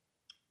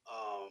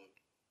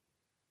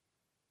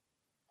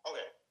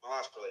 okay, my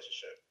last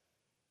relationship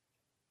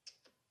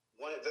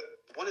wanted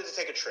to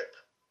take a trip,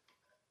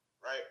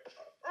 right?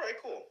 All right,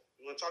 cool.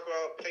 You want to talk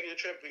about taking a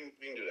trip? We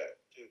can do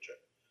that. Take a trip.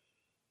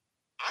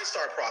 I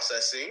start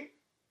processing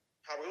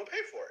how we're gonna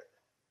pay for it.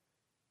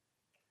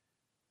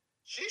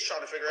 She's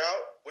trying to figure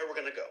out where we're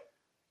gonna go.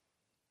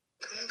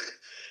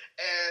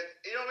 And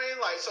you know what I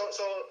mean? Like, so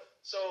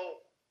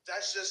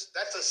that's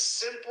a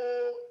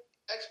simple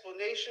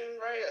explanation,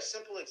 right? A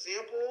simple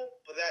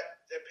example, but that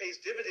pays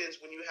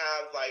dividends when you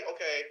have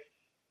okay,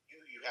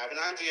 you have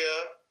an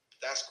idea,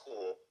 that's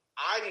cool.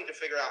 I need to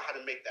figure out how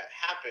to make that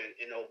happen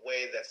in a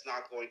way that's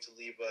not going to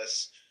leave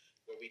us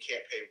where we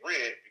can't pay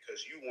rent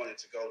because you wanted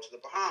to go to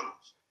the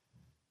Bahamas.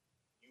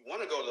 You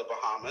want to go to the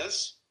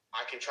Bahamas,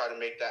 I can try to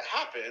make that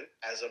happen.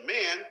 As a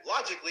man,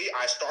 logically,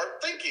 I start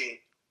thinking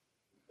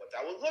what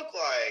that would look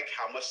like,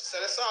 how much to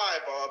set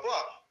aside, blah, blah,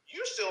 blah.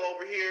 You're still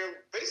over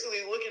here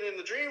basically looking in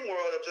the dream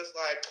world of just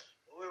like,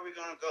 well, where are we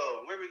going to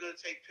go? And where are we going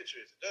to take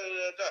pictures? Da, da,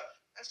 da, da.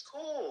 That's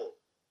cool.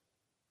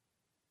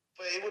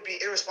 But it would be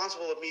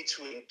irresponsible of me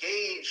to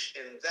engage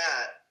in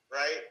that,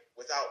 right,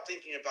 without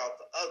thinking about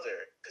the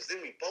other, because then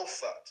we both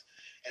fucked.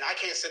 And I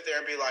can't sit there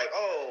and be like,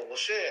 oh, well,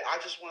 shit,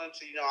 I just wanted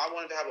to, I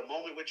wanted to have a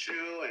moment with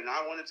you, and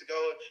I wanted to go,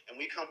 and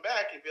we come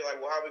back and be like,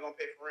 well, how are we going to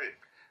pay for rent?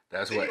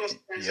 That's then what.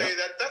 You go and say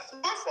that's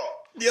my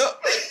fault.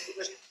 Yep.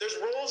 Right? There's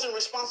roles and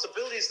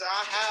responsibilities that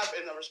I have,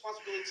 and the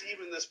responsibility to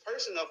even this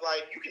person of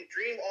you can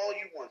dream all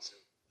you want to,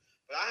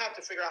 but I have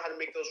to figure out how to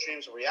make those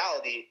dreams a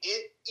reality,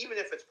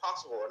 even if it's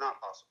possible or not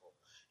possible.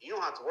 You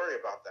don't have to worry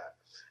about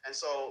that. And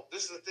so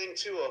this is the thing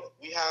too of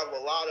we have a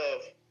lot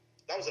of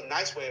a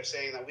nice way of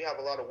saying that we have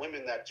a lot of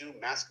women that do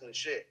masculine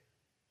shit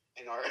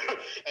and are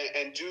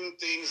and do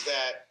things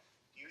that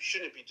you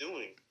shouldn't be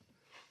doing.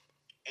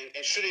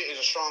 And shouldn't is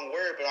a strong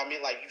word, but I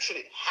mean, like, you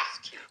shouldn't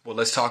have to. Well,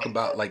 let's talk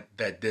about like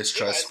that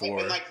distrust for.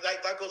 And like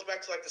that goes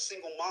back to like the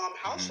single mom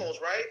households,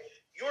 right?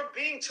 You're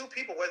being two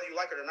people, whether you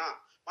like it or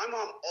not. My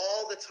mom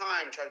all the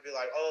time tried to be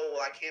like, "Oh,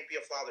 well, I can't be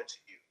a father to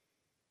you,"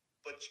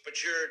 but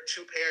you're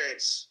two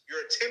parents.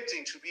 You're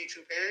attempting to be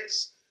two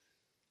parents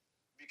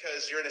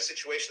because you're in a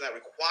situation that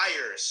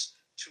requires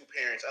two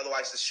parents.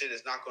 Otherwise, this shit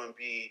is not going to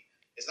be.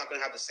 It's not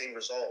going to have the same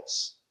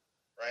results,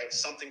 right?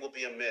 Something will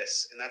be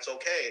amiss, and that's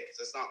okay because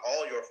it's not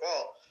all your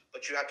fault.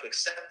 But you have to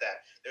accept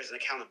that. There's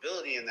an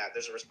accountability in that.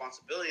 There's a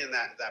responsibility in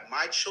that. That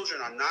my children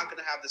are not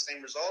going to have the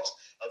same results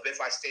of if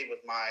I stayed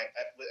with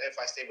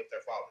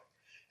their father.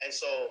 And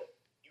so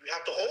you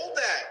have to hold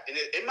that, and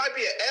it might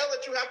be an L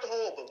that you have to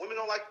hold, but women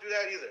don't like to do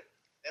that either.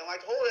 They don't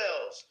like to hold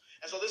L's.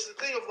 And so this is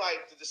the thing of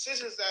like the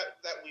decisions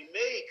that we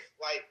make.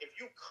 Like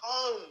if you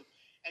come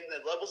and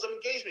the levels of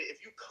engagement,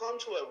 if you come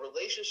to a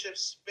relationship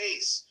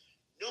space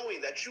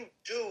knowing that you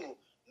do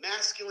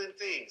masculine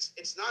things,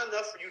 it's not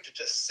enough for you to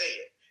just say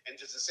it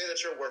and just to say that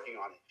you're working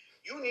on it.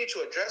 You need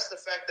to address the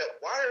fact that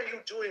why are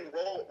you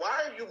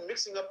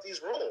mixing up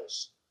these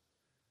roles?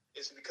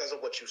 Is it because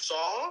of what you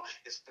saw?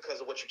 Is it because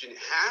of what you didn't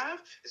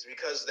have? Is it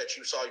because that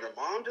you saw your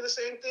mom do the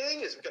same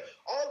thing? Is it because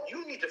all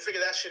you need to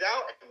figure that shit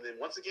out? And then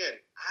once again,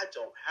 I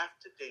don't have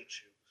to date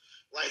you.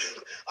 Like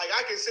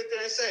I can sit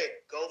there and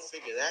say, go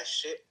figure that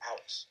shit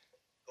out.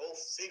 Go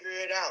figure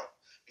it out.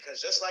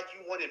 Because just like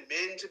you wanted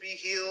men to be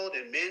healed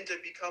and men to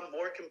become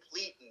more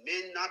complete and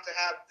men not to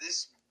have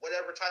this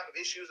whatever type of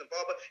issues and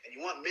blah, blah, and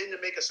you want men to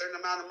make a certain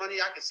amount of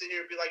money, I can sit here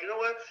and be like, you know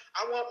what?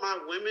 I want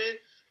women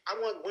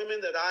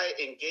that I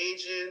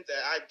engage in,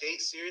 that I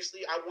date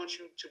seriously, I want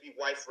you to be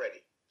wife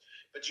ready.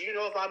 But do you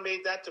know if I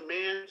made that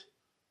demand,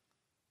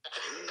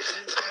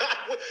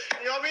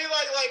 you know what I mean?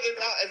 Like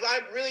if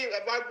I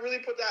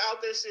really put that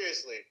out there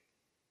seriously,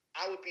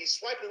 I would be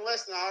swiping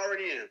less than I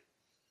already am.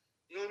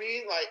 You know what I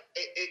mean? Like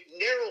it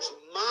narrows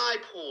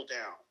my pool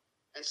down.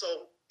 And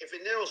so if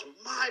it narrows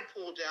my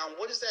pool down,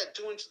 what is that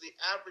doing to the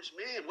average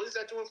man? What is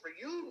that doing for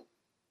you?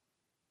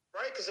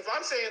 Right? Because if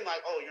I'm saying like,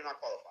 oh, you're not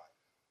qualified.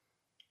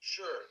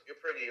 Sure, you're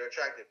pretty, you're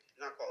attractive,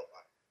 you're not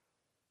qualified.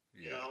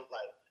 Yeah. You know,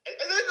 like,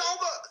 and then all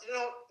the, you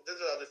know,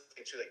 there's another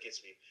thing too that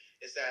gets me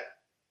is that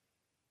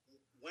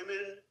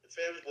women and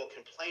families will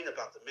complain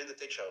about the men that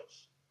they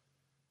chose.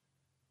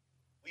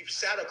 We've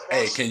sat across.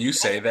 Hey, can you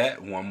say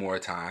that one more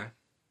time?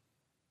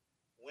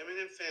 Women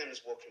and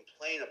femmes will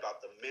complain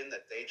about the men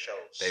that they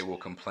chose. They will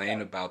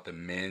complain about the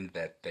men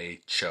that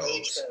they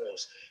chose.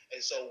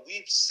 And so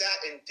we've sat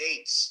in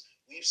dates,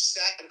 we've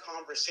sat in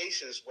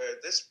conversations where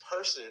this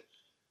person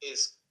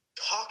is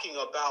talking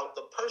about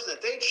the person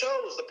that they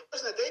chose, the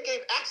person that they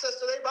gave access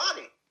to their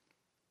body.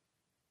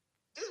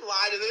 Didn't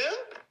lie to them.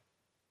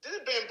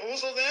 Didn't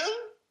bamboozle them.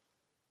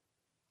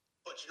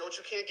 But you know what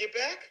you can't get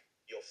back?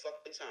 Your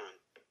fucking time.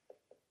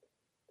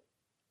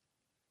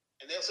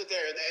 And they'll sit there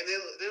and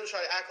they'll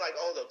try to act like,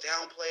 oh, they'll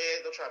downplay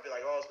it. They'll try to be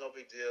like, oh, it's no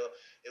big deal.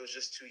 It was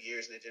just 2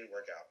 years and it didn't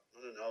work out.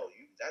 No.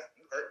 You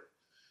hurt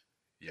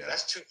me. Yeah.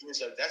 That's 2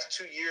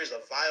 years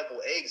of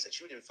viable eggs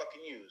that you didn't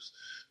fucking use.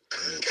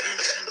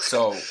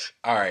 So,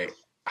 all right.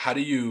 How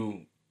do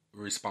you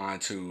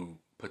respond to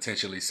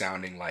potentially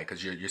sounding like,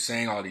 because you're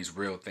saying all these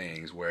real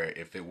things where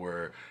if it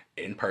were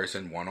in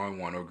person,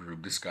 one-on-one or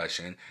group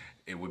discussion,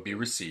 it would be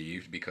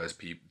received because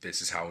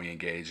this is how we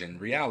engage in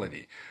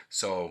reality.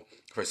 So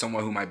for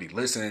someone who might be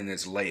listening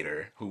this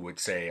later, who would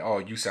say, oh,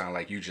 you sound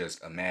like you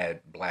just a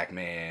mad black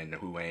man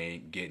who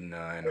ain't getting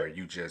none, or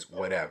you just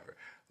whatever.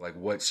 Like,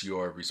 what's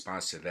your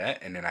response to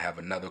that? And then I have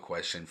another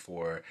question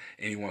for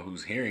anyone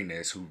who's hearing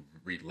this who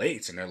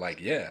relates and they're like,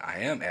 yeah, I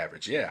am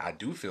average. Yeah, I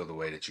do feel the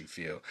way that you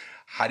feel.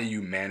 How do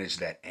you manage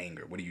that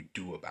anger? What do you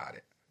do about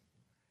it?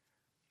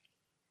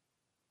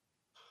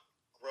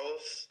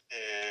 Growth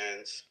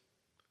and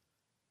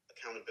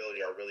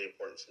accountability are really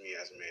important to me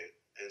as a man.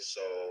 And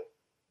so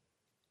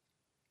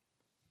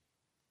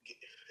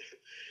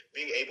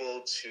being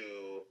able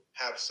to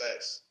have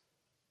sex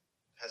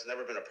has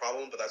never been a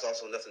problem, but that's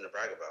also nothing to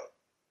brag about.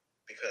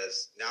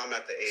 Because now I'm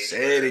at the age.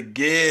 Say it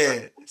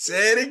again.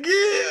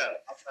 Yeah,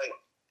 I'm like,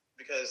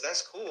 because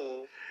that's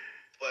cool,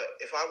 but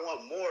if I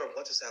want more,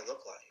 what does that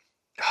look like?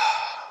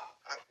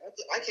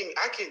 I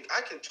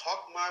can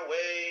talk my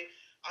way.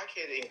 I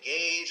can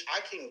engage.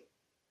 I can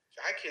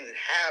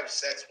have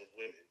sex with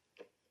women.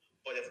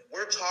 But if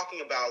we're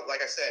talking about,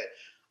 like I said,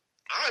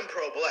 I'm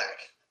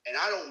pro-black, and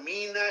I don't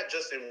mean that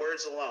just in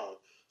words alone.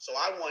 So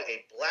I want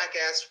a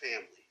black-ass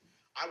family.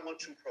 I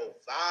want to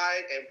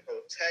provide and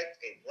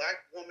protect a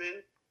black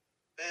woman,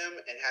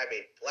 femme, and have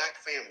a black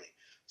family.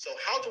 So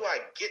how do I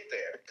get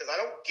there? Because I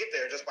don't get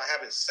there just by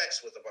having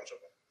sex with a bunch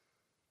of them.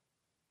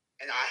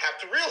 And I have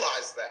to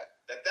realize that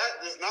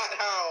is not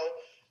how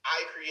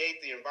I create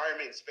the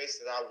environment and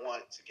space that I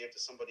want to give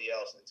to somebody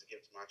else and to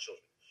give to my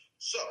children.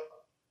 So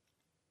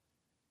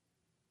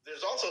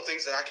there's also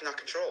things that I cannot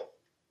control.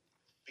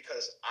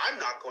 because I'm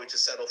not going to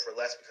settle for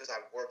less because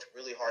I've worked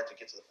really hard to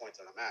get to the point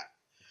that I'm at.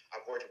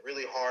 I've worked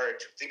really hard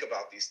to think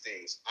about these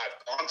things. I've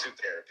gone to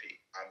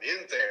therapy. I'm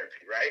in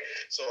therapy, right?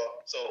 So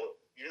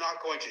you're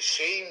not going to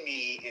shame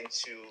me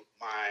into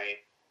my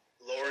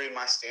lowering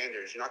my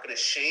standards. You're not going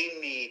to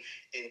shame me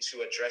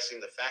into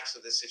addressing the facts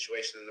of this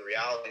situation and the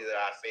reality that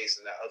I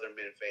face and that other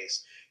men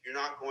face. You're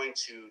not going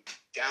to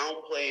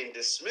downplay and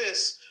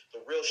dismiss the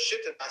real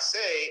shit that I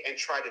say and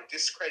try to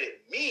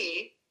discredit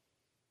me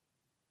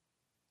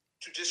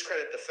to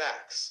discredit the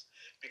facts,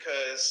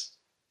 because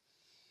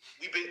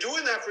we've been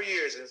doing that for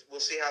years, and we're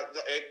seeing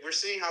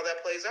how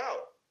that plays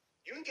out.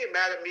 You can get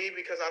mad at me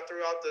because I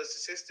threw out the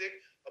statistic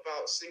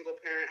about single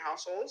parent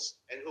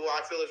households and who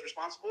I feel is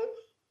responsible,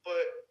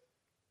 but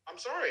I'm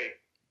sorry.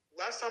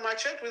 Last time I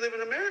checked, we live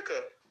in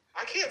America.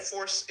 I can't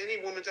force any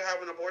woman to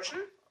have an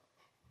abortion.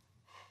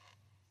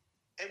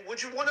 And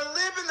would you want to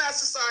live in that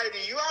society?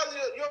 You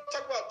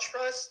talk about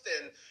trust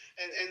and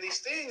these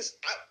things.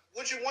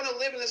 Would you want to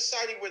live in a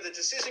society where the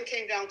decision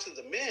came down to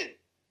the men?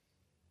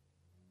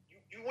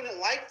 You wouldn't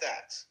like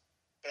that.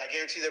 But I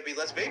guarantee there'd be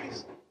less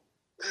babies.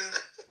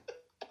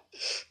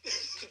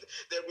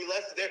 There'd be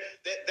less.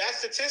 That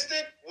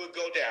statistic would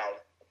go down.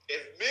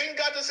 If men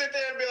got to sit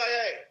there and be like,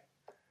 hey,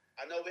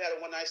 I know we had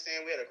a one-night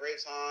stand. We had a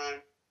great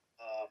time.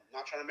 I'm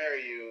not trying to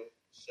marry you.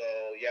 So,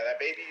 yeah, that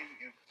baby,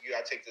 you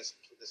got to take this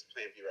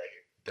plan B right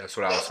here. That's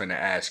what I was going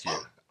to ask you.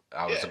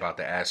 I was about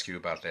to ask you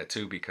about that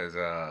too, because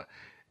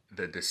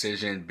the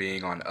decision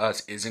being on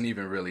us isn't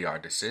even really our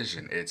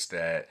decision. It's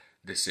that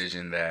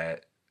decision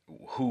that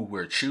who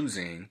we're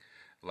choosing,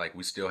 like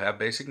we still have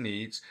basic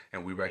needs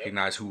and we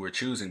recognize who we're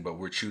choosing, but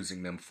we're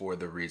choosing them for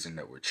the reason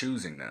that we're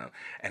choosing them.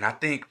 And I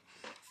think,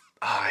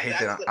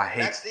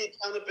 that's the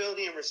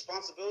accountability and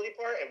responsibility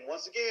part. And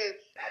once again,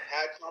 I've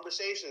had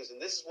conversations,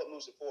 and this is what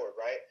moves it forward,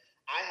 right?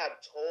 I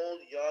have told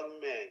young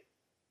men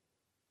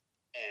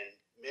and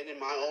men in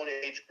my own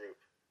age group,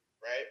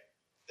 right,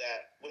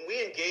 that when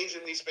we engage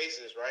in these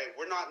spaces, right,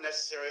 we're not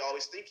necessarily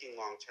always thinking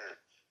long term,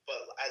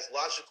 but as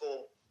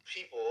logical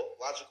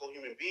people, logical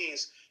human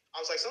beings, I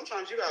was like,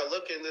 sometimes you gotta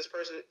look this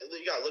person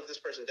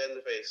dead in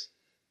the face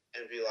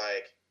and be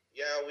like,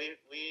 yeah,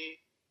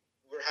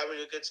 we're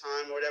having a good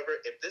time or whatever.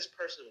 If this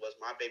person was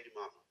my baby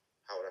mama,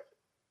 how would I feel?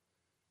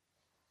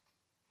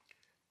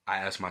 I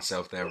asked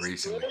myself that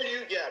recently.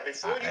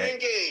 Before you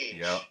engage.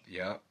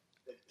 Yep.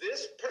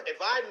 If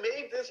I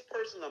made this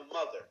person a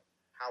mother,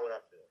 how would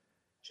I feel?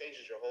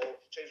 Changes your whole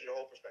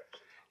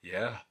perspective.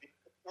 Yeah.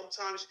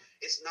 Sometimes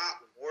it's not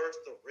worth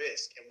the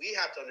risk, and we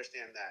have to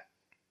understand that,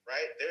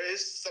 right? There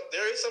is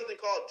something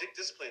called dick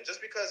discipline.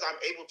 Just because I'm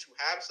able to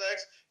have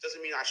sex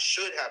doesn't mean I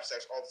should have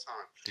sex all the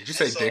time. Did you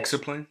say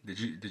discipline? Did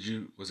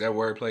you was that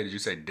wordplay? Did you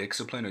say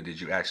discipline or did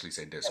you actually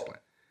say discipline?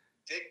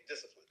 Dick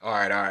discipline. All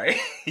right.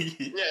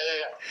 Yeah.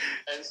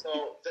 And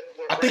so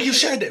I think you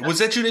shared that. Was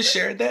that you that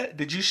shared that?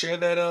 Did you share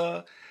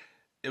that?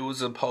 It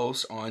was a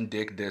post on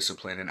dick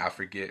discipline, and I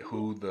forget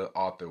who the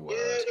author was.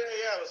 Yeah.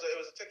 It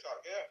was a TikTok.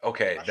 Yeah.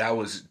 Okay, that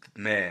was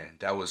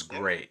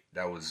great.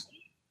 That was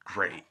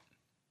great.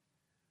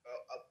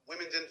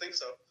 Women didn't think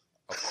so.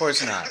 Of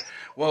course not.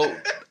 Well,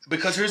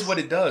 because here's what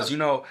it does.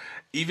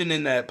 Even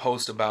in that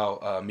post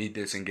about me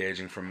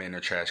disengaging from men or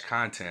trash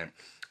content,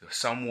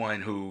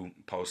 someone who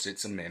posted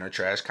some men or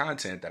trash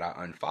content that I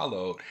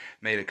unfollowed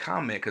made a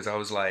comment, because I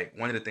was like,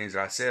 one of the things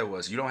that I said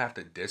was, you don't have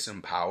to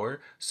disempower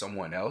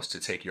someone else to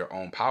take your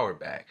own power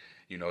back.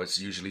 It's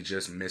usually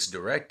just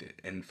misdirected.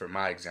 And for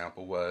my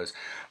example was,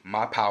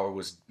 my power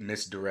was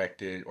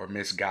misdirected or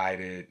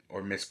misguided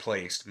or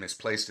misplaced.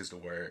 Misplaced is the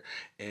word.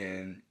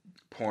 In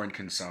porn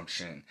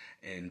consumption,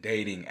 in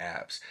dating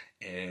apps,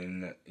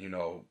 in,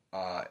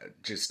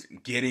 just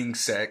getting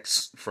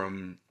sex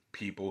from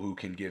people who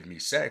can give me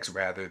sex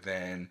rather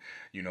than,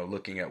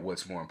 looking at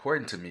what's more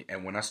important to me.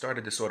 And when I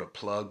started to sort of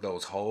plug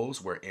those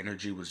holes where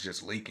energy was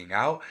just leaking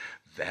out,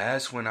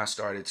 that's when I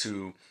started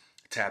to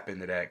tap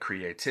into that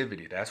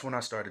creativity. That's when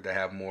I started to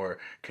have more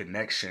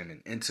connection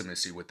and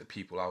intimacy with the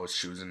people I was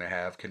choosing to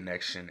have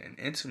connection and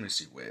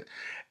intimacy with.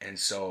 And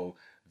so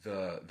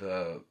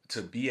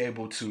to be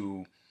able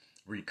to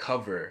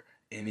recover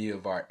any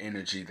of our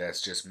energy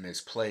that's just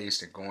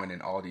misplaced and going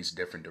in all these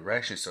different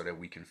directions so that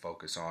we can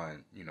focus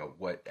on,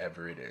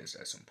 whatever it is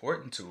that's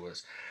important to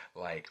us.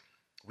 Like,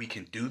 we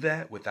can do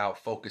that without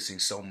focusing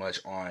so much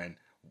on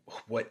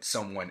what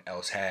someone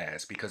else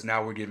has, because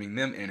now we're giving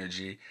them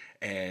energy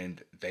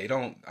and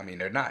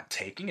they're not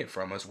taking it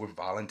from us. We're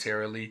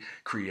voluntarily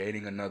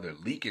creating another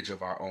leakage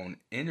of our own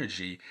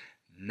energy,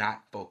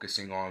 not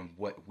focusing on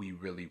what we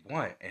really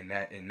want. And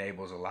that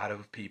enables a lot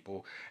of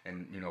people,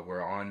 and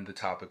we're on the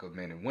topic of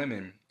men and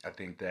women. I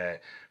think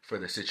that for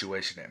the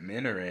situation that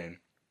men are in,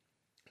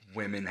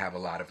 women have a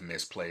lot of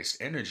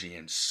misplaced energy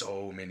in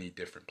so many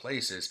different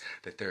places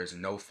that there's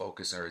no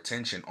focus or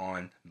attention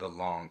on the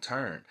long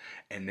term.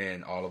 And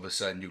then all of a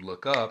sudden you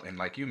look up, and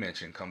like you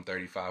mentioned, come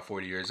 35,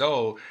 40 years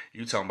old,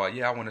 you talking about,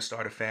 I want to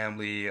start a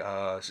family.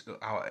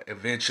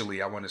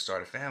 Eventually I want to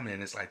start a family.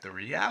 And it's like, the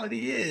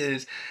reality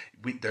is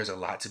there's a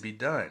lot to be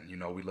done.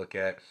 We look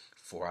at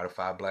 4 out of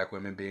 5 black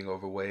women being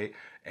overweight,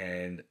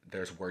 and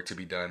there's work to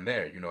be done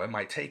there. You know, it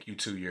might take you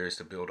 2 years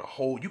to build a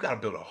whole, you got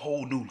to build a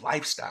whole new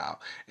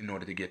lifestyle in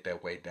order to get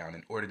that weight down,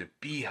 in order to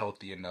be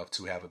healthy enough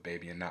to have a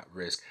baby and not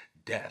risk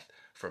death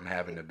from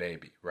having a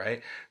baby,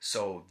 right?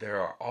 So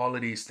there are all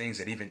of these things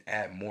that even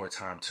add more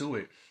time to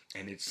it.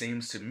 And it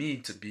seems to me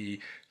to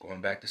be, going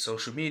back to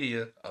social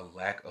media, a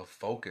lack of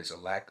focus, a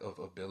lack of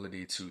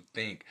ability to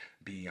think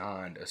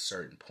beyond a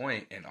certain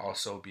point and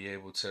also be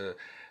able to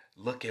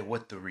look at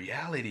what the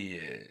reality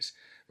is,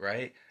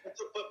 right?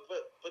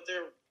 But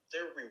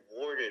they're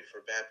rewarded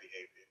for bad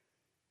behavior,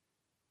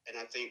 and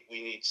I think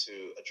we need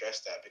to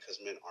address that because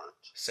men aren't.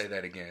 Say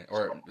that again,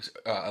 or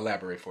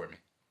elaborate for me.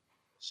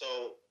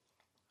 So,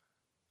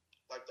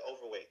 like the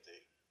overweight thing,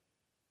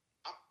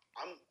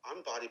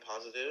 I'm body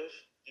positive.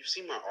 You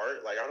see my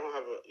art, like I don't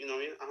have a, you know,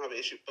 what I mean, I don't have an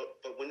issue.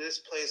 But when this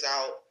plays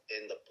out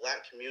in the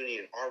black community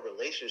and our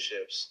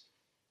relationships,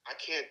 I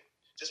can't,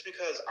 just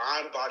because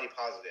I'm body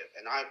positive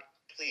and I,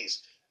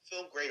 please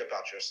feel great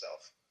about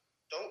yourself.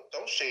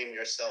 Don't shame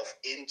yourself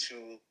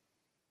into,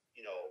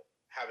 you know,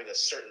 having a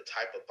certain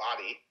type of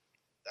body.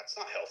 That's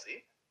not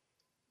healthy.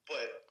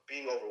 But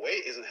being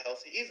overweight isn't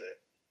healthy either,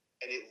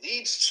 and it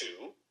leads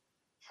to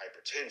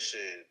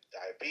hypertension,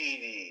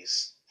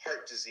 diabetes,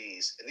 heart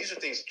disease, and these are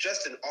things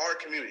just in our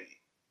community.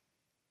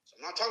 So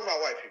I'm not talking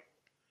about white people,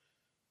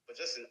 but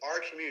just in our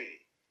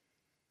community.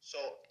 So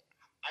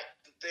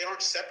they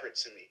aren't separate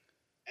to me.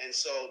 And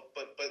so,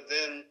 but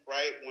then,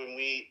 right, when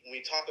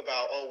we talk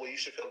about, oh, well, you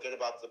should feel good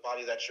about the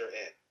body that you're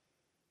in.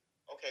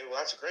 Okay, well,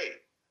 that's great.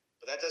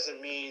 But that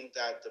doesn't mean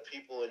that the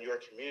people in your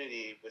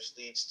community, which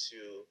leads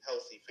to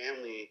healthy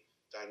family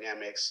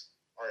dynamics,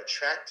 are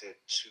attracted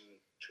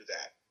to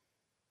that.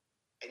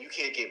 And you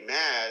can't get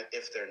mad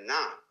if they're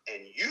not.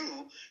 And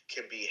you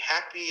can be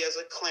happy as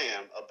a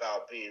clam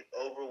about being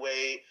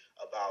overweight,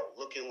 about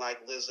looking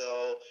like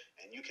Lizzo,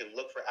 and you can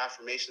look for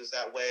affirmations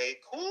that way.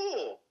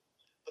 Cool.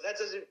 But that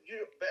doesn't,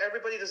 but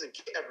everybody doesn't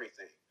get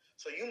everything.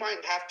 So you might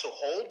have to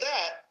hold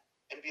that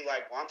and be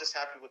like, well, I'm just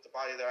happy with the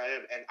body that I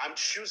am. And I'm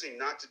choosing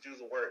not to do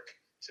the work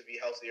to be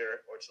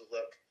healthier or to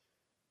look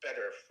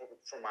better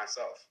for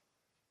myself.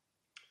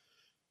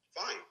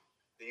 Fine.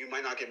 Then you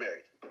might not get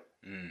married.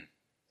 Mm.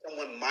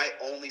 Someone might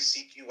only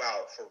seek you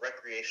out for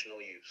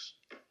recreational use.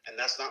 And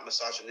that's not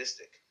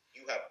misogynistic.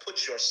 You have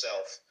put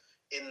yourself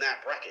in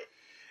that bracket.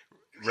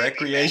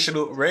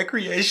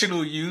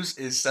 Recreational use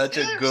is such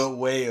a good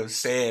way of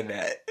saying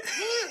that.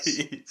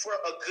 Yes, for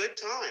a good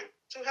time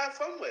to have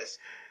fun with.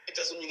 It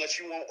doesn't mean that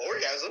you won't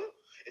orgasm.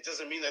 It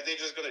doesn't mean that they're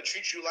just going to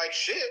treat you like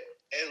shit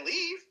and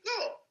leave.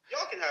 No,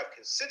 y'all can have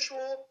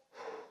consensual,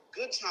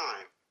 good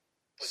time,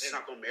 but they're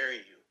not going to marry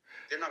you.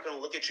 They're not going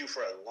to look at you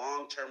for a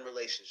long-term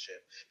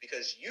relationship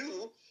because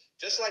you,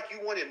 just like you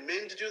wanted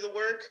men to do the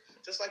work,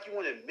 just like you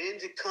wanted men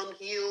to come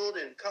healed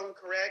and come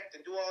correct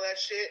and do all that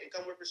shit and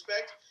come with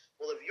respect.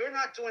 Well, if you're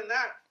not doing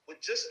that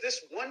with just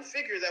this one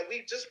figure that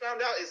we just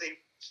found out is a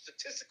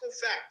statistical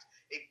fact,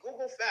 a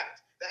Google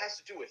fact that has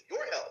to do with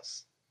your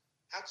health,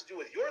 has to do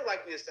with your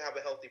likeness to have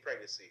a healthy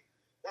pregnancy.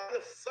 Why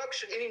the fuck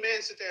should any man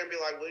sit there and be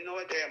like, well, you know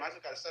what, damn, I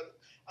gotta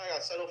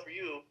settle for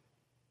you.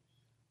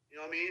 You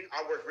know what I mean?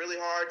 I worked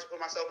really hard to put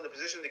myself in the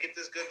position to get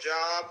this good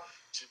job,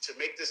 to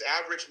make this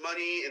average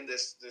money in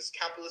this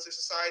capitalistic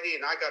society,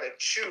 and I gotta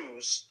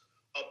choose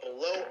a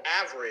below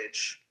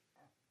average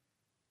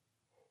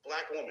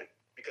black woman.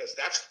 Because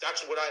that's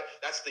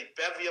the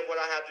bevy of what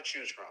I have to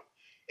choose from.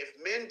 If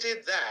men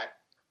did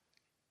that,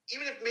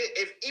 even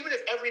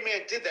if every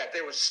man did that,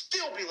 there would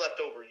still be left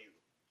over you.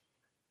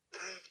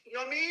 You know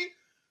what I mean?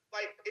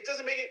 Like, it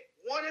doesn't make it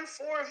 1 in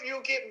 4 of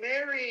you get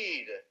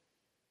married.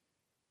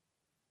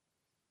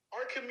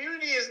 Our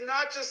community is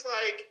not just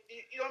like,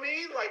 you know what I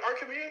mean? Like, our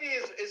community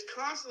is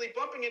constantly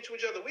bumping into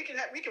each other. We can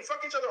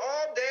fuck each other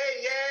all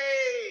day.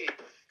 Yay!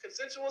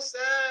 Consensual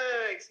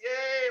sex.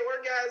 Yay!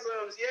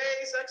 Orgasms.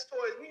 Yay! Sex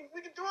toys.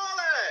 We can do all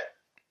that.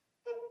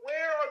 But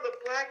where are the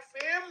black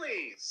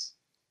families?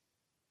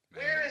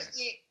 Man. Where is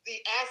the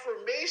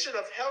affirmation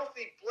of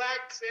healthy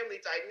black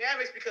family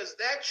dynamics? Because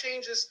that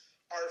changes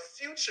our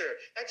future.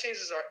 That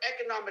changes our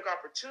economic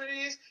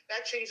opportunities.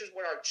 That changes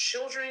where our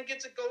children get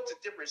to go to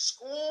different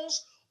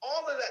schools.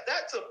 All of that,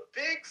 that's a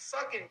big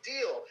fucking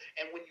deal.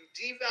 And when you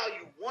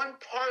devalue one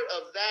part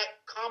of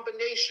that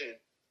combination,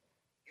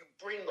 you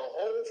bring the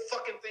whole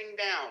fucking thing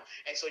down.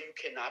 And so you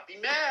cannot be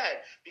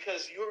mad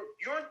because you're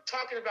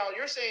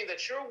saying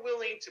that you're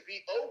willing to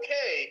be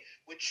okay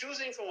with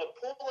choosing from a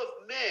pool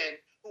of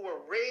men who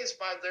were raised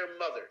by their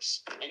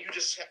mothers. And you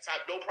just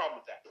have no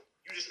problem with that.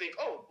 You just think,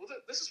 oh, well,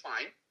 this is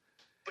fine.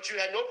 But you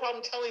had no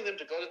problem telling them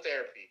to go to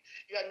therapy.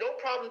 You had no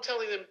problem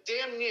telling them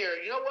damn near,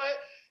 you know what?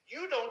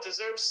 You don't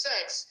deserve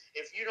sex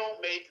if you don't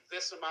make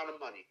this amount of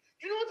money.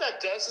 You know what that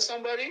does to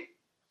somebody?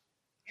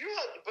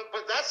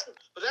 But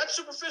that's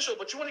superficial.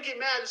 But you want to get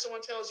mad if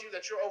someone tells you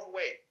that you're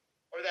overweight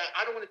or that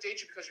I don't want to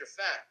date you because you're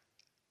fat.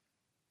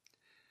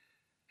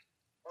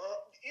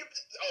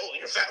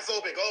 You're fat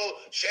phobic.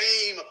 Oh,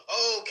 shame.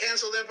 Oh,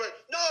 cancel them.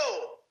 No.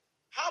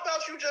 How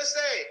about you just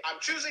say,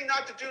 I'm choosing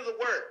not to do the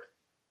work.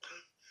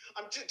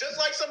 Just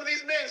like some of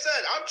these men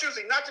said, I'm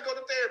choosing not to go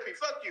to therapy.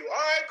 Fuck you.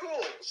 All right,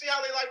 cool. See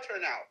how they life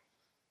turn out.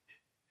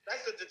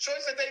 That's the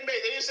choice that they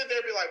made. They didn't sit there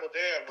and be like, well,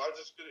 damn, I'm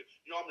just gonna,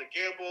 I'm gonna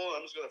gamble.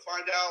 I'm just gonna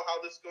find out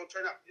how this is gonna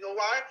turn out. You know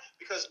why?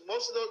 Because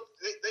most of those,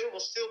 they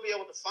will still be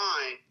able to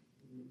find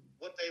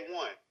what they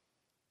want.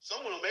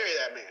 Someone will marry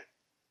that man,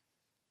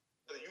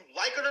 whether you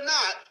like it or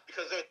not,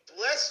 because there's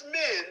less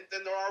men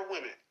than there are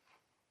women.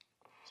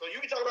 So you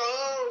can talk about,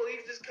 oh, we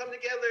can just come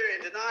together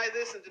and deny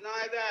this and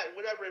deny that and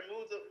whatever and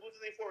move the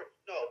thing forward.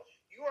 No,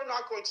 you are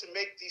not going to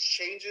make these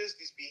changes,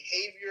 these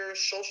behavior,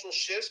 social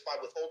shifts by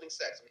withholding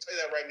sex. I'm going to tell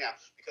you that right now,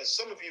 because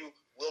some of you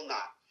will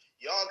not.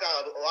 Y'all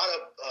got a lot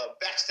of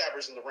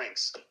backstabbers in the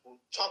ranks who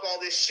talk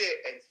all this shit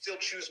and still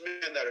choose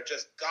men that are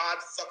just god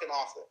fucking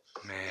awful.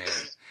 Man,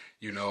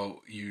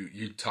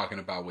 you talking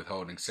about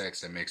withholding sex,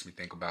 that makes me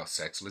think about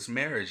sexless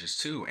marriages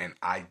too, and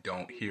I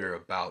don't hear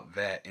about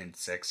that in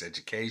sex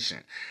education.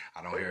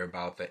 I don't hear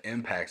about the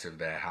impacts of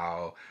that.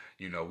 How,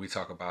 we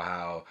talk about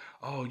how,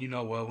 oh,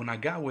 well, when I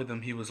got with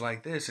him, he was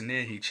like this, and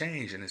then he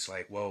changed, and it's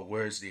like, well,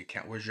 where's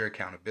your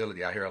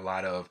accountability? I hear a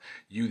lot of,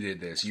 you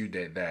did this, you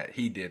did that,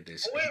 he did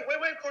this. Wait,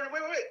 Courtney,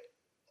 wait.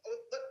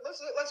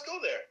 Let's go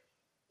there.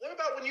 What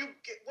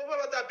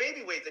about that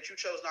baby weight that you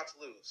chose not to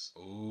lose?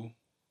 Ooh.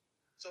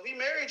 So he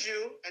married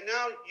you, and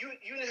now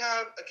you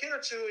have a kid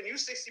or two, and you're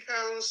 60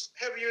 pounds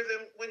heavier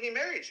than when he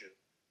married you.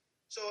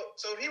 So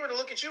if he were to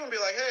look at you and be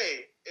like,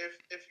 hey,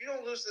 if you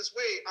don't lose this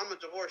weight, I'm gonna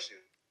divorce you.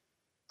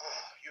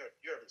 Oh,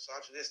 you're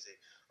misogynistic.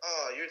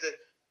 Oh,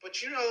 but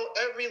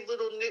every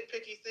little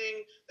nitpicky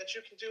thing that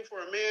you can do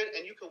for a man,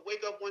 and you can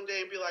wake up one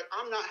day and be like,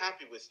 I'm not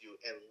happy with you,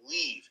 and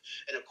leave.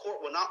 And a court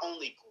will not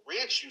only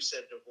grant you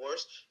said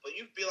divorce, but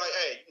you'd be like,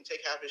 hey, you can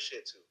take half his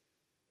shit too.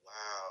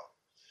 Wow.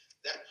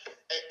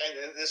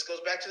 And this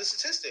goes back to the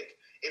statistic.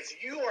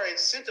 If you are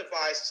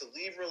incentivized to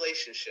leave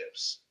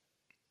relationships,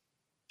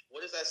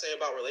 what does that say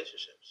about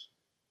relationships?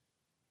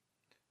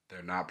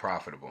 They're not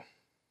profitable.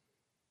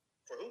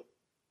 For who?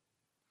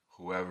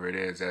 Whoever it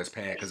is that's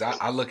paying. Because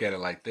I look at it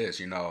like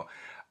this,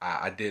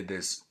 I did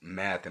this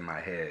math in my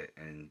head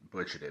and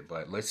butchered it.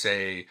 But let's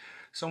say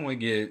someone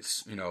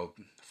gets,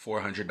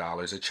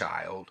 $400 a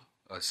child,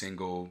 a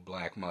single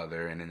black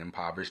mother in an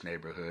impoverished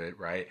neighborhood,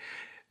 right?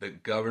 The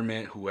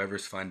government,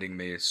 whoever's funding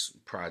this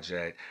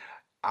project,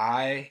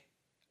 I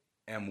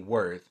am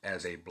worth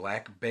as a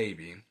black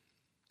baby,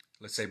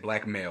 let's say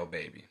black male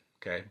baby,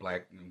 okay?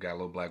 Got a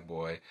little black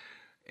boy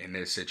in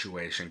this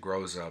situation,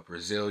 grows up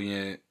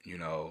resilient,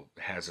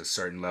 has a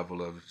certain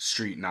level of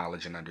street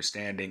knowledge and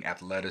understanding,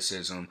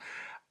 athleticism.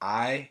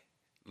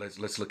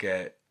 Let's look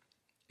at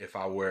if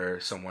I were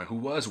someone who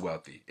was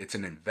wealthy. It's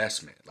an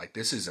investment. Like,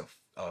 this is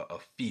a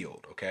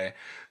field, okay?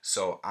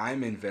 So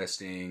I'm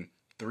investing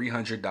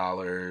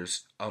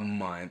 $300 a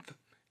month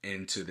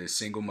into this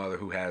single mother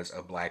who has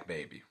a black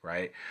baby,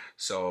 right?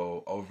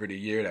 So over the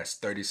year, that's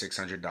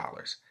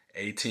 $3,600.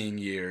 18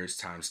 years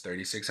times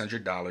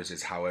 $3,600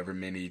 is however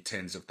many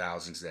tens of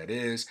thousands that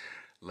is.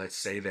 Let's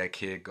say that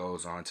kid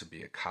goes on to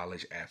be a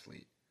college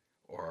athlete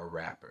or a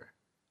rapper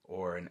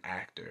or an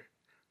actor,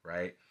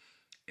 right?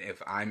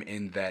 If I'm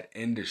in that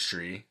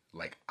industry,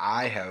 like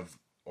I have,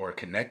 or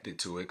connected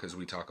to it, because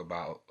we didn't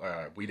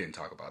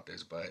talk about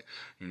this, but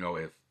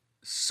if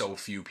so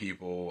few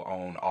people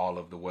own all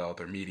of the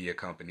wealth or media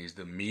companies,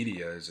 the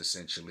media is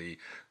essentially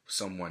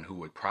someone who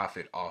would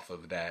profit off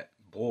of that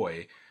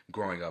boy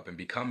growing up and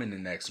becoming the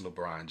next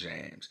LeBron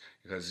James.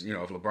 Because,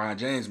 if LeBron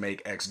James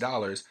make X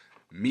dollars,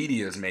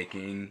 media's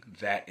making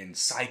that in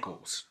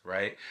cycles,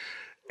 right?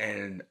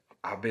 And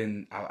I've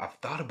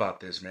thought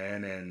about this,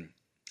 man, and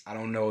I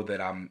don't know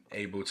that I'm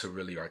able to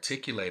really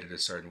articulate it a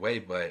certain way,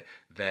 but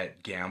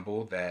that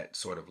gamble, that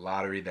sort of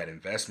lottery, that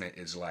investment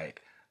is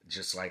like,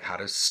 just like how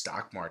the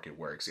stock market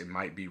works. It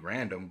might be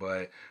random,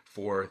 but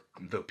for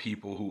the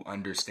people who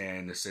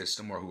understand the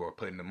system or who are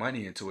putting the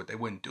money into it, they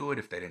wouldn't do it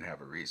if they didn't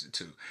have a reason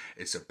to.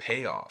 It's a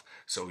payoff.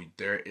 So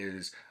there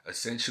is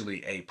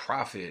essentially a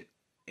profit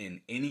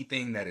in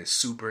anything that is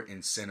super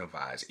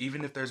incentivized.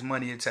 Even if there's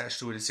money attached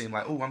to it, it seems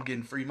like, oh, I'm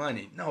getting free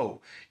money.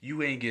 No,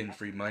 you ain't getting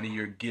free money.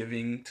 You're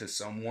giving to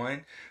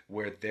someone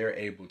where they're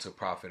able to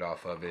profit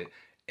off of it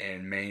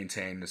and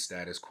maintain the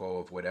status quo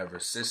of whatever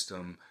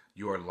system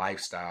your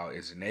lifestyle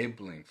is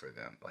enabling for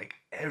them. Like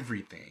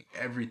everything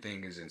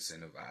is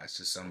incentivized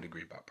to some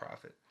degree by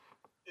profit.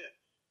 Yeah.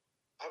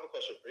 I have a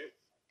question for you.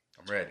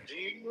 I'm ready.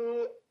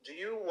 Do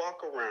you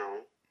walk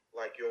around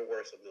like you're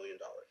worth $1 million?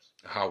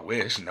 I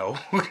wish. No.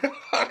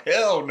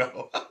 Hell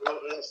no.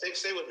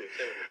 Stay with me.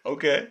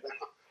 Okay.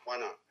 Why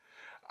not?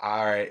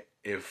 All right.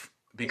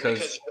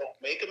 Because you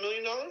don't make $1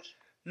 million?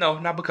 No,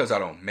 not because I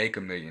don't make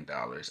 $1 million.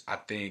 I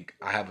think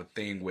I have a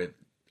thing with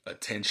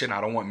attention. I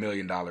don't want $1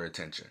 million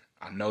attention.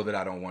 I know that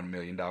I don't want $1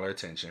 million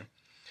attention.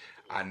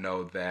 I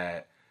know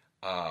that,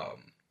 that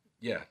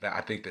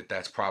I think that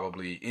that's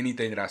probably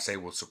anything that I say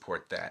will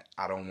support that.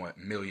 I don't want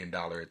 $1 million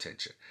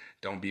attention.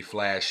 Don't be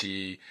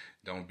flashy.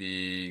 Don't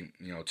be,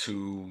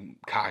 too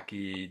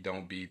cocky.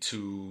 Don't be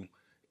too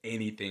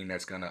anything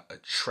that's going to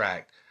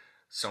attract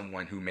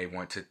someone who may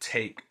want to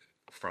take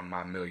from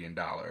my $1 million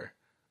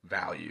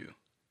value.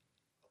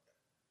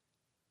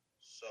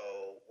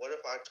 What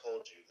if I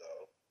told you,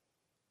 though,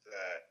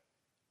 that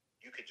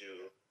you could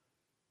do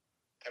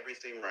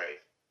everything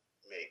right,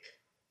 make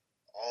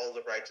all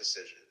the right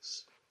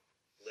decisions,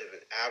 live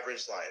an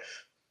average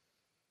life,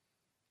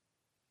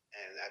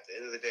 and at the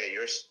end of the day,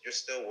 you're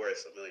still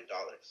worth $1 million.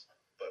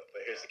 But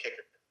here's the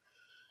kicker,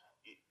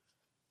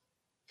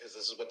 because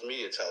this is what the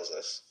media tells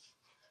us.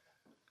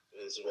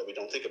 This is what we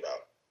don't think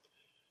about.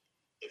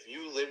 If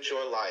you lived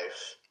your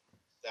life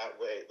that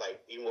way,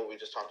 like even what we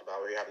just talked about,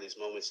 where you have these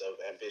moments of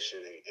ambition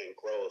and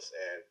growth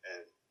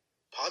and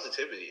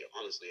positivity,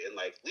 honestly, and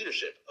like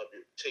leadership of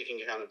your,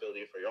 taking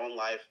accountability for your own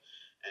life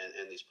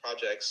and these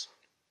projects,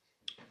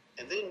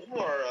 and then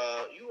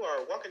you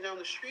are walking down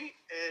the street,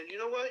 and you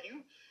know what,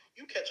 you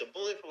catch a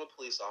bullet from a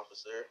police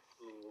officer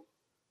who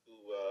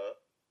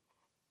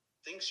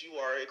thinks you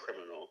are a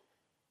criminal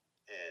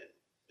and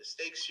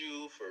mistakes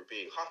you for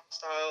being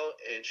hostile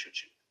and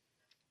shoots you.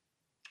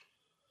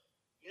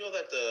 You know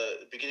that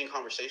the beginning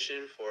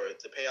conversation for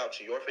the payout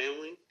to your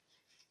family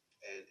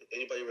and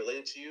anybody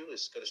related to you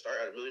is going to start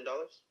at $1 million?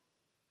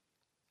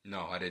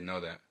 No, I didn't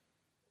know that.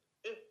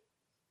 Yeah.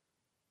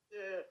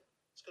 Yeah.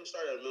 It's going to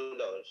start at $1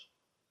 million.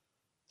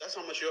 That's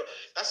how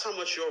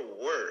much you're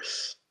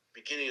worth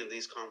beginning of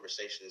these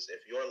conversations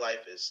if your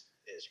life is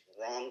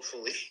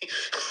wrongfully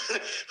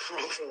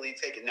wrongfully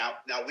taken. Now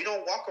we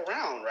don't walk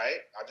around,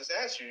 right? I just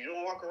asked you, you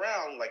don't walk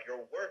around like you're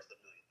worth $1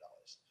 million.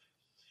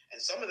 And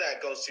some of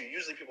that goes to,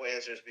 usually people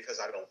answer is because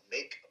I don't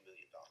make $1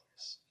 million.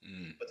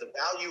 But the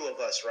value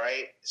of us,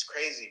 right, is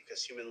crazy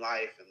because human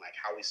life and like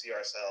how we see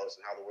ourselves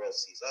and how the world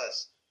sees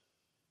us.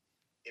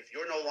 If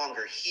you're no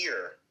longer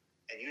here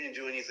and you didn't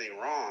do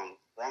anything wrong,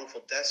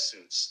 wrongful death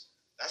suits,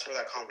 that's where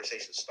that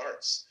conversation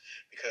starts,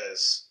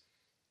 because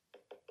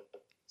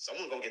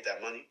someone's going to get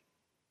that money.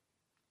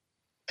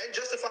 And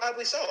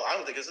justifiably so. I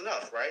don't think it's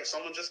enough, right?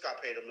 Someone just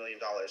got paid $1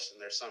 million and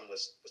their son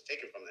was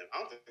taken from them.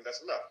 I don't think that's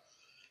enough.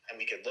 And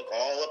we can look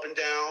all up and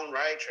down,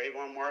 right?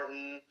 Trayvon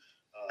Martin,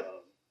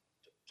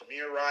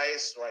 Tamir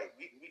Rice, right?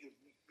 We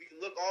can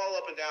look all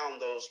up and down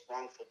those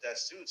wrongful death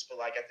suits, but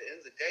like at the end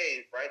of the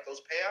day, right,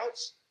 those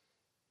payouts,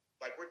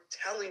 like we're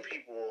telling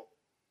people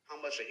how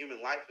much a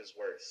human life is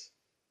worth,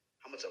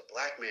 how much a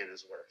black man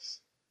is worth.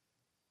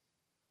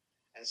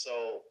 And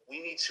so we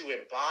need to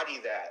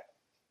embody that.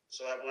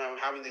 So that when I'm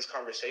having these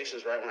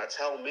conversations, right, when I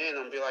tell men,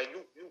 I'm be like,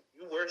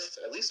 you worth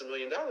at least $1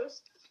 million.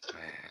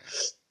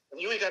 And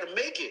you ain't got to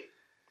make it,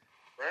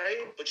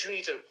 right? But you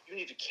need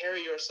to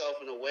carry yourself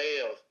in a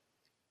way of,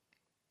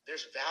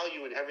 there's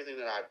value in everything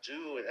that I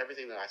do and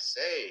everything that I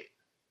say,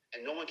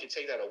 and no one can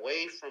take that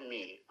away from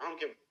me. I don't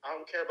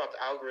care about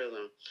the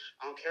algorithm.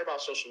 I don't care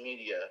about social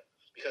media,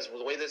 because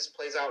the way this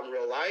plays out in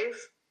real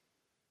life,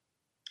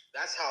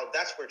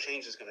 that's where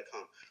change is going to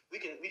come. We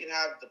can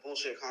have the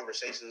bullshit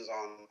conversations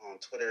on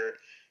Twitter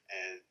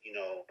and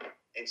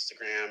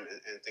Instagram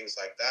and things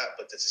like that,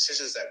 but the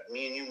decisions that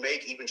me and you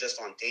make, even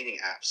just on dating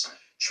apps,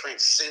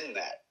 transcend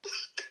that.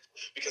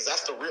 Because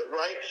that's the real,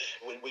 right?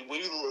 When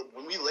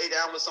we lay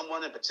down with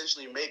someone and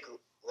potentially make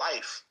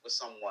life with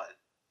someone,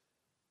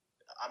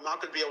 I'm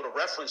not going to be able to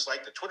reference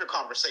like the Twitter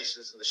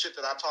conversations and the shit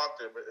that I talked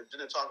or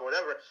didn't talk or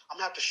whatever.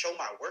 I'm going to have to show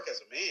my work as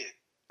a man.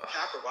 Can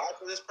I provide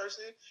for this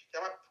person?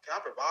 Can I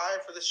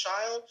provide for this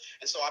child?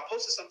 And so I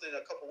posted something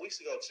a couple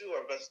weeks ago too,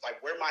 or just like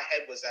where my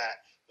head was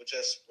at with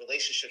just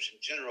relationships in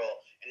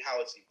general and how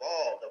it's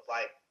evolved. Of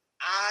like,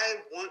 I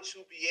want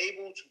to be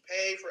able to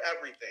pay for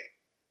everything.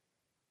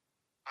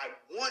 I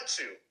want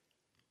to.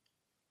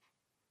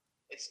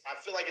 I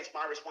feel like it's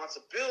my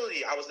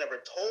responsibility. I was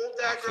never told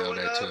that growing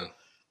up. Too.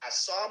 I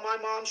saw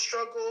my mom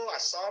struggle. I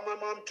saw my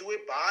mom do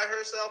it by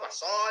herself. I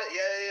saw it.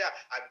 Yeah.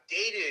 I've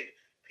dated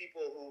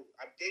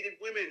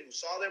women who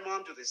saw their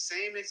mom do the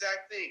same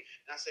exact thing.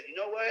 And I said, you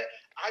know what?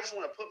 I just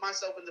want to put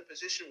myself in the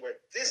position where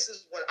this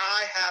is what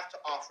I have to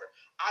offer.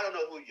 I don't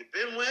know who you've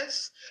been with.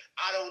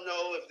 I don't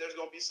know if there's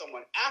going to be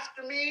someone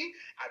after me.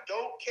 I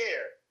don't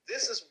care.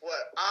 This is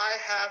what I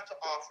have to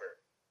offer.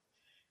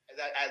 And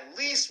that at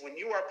least when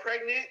you are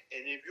pregnant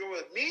and if you're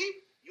with me,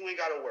 you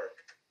ain't got to work.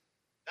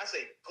 That's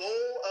a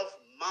goal of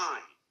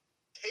mine.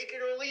 Take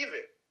it or leave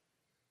it.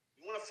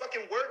 You want to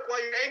fucking work while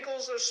your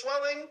ankles are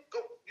swelling?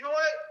 Go. You know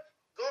what?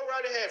 Go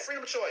right ahead.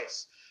 Freedom of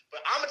choice.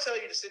 But I'm going to tell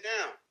you to sit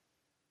down,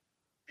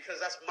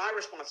 because that's my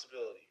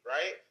responsibility,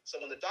 right?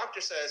 So when the doctor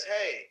says,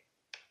 hey,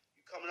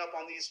 you're coming up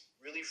on these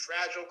really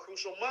fragile,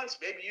 crucial months,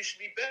 maybe you should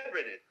be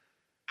bedridden,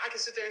 I can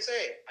sit there and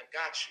say, I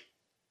got you.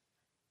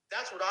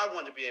 That's what I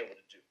want to be able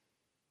to do.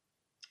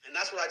 And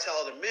that's what I tell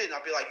other men.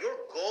 I'll be like,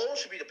 your goal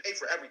should be to pay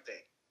for everything.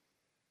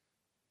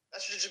 That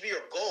should just be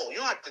your goal.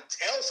 You don't have to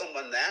tell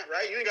someone that,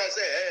 right? You ain't got to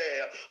say,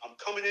 hey, I'm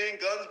coming in,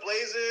 guns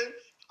blazing.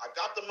 I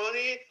got the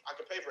money. I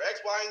can pay for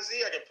X, Y, and Z.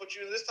 I can put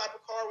you in this type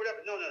of car,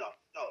 whatever. No,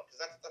 because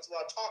that's a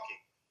lot of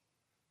talking.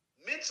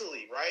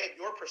 Mentally, right?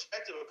 Your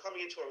perspective of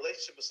coming into a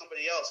relationship with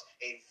somebody else,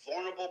 a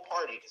vulnerable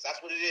party, because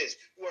that's what it is.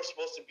 You are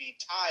supposed to be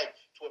tied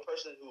to a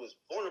person who is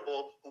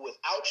vulnerable, who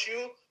without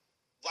you,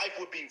 life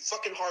would be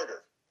fucking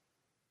harder.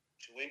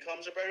 2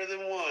 incomes are better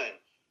than one.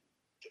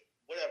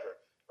 Whatever.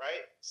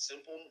 Right?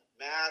 Simple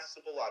math,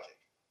 simple logic.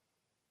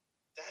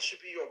 that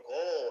should be your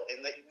goal,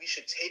 and that we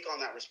should take on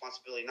that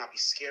responsibility, not be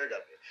scared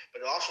of it.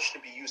 But it also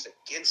shouldn't be used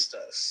against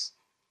us.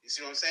 You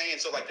see what I'm saying?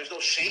 And so, like, there's no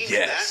shame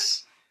in that,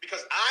 Yes.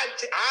 because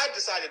I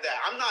decided that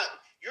I'm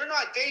not. You're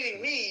not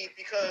dating me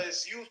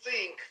because you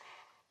think,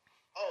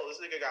 oh, this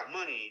nigga got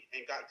money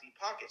and got deep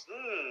pockets. No,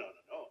 no, no, no, no,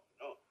 no,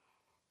 no.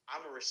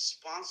 I'm a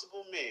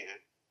responsible man.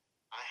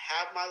 I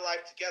have my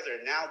life together.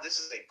 Now this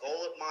is a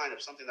goal of mine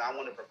of something that I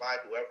want to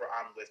provide whoever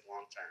I'm with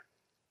long term.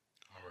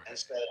 All right. And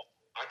so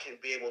I can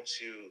be able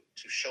to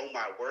show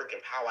my work of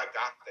how I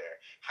got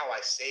there, how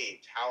I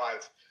saved, how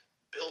I've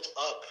built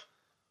up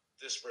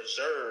this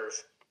reserve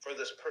for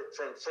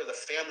for the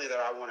family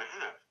that I want to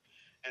have.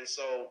 And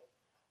so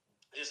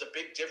there's a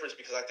big difference,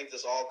 because I think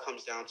this all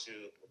comes down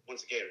to,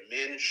 once again,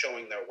 men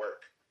showing their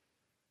work.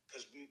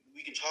 Because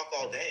we can talk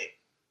all day.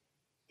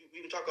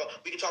 We can talk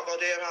all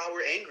day about how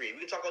we're angry.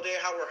 We can talk all day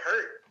about how we're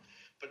hurt.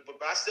 But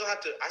I still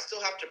have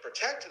to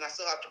protect, and I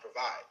still have to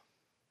provide,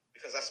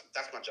 because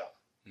that's my job.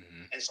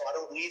 Mm-hmm. And so I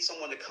don't need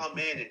someone to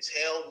come in and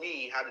tell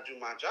me how to do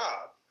my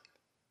job.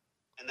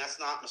 And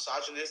that's not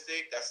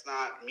misogynistic. That's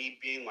not me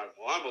being like,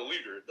 well, I'm a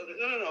leader.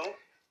 No.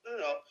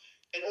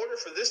 In order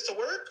for this to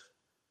work,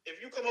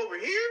 if you come over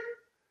here,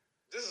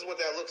 this is what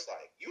that looks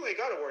like. You ain't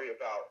got to worry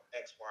about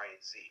X, Y,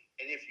 and Z.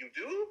 And if you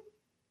do,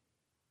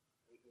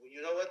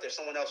 you know what? There's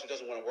someone else who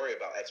doesn't want to worry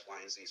about X, Y,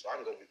 and Z. So I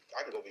can go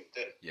be with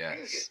them. Yes.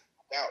 You can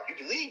get out. You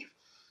can leave.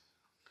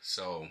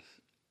 So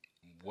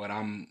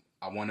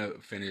I want to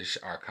finish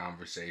our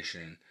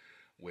conversation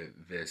with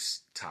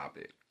this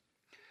topic.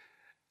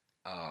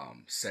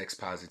 Sex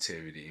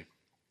positivity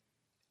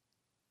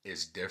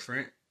is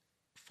different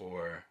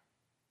for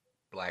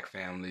black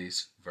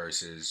families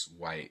versus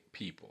white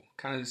people.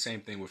 Kind of the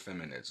same thing with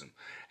feminism.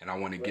 And I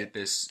want to get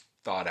this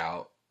thought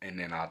out, and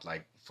then I'd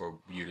like for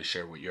you to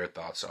share what your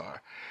thoughts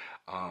are.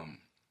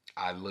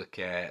 I look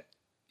at,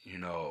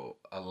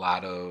 a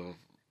lot of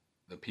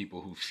the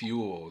people who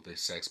fuel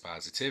this sex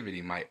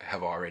positivity might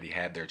have already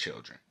had their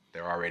children.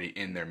 They're already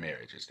in their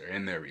marriages. They're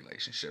in their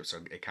relationships. So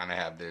they kind of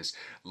have this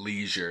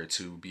leisure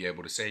to be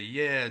able to say,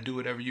 yeah, do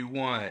whatever you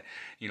want,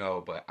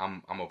 but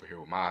I'm over here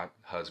with my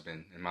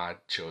husband and my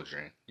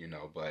children,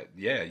 but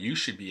yeah, you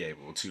should be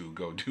able to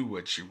go do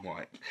what you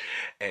want.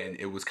 And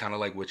it was kind of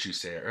like what you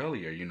said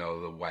earlier,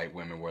 the white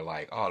women were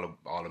like, all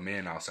the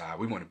men outside,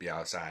 we want to be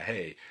outside.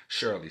 Hey,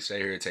 Shirley, stay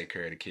here to take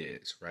care of the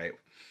kids, right?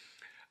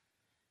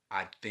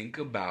 I think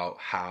about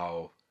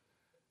how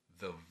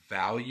the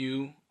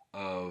value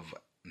of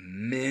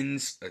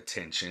men's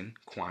attention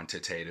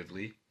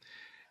quantitatively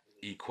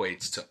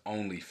equates to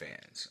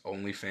OnlyFans.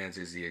 OnlyFans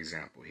is the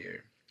example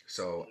here.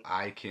 So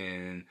I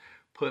can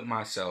put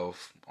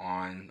myself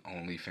on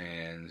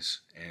OnlyFans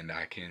and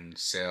I can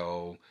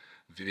sell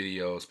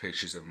videos,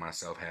 pictures of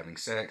myself having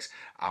sex.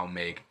 I'll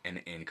make an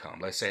income.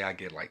 Let's say I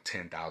get like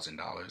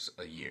 $10,000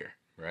 a year,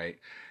 right?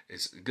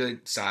 It's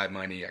good side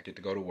money. I get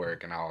to go to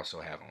work and I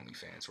also have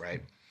OnlyFans,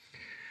 right?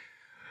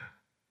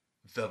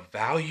 The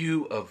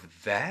value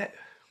of that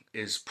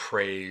is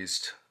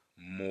praised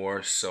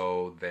more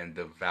so than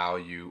the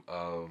value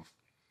of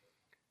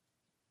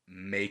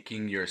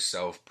making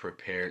yourself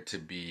prepared to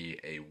be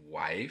a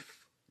wife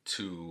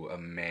to a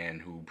man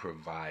who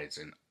provides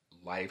a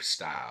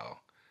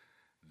lifestyle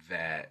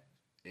that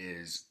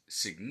is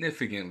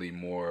significantly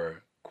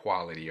more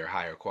quality or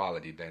higher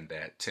quality than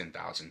that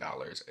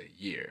 $10,000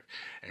 a year.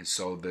 And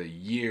so the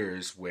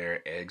years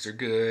where eggs are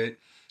good,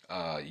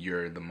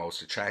 you're the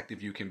most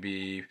attractive you can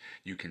be,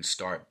 you can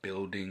start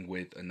building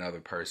with another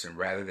person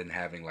rather than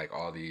having like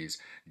all these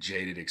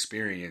jaded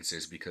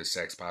experiences, because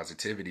sex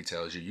positivity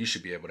tells you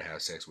should be able to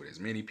have sex with as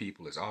many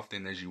people as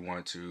often as you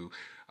want to,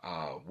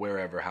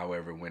 wherever,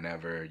 however,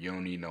 whenever. You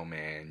don't need no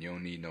man, you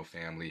don't need no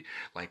family.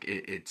 Like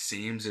it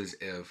seems as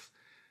if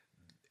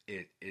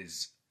it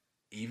is,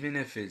 even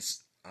if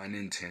it's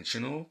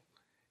unintentional,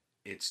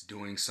 it's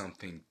doing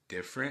something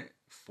different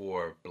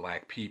for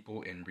black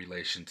people in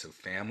relation to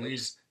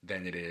families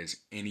than it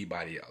is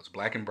anybody else.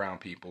 Black and brown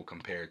people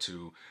compared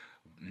to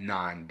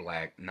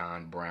non-black,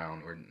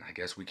 non-brown, or I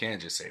guess we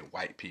can just say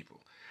white people.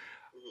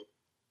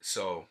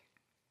 So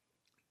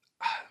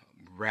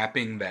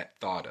wrapping that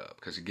thought up,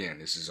 because again,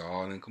 this is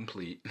all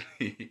incomplete.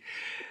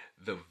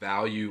 The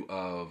value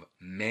of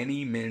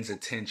many men's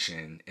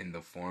attention in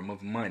the form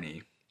of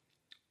money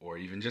or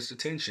even just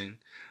attention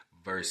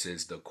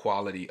versus the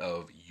quality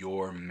of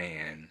your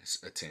man's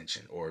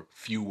attention or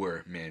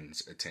fewer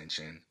men's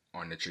attention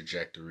on the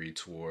trajectory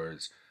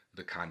towards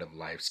the kind of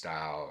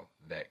lifestyle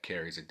that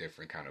carries a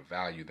different kind of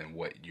value than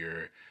what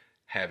you're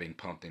having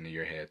pumped into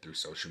your head through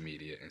social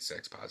media and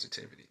sex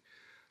positivity.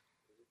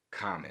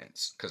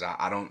 Comments, because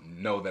I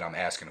don't know that I'm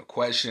asking a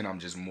question. I'm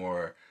just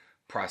more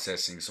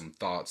processing some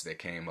thoughts that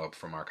came up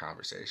from our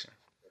conversation.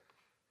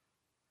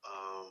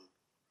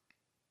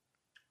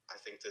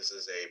 I think this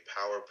is a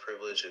power,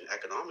 privilege, and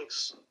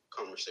economics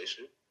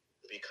conversation,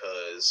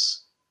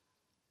 because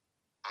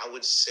I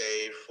would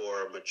say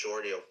for a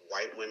majority of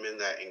white women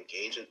that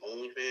engage in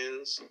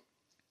OnlyFans,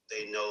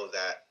 they know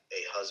that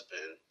a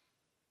husband,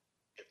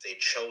 if they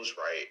chose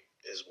right,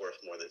 is worth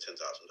more than $10,000.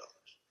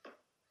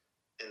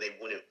 and they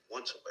wouldn't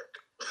want to work.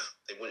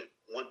 They wouldn't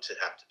want to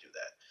have to do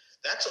that.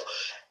 That's all,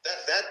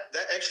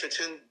 that extra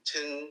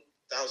 $10,000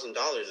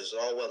 is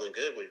all well and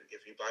good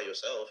if you by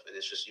yourself and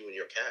it's just you and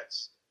your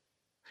cats.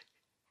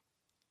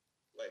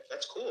 Like,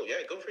 that's cool.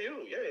 Yeah, good for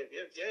you. Yay.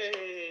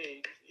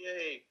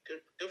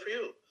 Good for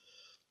you.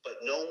 But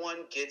no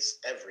one gets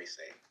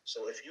everything.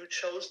 So if you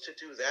chose to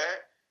do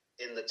that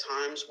in the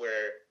times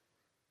where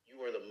you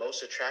were the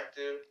most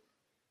attractive,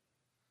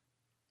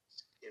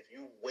 if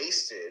you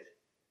wasted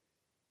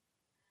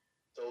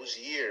those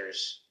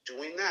years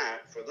doing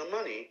that for the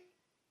money,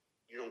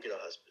 you don't get a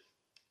husband.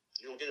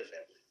 You don't get a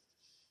family.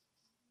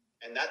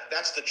 And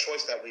that's the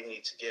choice that we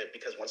need to give.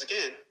 Because once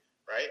again,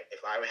 right,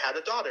 if I had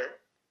a daughter,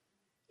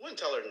 I wouldn't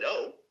tell her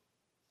no.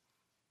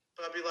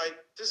 But I'd be like,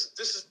 this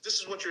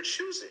is what you're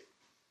choosing.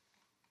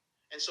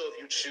 And so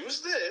if you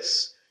choose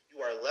this,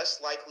 you are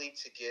less likely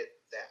to get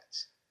that.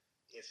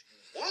 If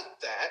you want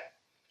that,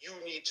 you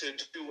need to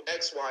do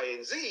X, Y,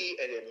 and Z,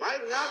 and it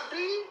might not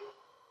be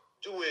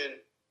doing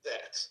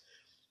that.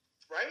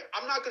 Right?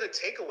 I'm not going to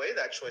take away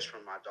that choice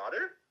from my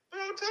daughter, but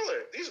I'll tell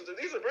her, these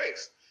are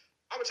breaks.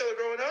 I would tell her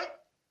growing up,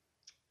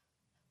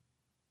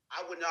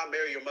 I would not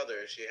marry your mother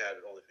if she had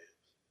an OnlyFans.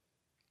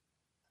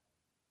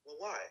 Well,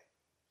 why?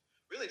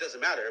 Really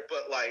doesn't matter,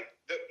 but like,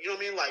 you know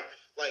what I mean? Like,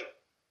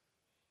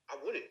 I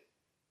wouldn't.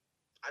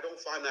 I don't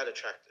find that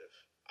attractive.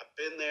 I've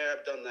been there,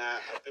 I've done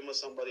that, I've been with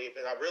somebody,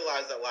 and I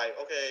realized that, like,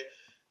 okay,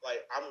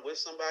 like, I'm with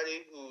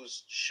somebody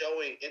who's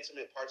showing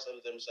intimate parts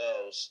of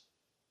themselves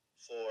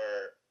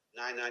for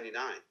 $9.99.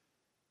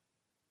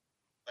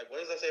 Like, what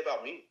does that say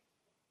about me?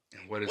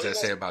 And what does that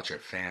say about your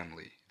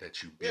family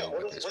that you build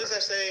with this person? What does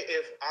that say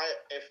if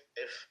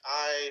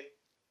I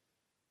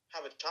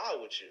have a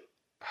child with you?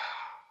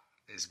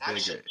 It's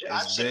bigger.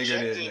 It's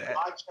bigger than that.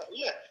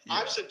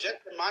 I've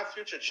subjected my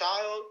future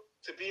child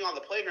to be on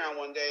the playground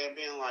one day and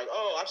being like,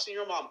 oh, I've seen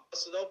your mom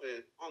busted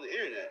open on the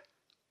internet.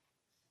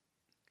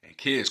 And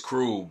kids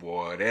cruel,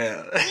 boy.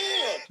 Yeah.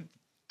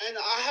 And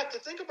I have to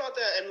think about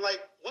that. And like,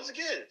 once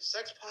again,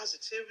 sex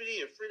positivity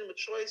and freedom of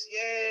choice,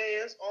 yay,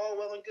 that's all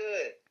well and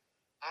good.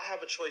 I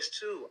have a choice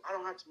too. I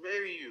don't have to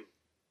marry you.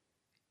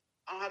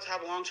 I don't have to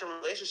have a long-term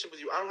relationship with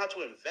you. I don't have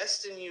to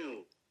invest in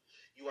you.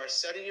 You are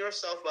setting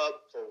yourself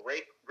up for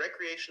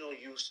recreational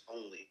use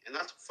only. And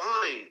that's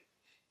fine.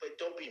 But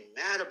don't be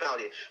mad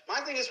about it. My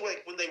thing is when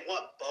they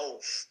want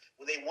both.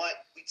 We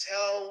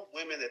tell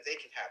women that they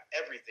can have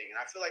everything. And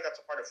I feel like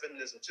that's a part of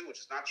feminism too, which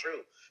is not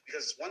true.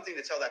 Because it's one thing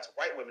to tell that to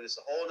white women. It's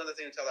a whole other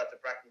thing to tell that to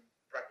black and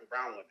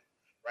brown women.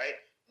 Right?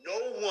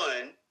 No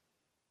one,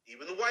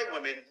 even the white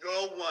women,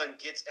 no one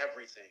gets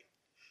everything.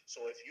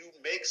 So if you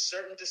make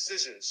certain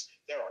decisions,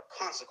 there are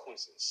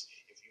consequences.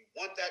 If you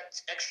want that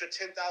extra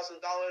 $10,000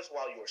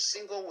 while you're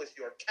single with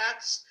your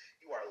cats,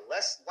 you are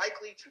less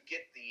likely to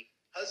get the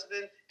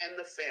husband and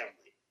the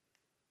family.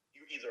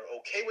 You're either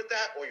okay with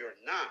that or you're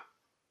not.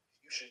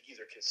 You should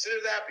either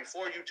consider that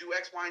before you do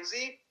X, Y, and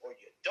Z, or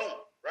you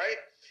don't, right?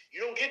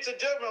 You don't get to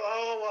do it,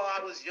 oh, well, I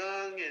was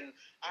young and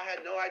I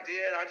had no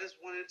idea and I just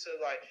wanted to,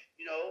 like,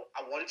 you know,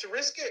 I wanted to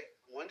risk it.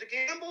 I wanted to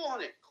gamble on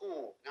it.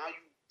 Cool. Now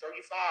you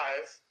 35,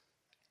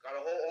 got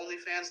a whole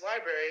OnlyFans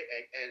library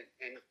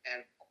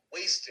and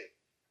waste it,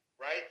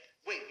 right?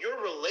 Wait, your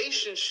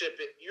relationship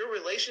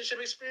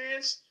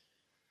experience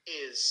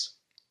is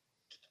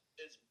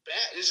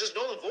bad. It's just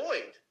null and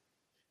void.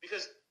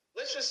 Because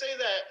let's just say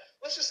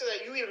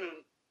that you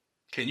even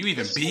can you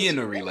even be in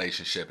a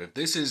relationship if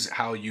this is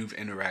how you've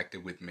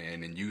interacted with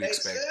men and you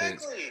expect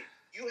this?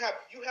 You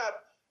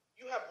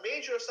have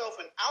made yourself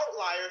an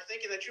outlier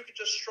thinking that you could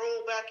just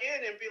stroll back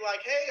in and be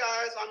like, hey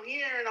guys, I'm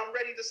here and I'm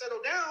ready to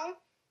settle down.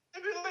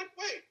 And be like,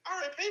 wait, I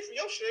already paid for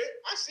your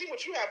shit. I see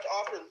what you have to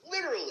offer.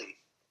 Literally.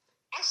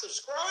 I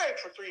subscribed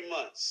for 3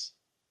 months.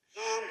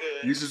 No, I'm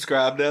good. You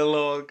subscribe that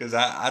long? Because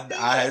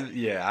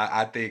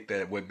I think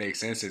that what makes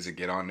sense is to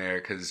get on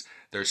there because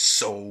there's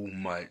so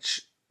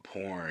much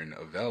porn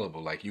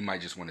available. Like you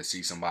might just want to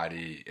see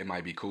somebody. It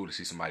might be cool to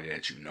see somebody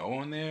that you know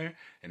on there,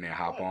 and then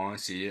hop on,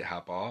 see it,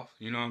 hop off.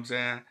 You know what I'm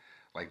saying?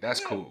 Like that's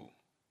cool.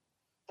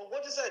 But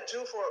what does that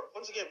do for?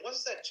 Once again, what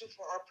does that do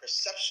for our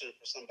perception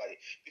for somebody?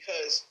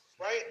 Because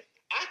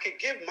I could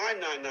give my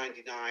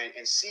 $9.99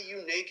 and see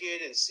you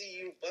naked and see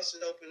you busted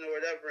open or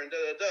whatever and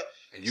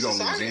and you don't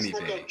lose anything. Society's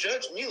not gonna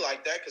judge me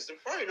like that because they're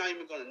probably not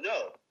even gonna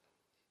know.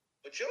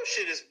 But your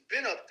shit has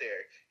been up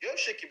there. Your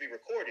shit can be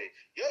recorded.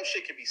 Your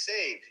shit can be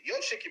saved. Your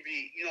shit can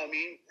be, you know what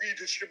I mean,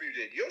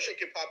 redistributed. Your shit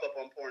can pop up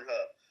on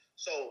Pornhub.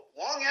 So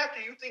long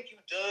after you think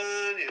you've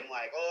done and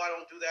like, oh, I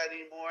don't do that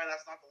anymore and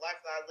that's not the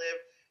life that I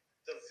live,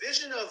 the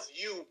vision of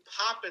you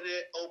popping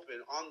it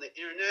open on the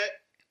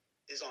internet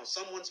is on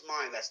someone's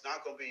mind that's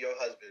not going to be your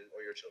husband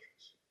or your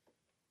children's.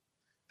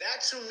 That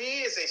to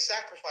me is a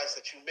sacrifice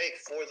that you make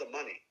for the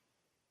money.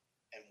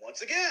 And once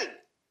again,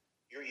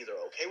 you're either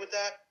okay with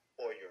that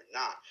or you're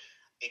not.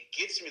 It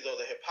gets me, though,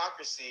 the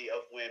hypocrisy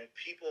of when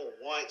people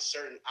want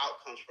certain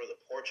outcomes for the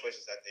poor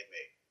choices that they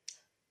make.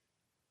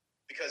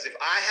 Because if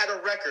I had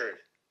a record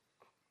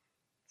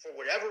for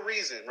whatever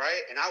reason,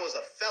 and I was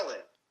a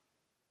felon,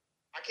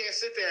 I can't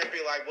sit there and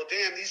be like, well,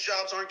 damn, these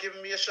jobs aren't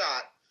giving me a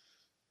shot.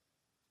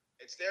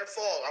 It's their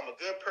fault. I'm a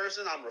good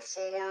person. I'm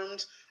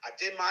reformed. I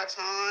did my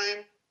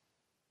time.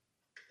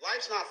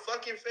 Life's not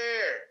fucking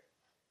fair.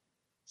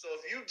 So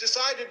if you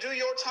decide to do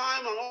your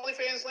time on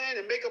OnlyFans land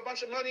and make a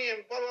bunch of money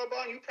and blah blah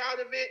blah, and you proud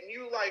of it, and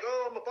you like,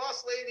 oh, I'm a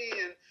boss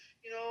lady and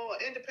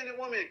an independent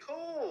woman,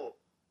 cool.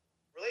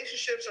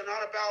 Relationships are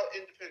not about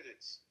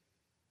independence.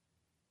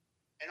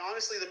 And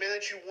honestly, the man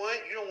that you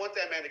don't want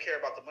that man to care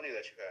about the money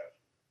that you have.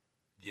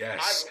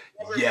 Yes.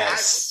 I've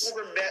Yes.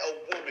 never met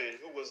a woman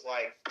who was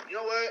like, you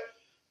know what?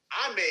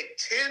 I make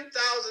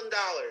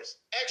 $10,000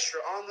 extra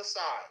on the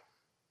side.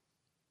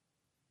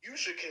 You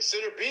should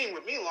consider being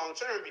with me long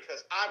term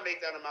because I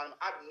make that amount.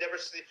 I've never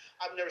seen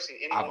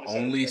any I've woman say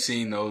only that.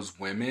 seen those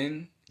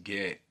women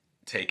get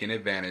taken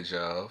advantage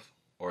of,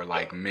 or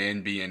like Yep.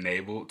 men being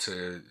able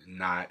to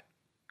not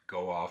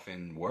go off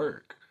and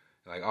work.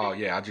 Like, oh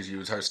Yeah. yeah, I'll just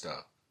use her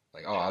stuff.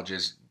 Like, oh, Yeah. I'll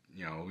just,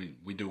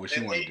 we do what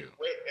And you want to do.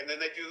 and then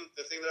they do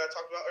the thing that I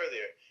talked about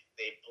earlier.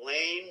 They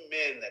blame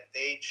men that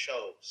they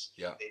chose.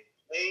 Yeah. They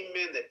blame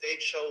men that they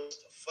chose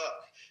to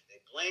fuck. They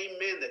blame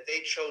men that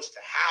they chose to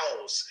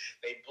house.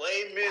 They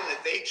blame men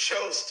that they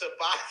chose to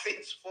buy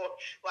things for.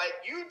 Like,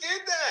 you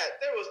did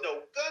that. There was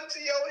no gun to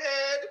your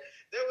head.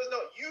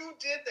 You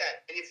did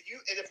that. And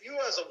if you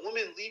as a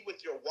woman lead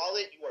with your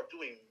wallet, you are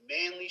doing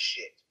manly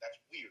shit. That's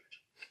weird.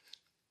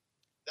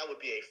 That would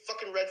be a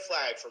fucking red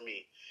flag for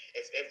me.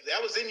 If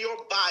that was in your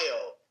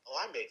bio, oh,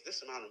 I make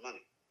this amount of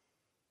money.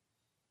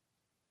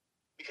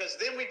 Because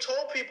then we've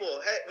told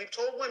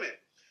women,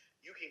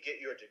 you can get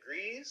your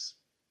degrees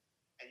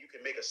and you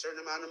can make a certain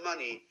amount of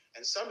money,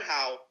 and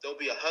somehow there'll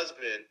be a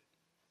husband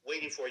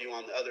waiting for you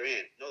on the other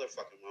end. No, there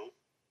fucking won't.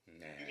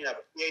 Nah. You can have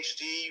a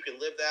PhD, you can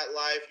live that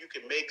life, you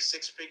can make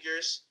six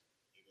figures.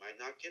 You might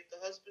not get the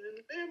husband in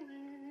the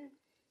family.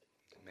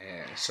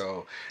 Man,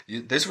 so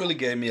this really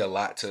gave me a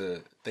lot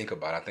to think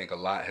about. I think a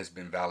lot has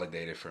been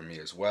validated for me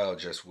as well,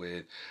 just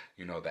with,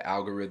 the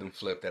algorithm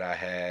flip that I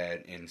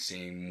had and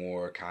seeing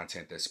more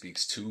content that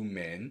speaks to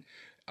men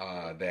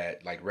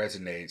that like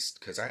resonates.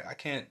 Because I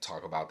can't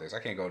talk about this. I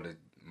can't go to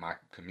my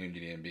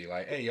community and be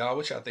like, hey, y'all,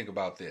 what y'all think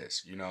about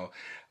this?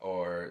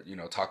 Or,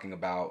 talking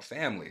about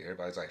family.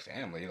 Everybody's like,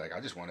 family? Like,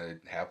 I just want to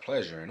have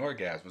pleasure and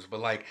orgasms. But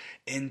like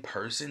in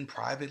person,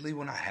 privately,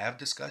 when I have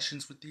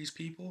discussions with these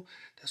people,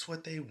 that's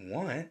what they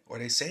want, or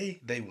they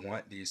say they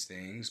want these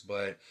things,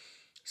 but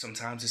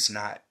sometimes it's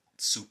not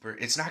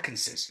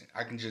consistent.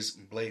 I can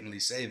just blatantly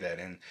say that.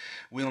 And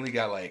we only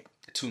got like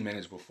 2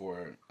 minutes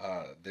before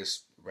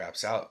this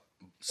wraps out.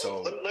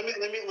 So let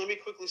me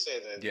quickly say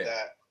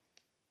that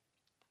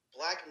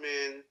Black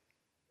men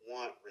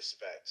want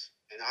respect.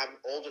 And I'm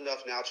old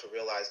enough now to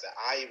realize that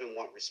I even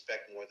want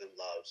respect more than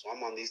love. So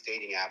I'm on these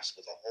dating apps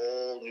with a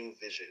whole new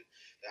vision.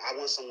 That I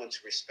want someone to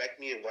respect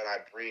me and what I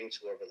bring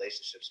to a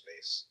relationship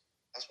space.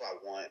 That's what I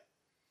want.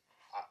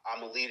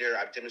 I'm a leader.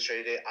 I've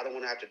demonstrated it. I don't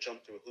want to have to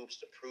jump through hoops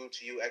to prove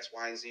to you X,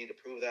 Y, and Z, to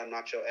prove that I'm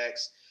not your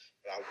ex.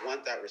 But I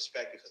want that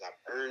respect because I've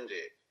earned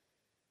it.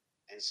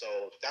 And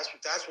so that's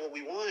what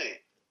we want.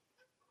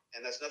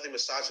 And there's nothing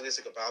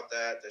misogynistic about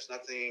that. There's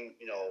nothing,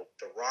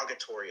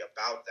 derogatory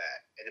about that.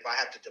 And if I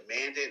have to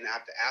demand it and I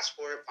have to ask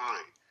for it,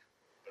 fine.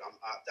 But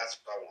that's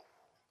what I want.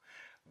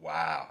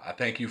 wow, I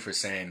thank you for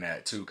saying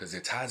that too, because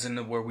it ties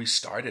into where we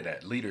started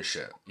at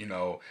leadership.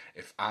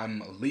 If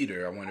I'm a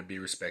leader, I want to be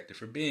respected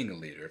for being a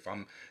leader.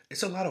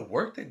 It's a lot of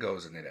work that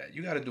goes into that.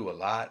 You got to do a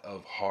lot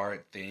of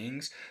hard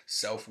things,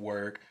 self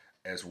work,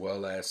 as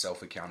well as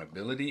self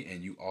accountability,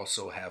 and you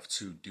also have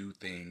to do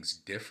things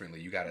differently.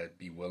 You got to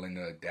be willing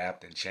to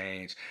adapt and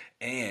change.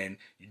 And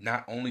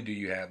not only do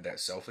you have that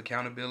self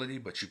accountability,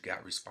 but you've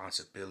got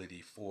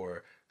responsibility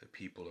for the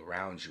people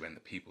around you and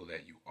the people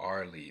that you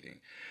are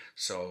leading.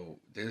 So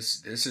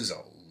this is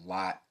a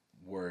lot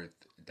worth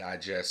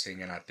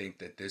digesting, and I think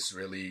that this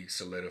really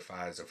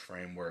solidifies a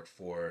framework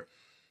for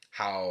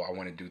how I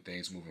want to do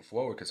things moving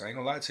forward. Because I ain't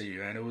gonna lie to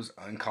you, and it was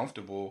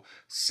uncomfortable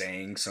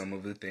saying some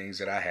of the things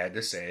that I had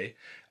to say.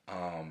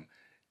 Um,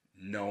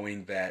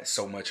 Knowing that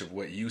so much of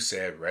what you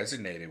said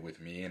resonated with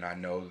me, and I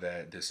know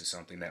that this is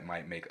something that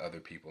might make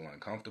other people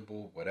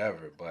uncomfortable,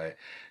 whatever, but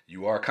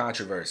you are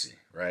controversy,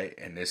 right?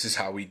 And this is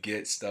how we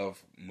get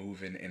stuff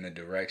moving in a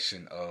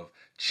direction of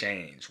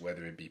change,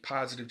 whether it be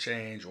positive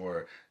change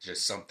or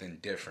just something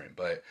different.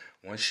 But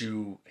once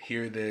you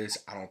hear this,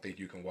 I don't think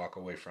you can walk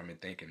away from it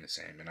thinking the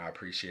same. And I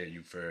appreciate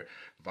you for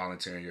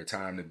volunteering your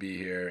time to be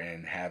here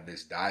and have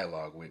this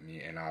dialogue with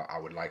me. And I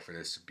would like for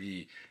this to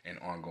be an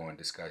ongoing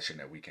discussion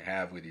that we can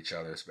have with each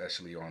other,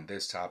 especially on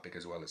this topic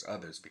as well as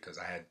others, because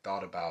I had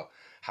thought about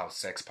how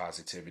sex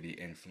positivity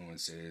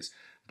influences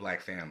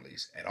Black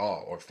families at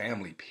all, or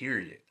family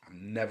period. I've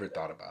never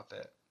thought about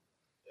that.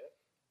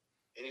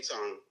 Yeah.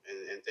 Anytime,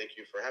 and thank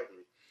you for having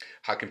me.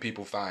 How can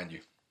people find you?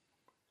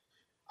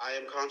 I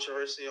am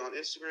Controversy on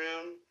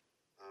Instagram.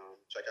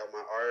 Check out my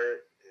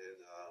art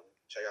and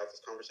check out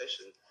this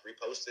conversation.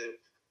 Repost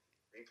it,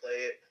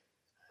 replay it,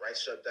 right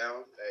shut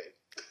down.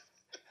 Hey.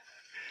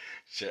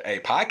 Sure. Hey,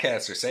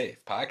 podcasts are safe.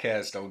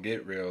 Podcasts don't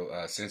get real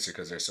censored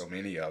because there's so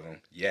many of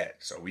them yet.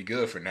 So we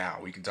good for now.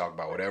 We can talk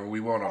about whatever we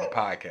want on the Oh,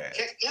 podcast.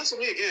 cancel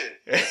me again.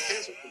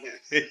 Cancel me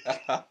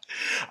again.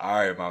 All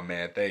right, my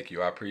man. Thank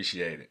you. I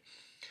appreciate it.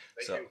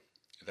 Thank So you.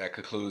 that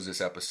concludes this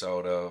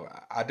episode of.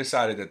 I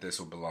decided that this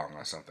would belong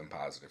on something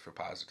positive for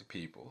positive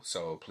people.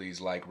 So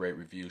please like, rate,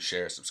 review,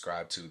 share,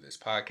 subscribe to this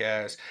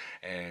podcast,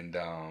 and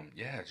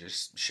yeah,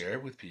 just share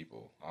it with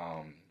people.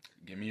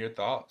 Give me your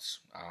thoughts.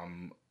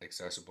 I'm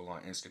accessible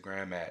on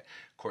Instagram at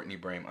Courtney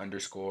Brame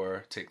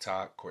 _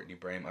 TikTok Courtney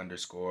Brame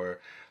 _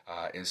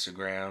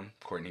 Instagram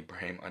Courtney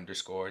Brame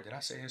 _ Did I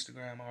say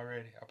Instagram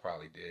already? I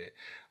probably did.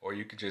 Or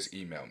you could just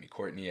email me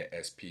Courtney at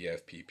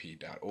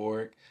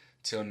SPFPP.org.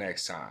 Till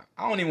next time.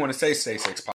 I don't even want to say stay sex